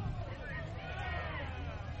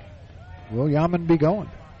 Will Yaman be going?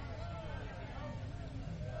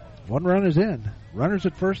 1 run is in. Runners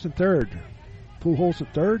at first and third. Pujols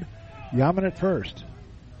at third. Yaman at first.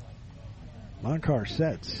 Monclar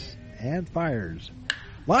sets and fires.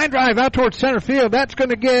 Line drive out towards center field. That's going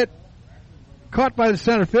to get caught by the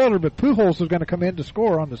center fielder, but Pujols is going to come in to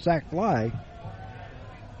score on the sac fly.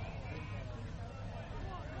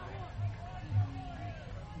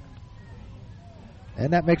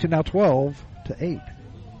 And that makes it now 12-8.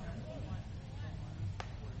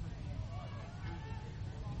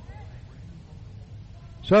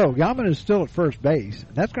 So Yaman is still at first base.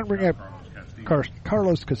 And that's going to bring up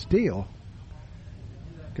Carlos Castillo.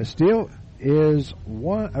 Castillo is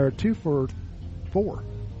 2 for 4.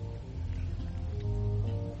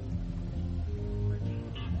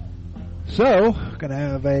 So, going to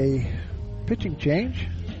have a pitching change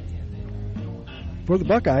for the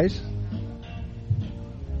Buckeyes.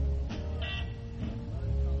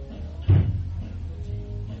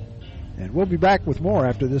 And we'll be back with more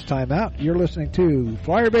after this timeout. You're listening to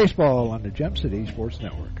Flyer Baseball on the Gem City Sports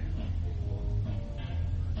Network.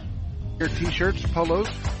 Your t-shirts, polos,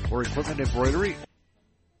 or equipment embroidery.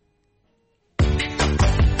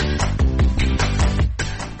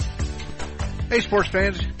 Hey, sports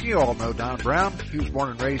fans, you all know Don Brown. He was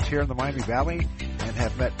born and raised here in the Miami Valley and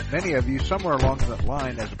have met many of you somewhere along that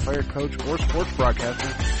line as a player, coach, or sports broadcaster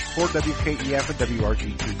for WKEF and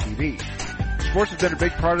WRGT-TV. Sports has been a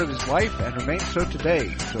big part of his life and remains so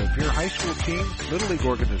today. So if your high school team, little league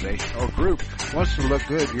organization, or group wants to look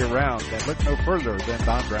good year-round, then look no further than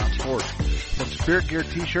Don Brown Sports. From Spirit Gear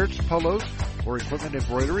t-shirts, polos, or equipment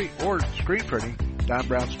embroidery, or screen printing, Don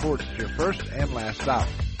Brown Sports is your first and last stop.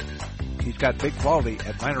 He's got big quality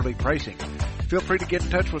at minor league pricing. Feel free to get in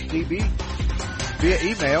touch with DB via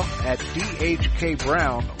email at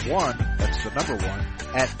dhkbrown1, that's the number 1,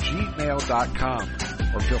 at gmail.com.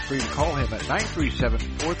 Or feel free to call him at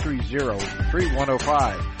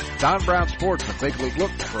 937-430-3105. Don Brown Sports, a big league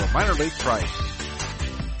look for a minor league price.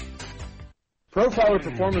 Profiler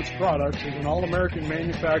Performance Products is an all-American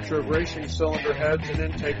manufacturer of racing cylinder heads and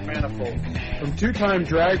intake manifolds. From 2-time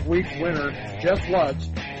Drag Week winner Jeff Lutz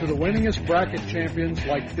to the winningest bracket champions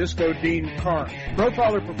like Disco Dean Carnes,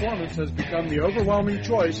 Profiler Performance has become the overwhelming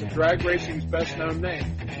choice of drag racing's best-known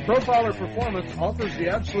name. Profiler Performance offers the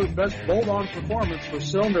absolute best bolt-on performance for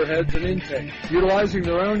cylinder heads and intake, utilizing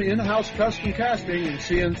their own in-house custom casting and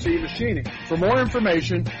CNC machining. For more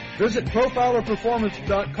information, visit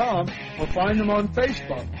profilerperformance.com or find them on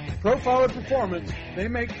Facebook. Profiler Performance, they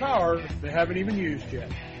make power they haven't even used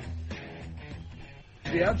yet.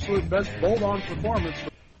 The absolute best bolt-on performance.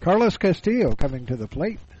 Carlos Castillo coming to the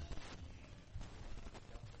plate.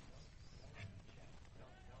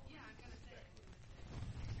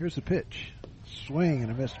 Here's the pitch. Swing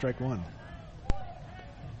and a miss, strike 1.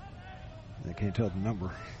 I can't tell the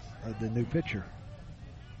number of the new pitcher.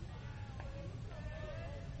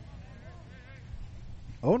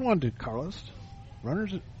 0-1 to Carlos.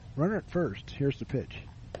 Runner at first. Here's the pitch.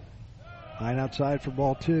 High and outside for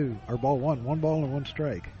ball 2, or ball 1. 1 ball and 1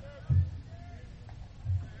 strike.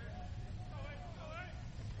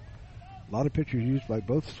 A lot of pitchers used by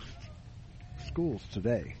both schools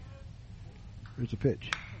today. Here's the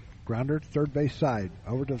pitch. Grounder, third base side.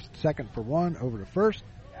 Over to second for 1, over to first.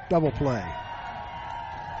 Double play.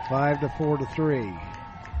 5-4-3.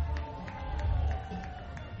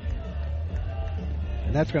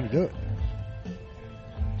 And that's going to do it.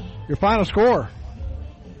 Your final score.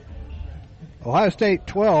 Ohio State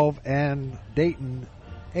 12 and Dayton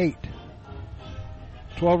 8.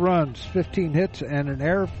 12 runs, 15 hits, and an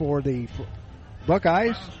error for the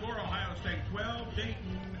Buckeyes. Score Ohio State 12, Dayton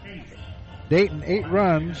 8. Dayton 8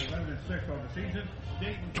 runs,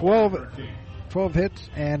 12 hits,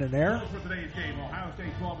 and an error. For today's game, Ohio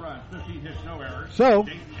State 12 runs, 15 hits, no errors. So,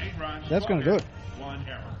 Dayton 8 runs, that's going to do it. 1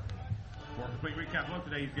 error. For a complete recap of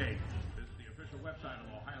today's game, this is the official website of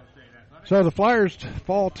Ohio State Athletics. So the Flyers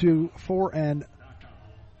fall to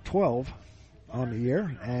 4-12 on the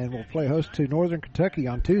year, and will play host to Northern Kentucky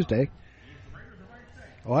on Tuesday.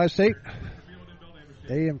 Ohio State,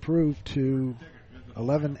 they improved to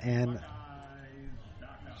 11-6,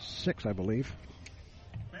 I believe.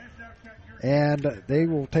 And they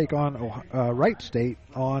will take on Wright State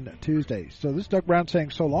on Tuesday. So this is Doug Brown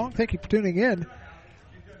saying so long. Thank you for tuning in.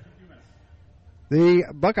 The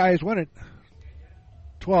Buckeyes win it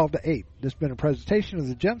 12-8. This has been a presentation of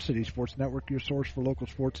the Gem City Sports Network, your source for local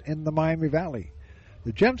sports in the Miami Valley.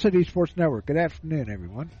 The Gem City Sports Network. Good afternoon,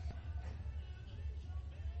 everyone.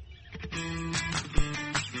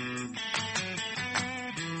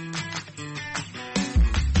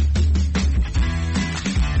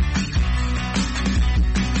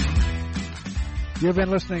 You've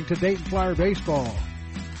been listening to Dayton Flyer Baseball.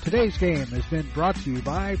 Today's game has been brought to you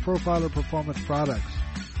by Profiler Performance Products,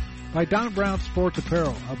 by Don Brown Sports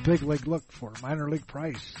Apparel, a big league look for a minor league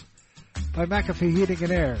price, by McAfee Heating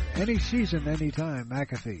and Air, any season, anytime,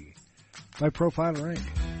 McAfee, by Profiler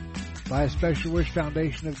Inc., by a Special Wish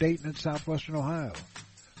Foundation of Dayton and Southwestern Ohio,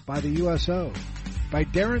 by the USO, by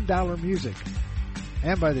Darren Dowler Music,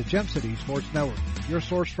 and by the Gem City Sports Network, your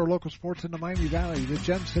source for local sports in the Miami Valley, the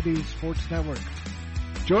Gem City Sports Network.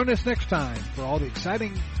 Join us next time for all the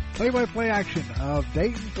exciting play-by-play action of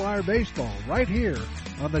Dayton Flyer Baseball right here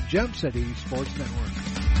on the Gem City Sports Network.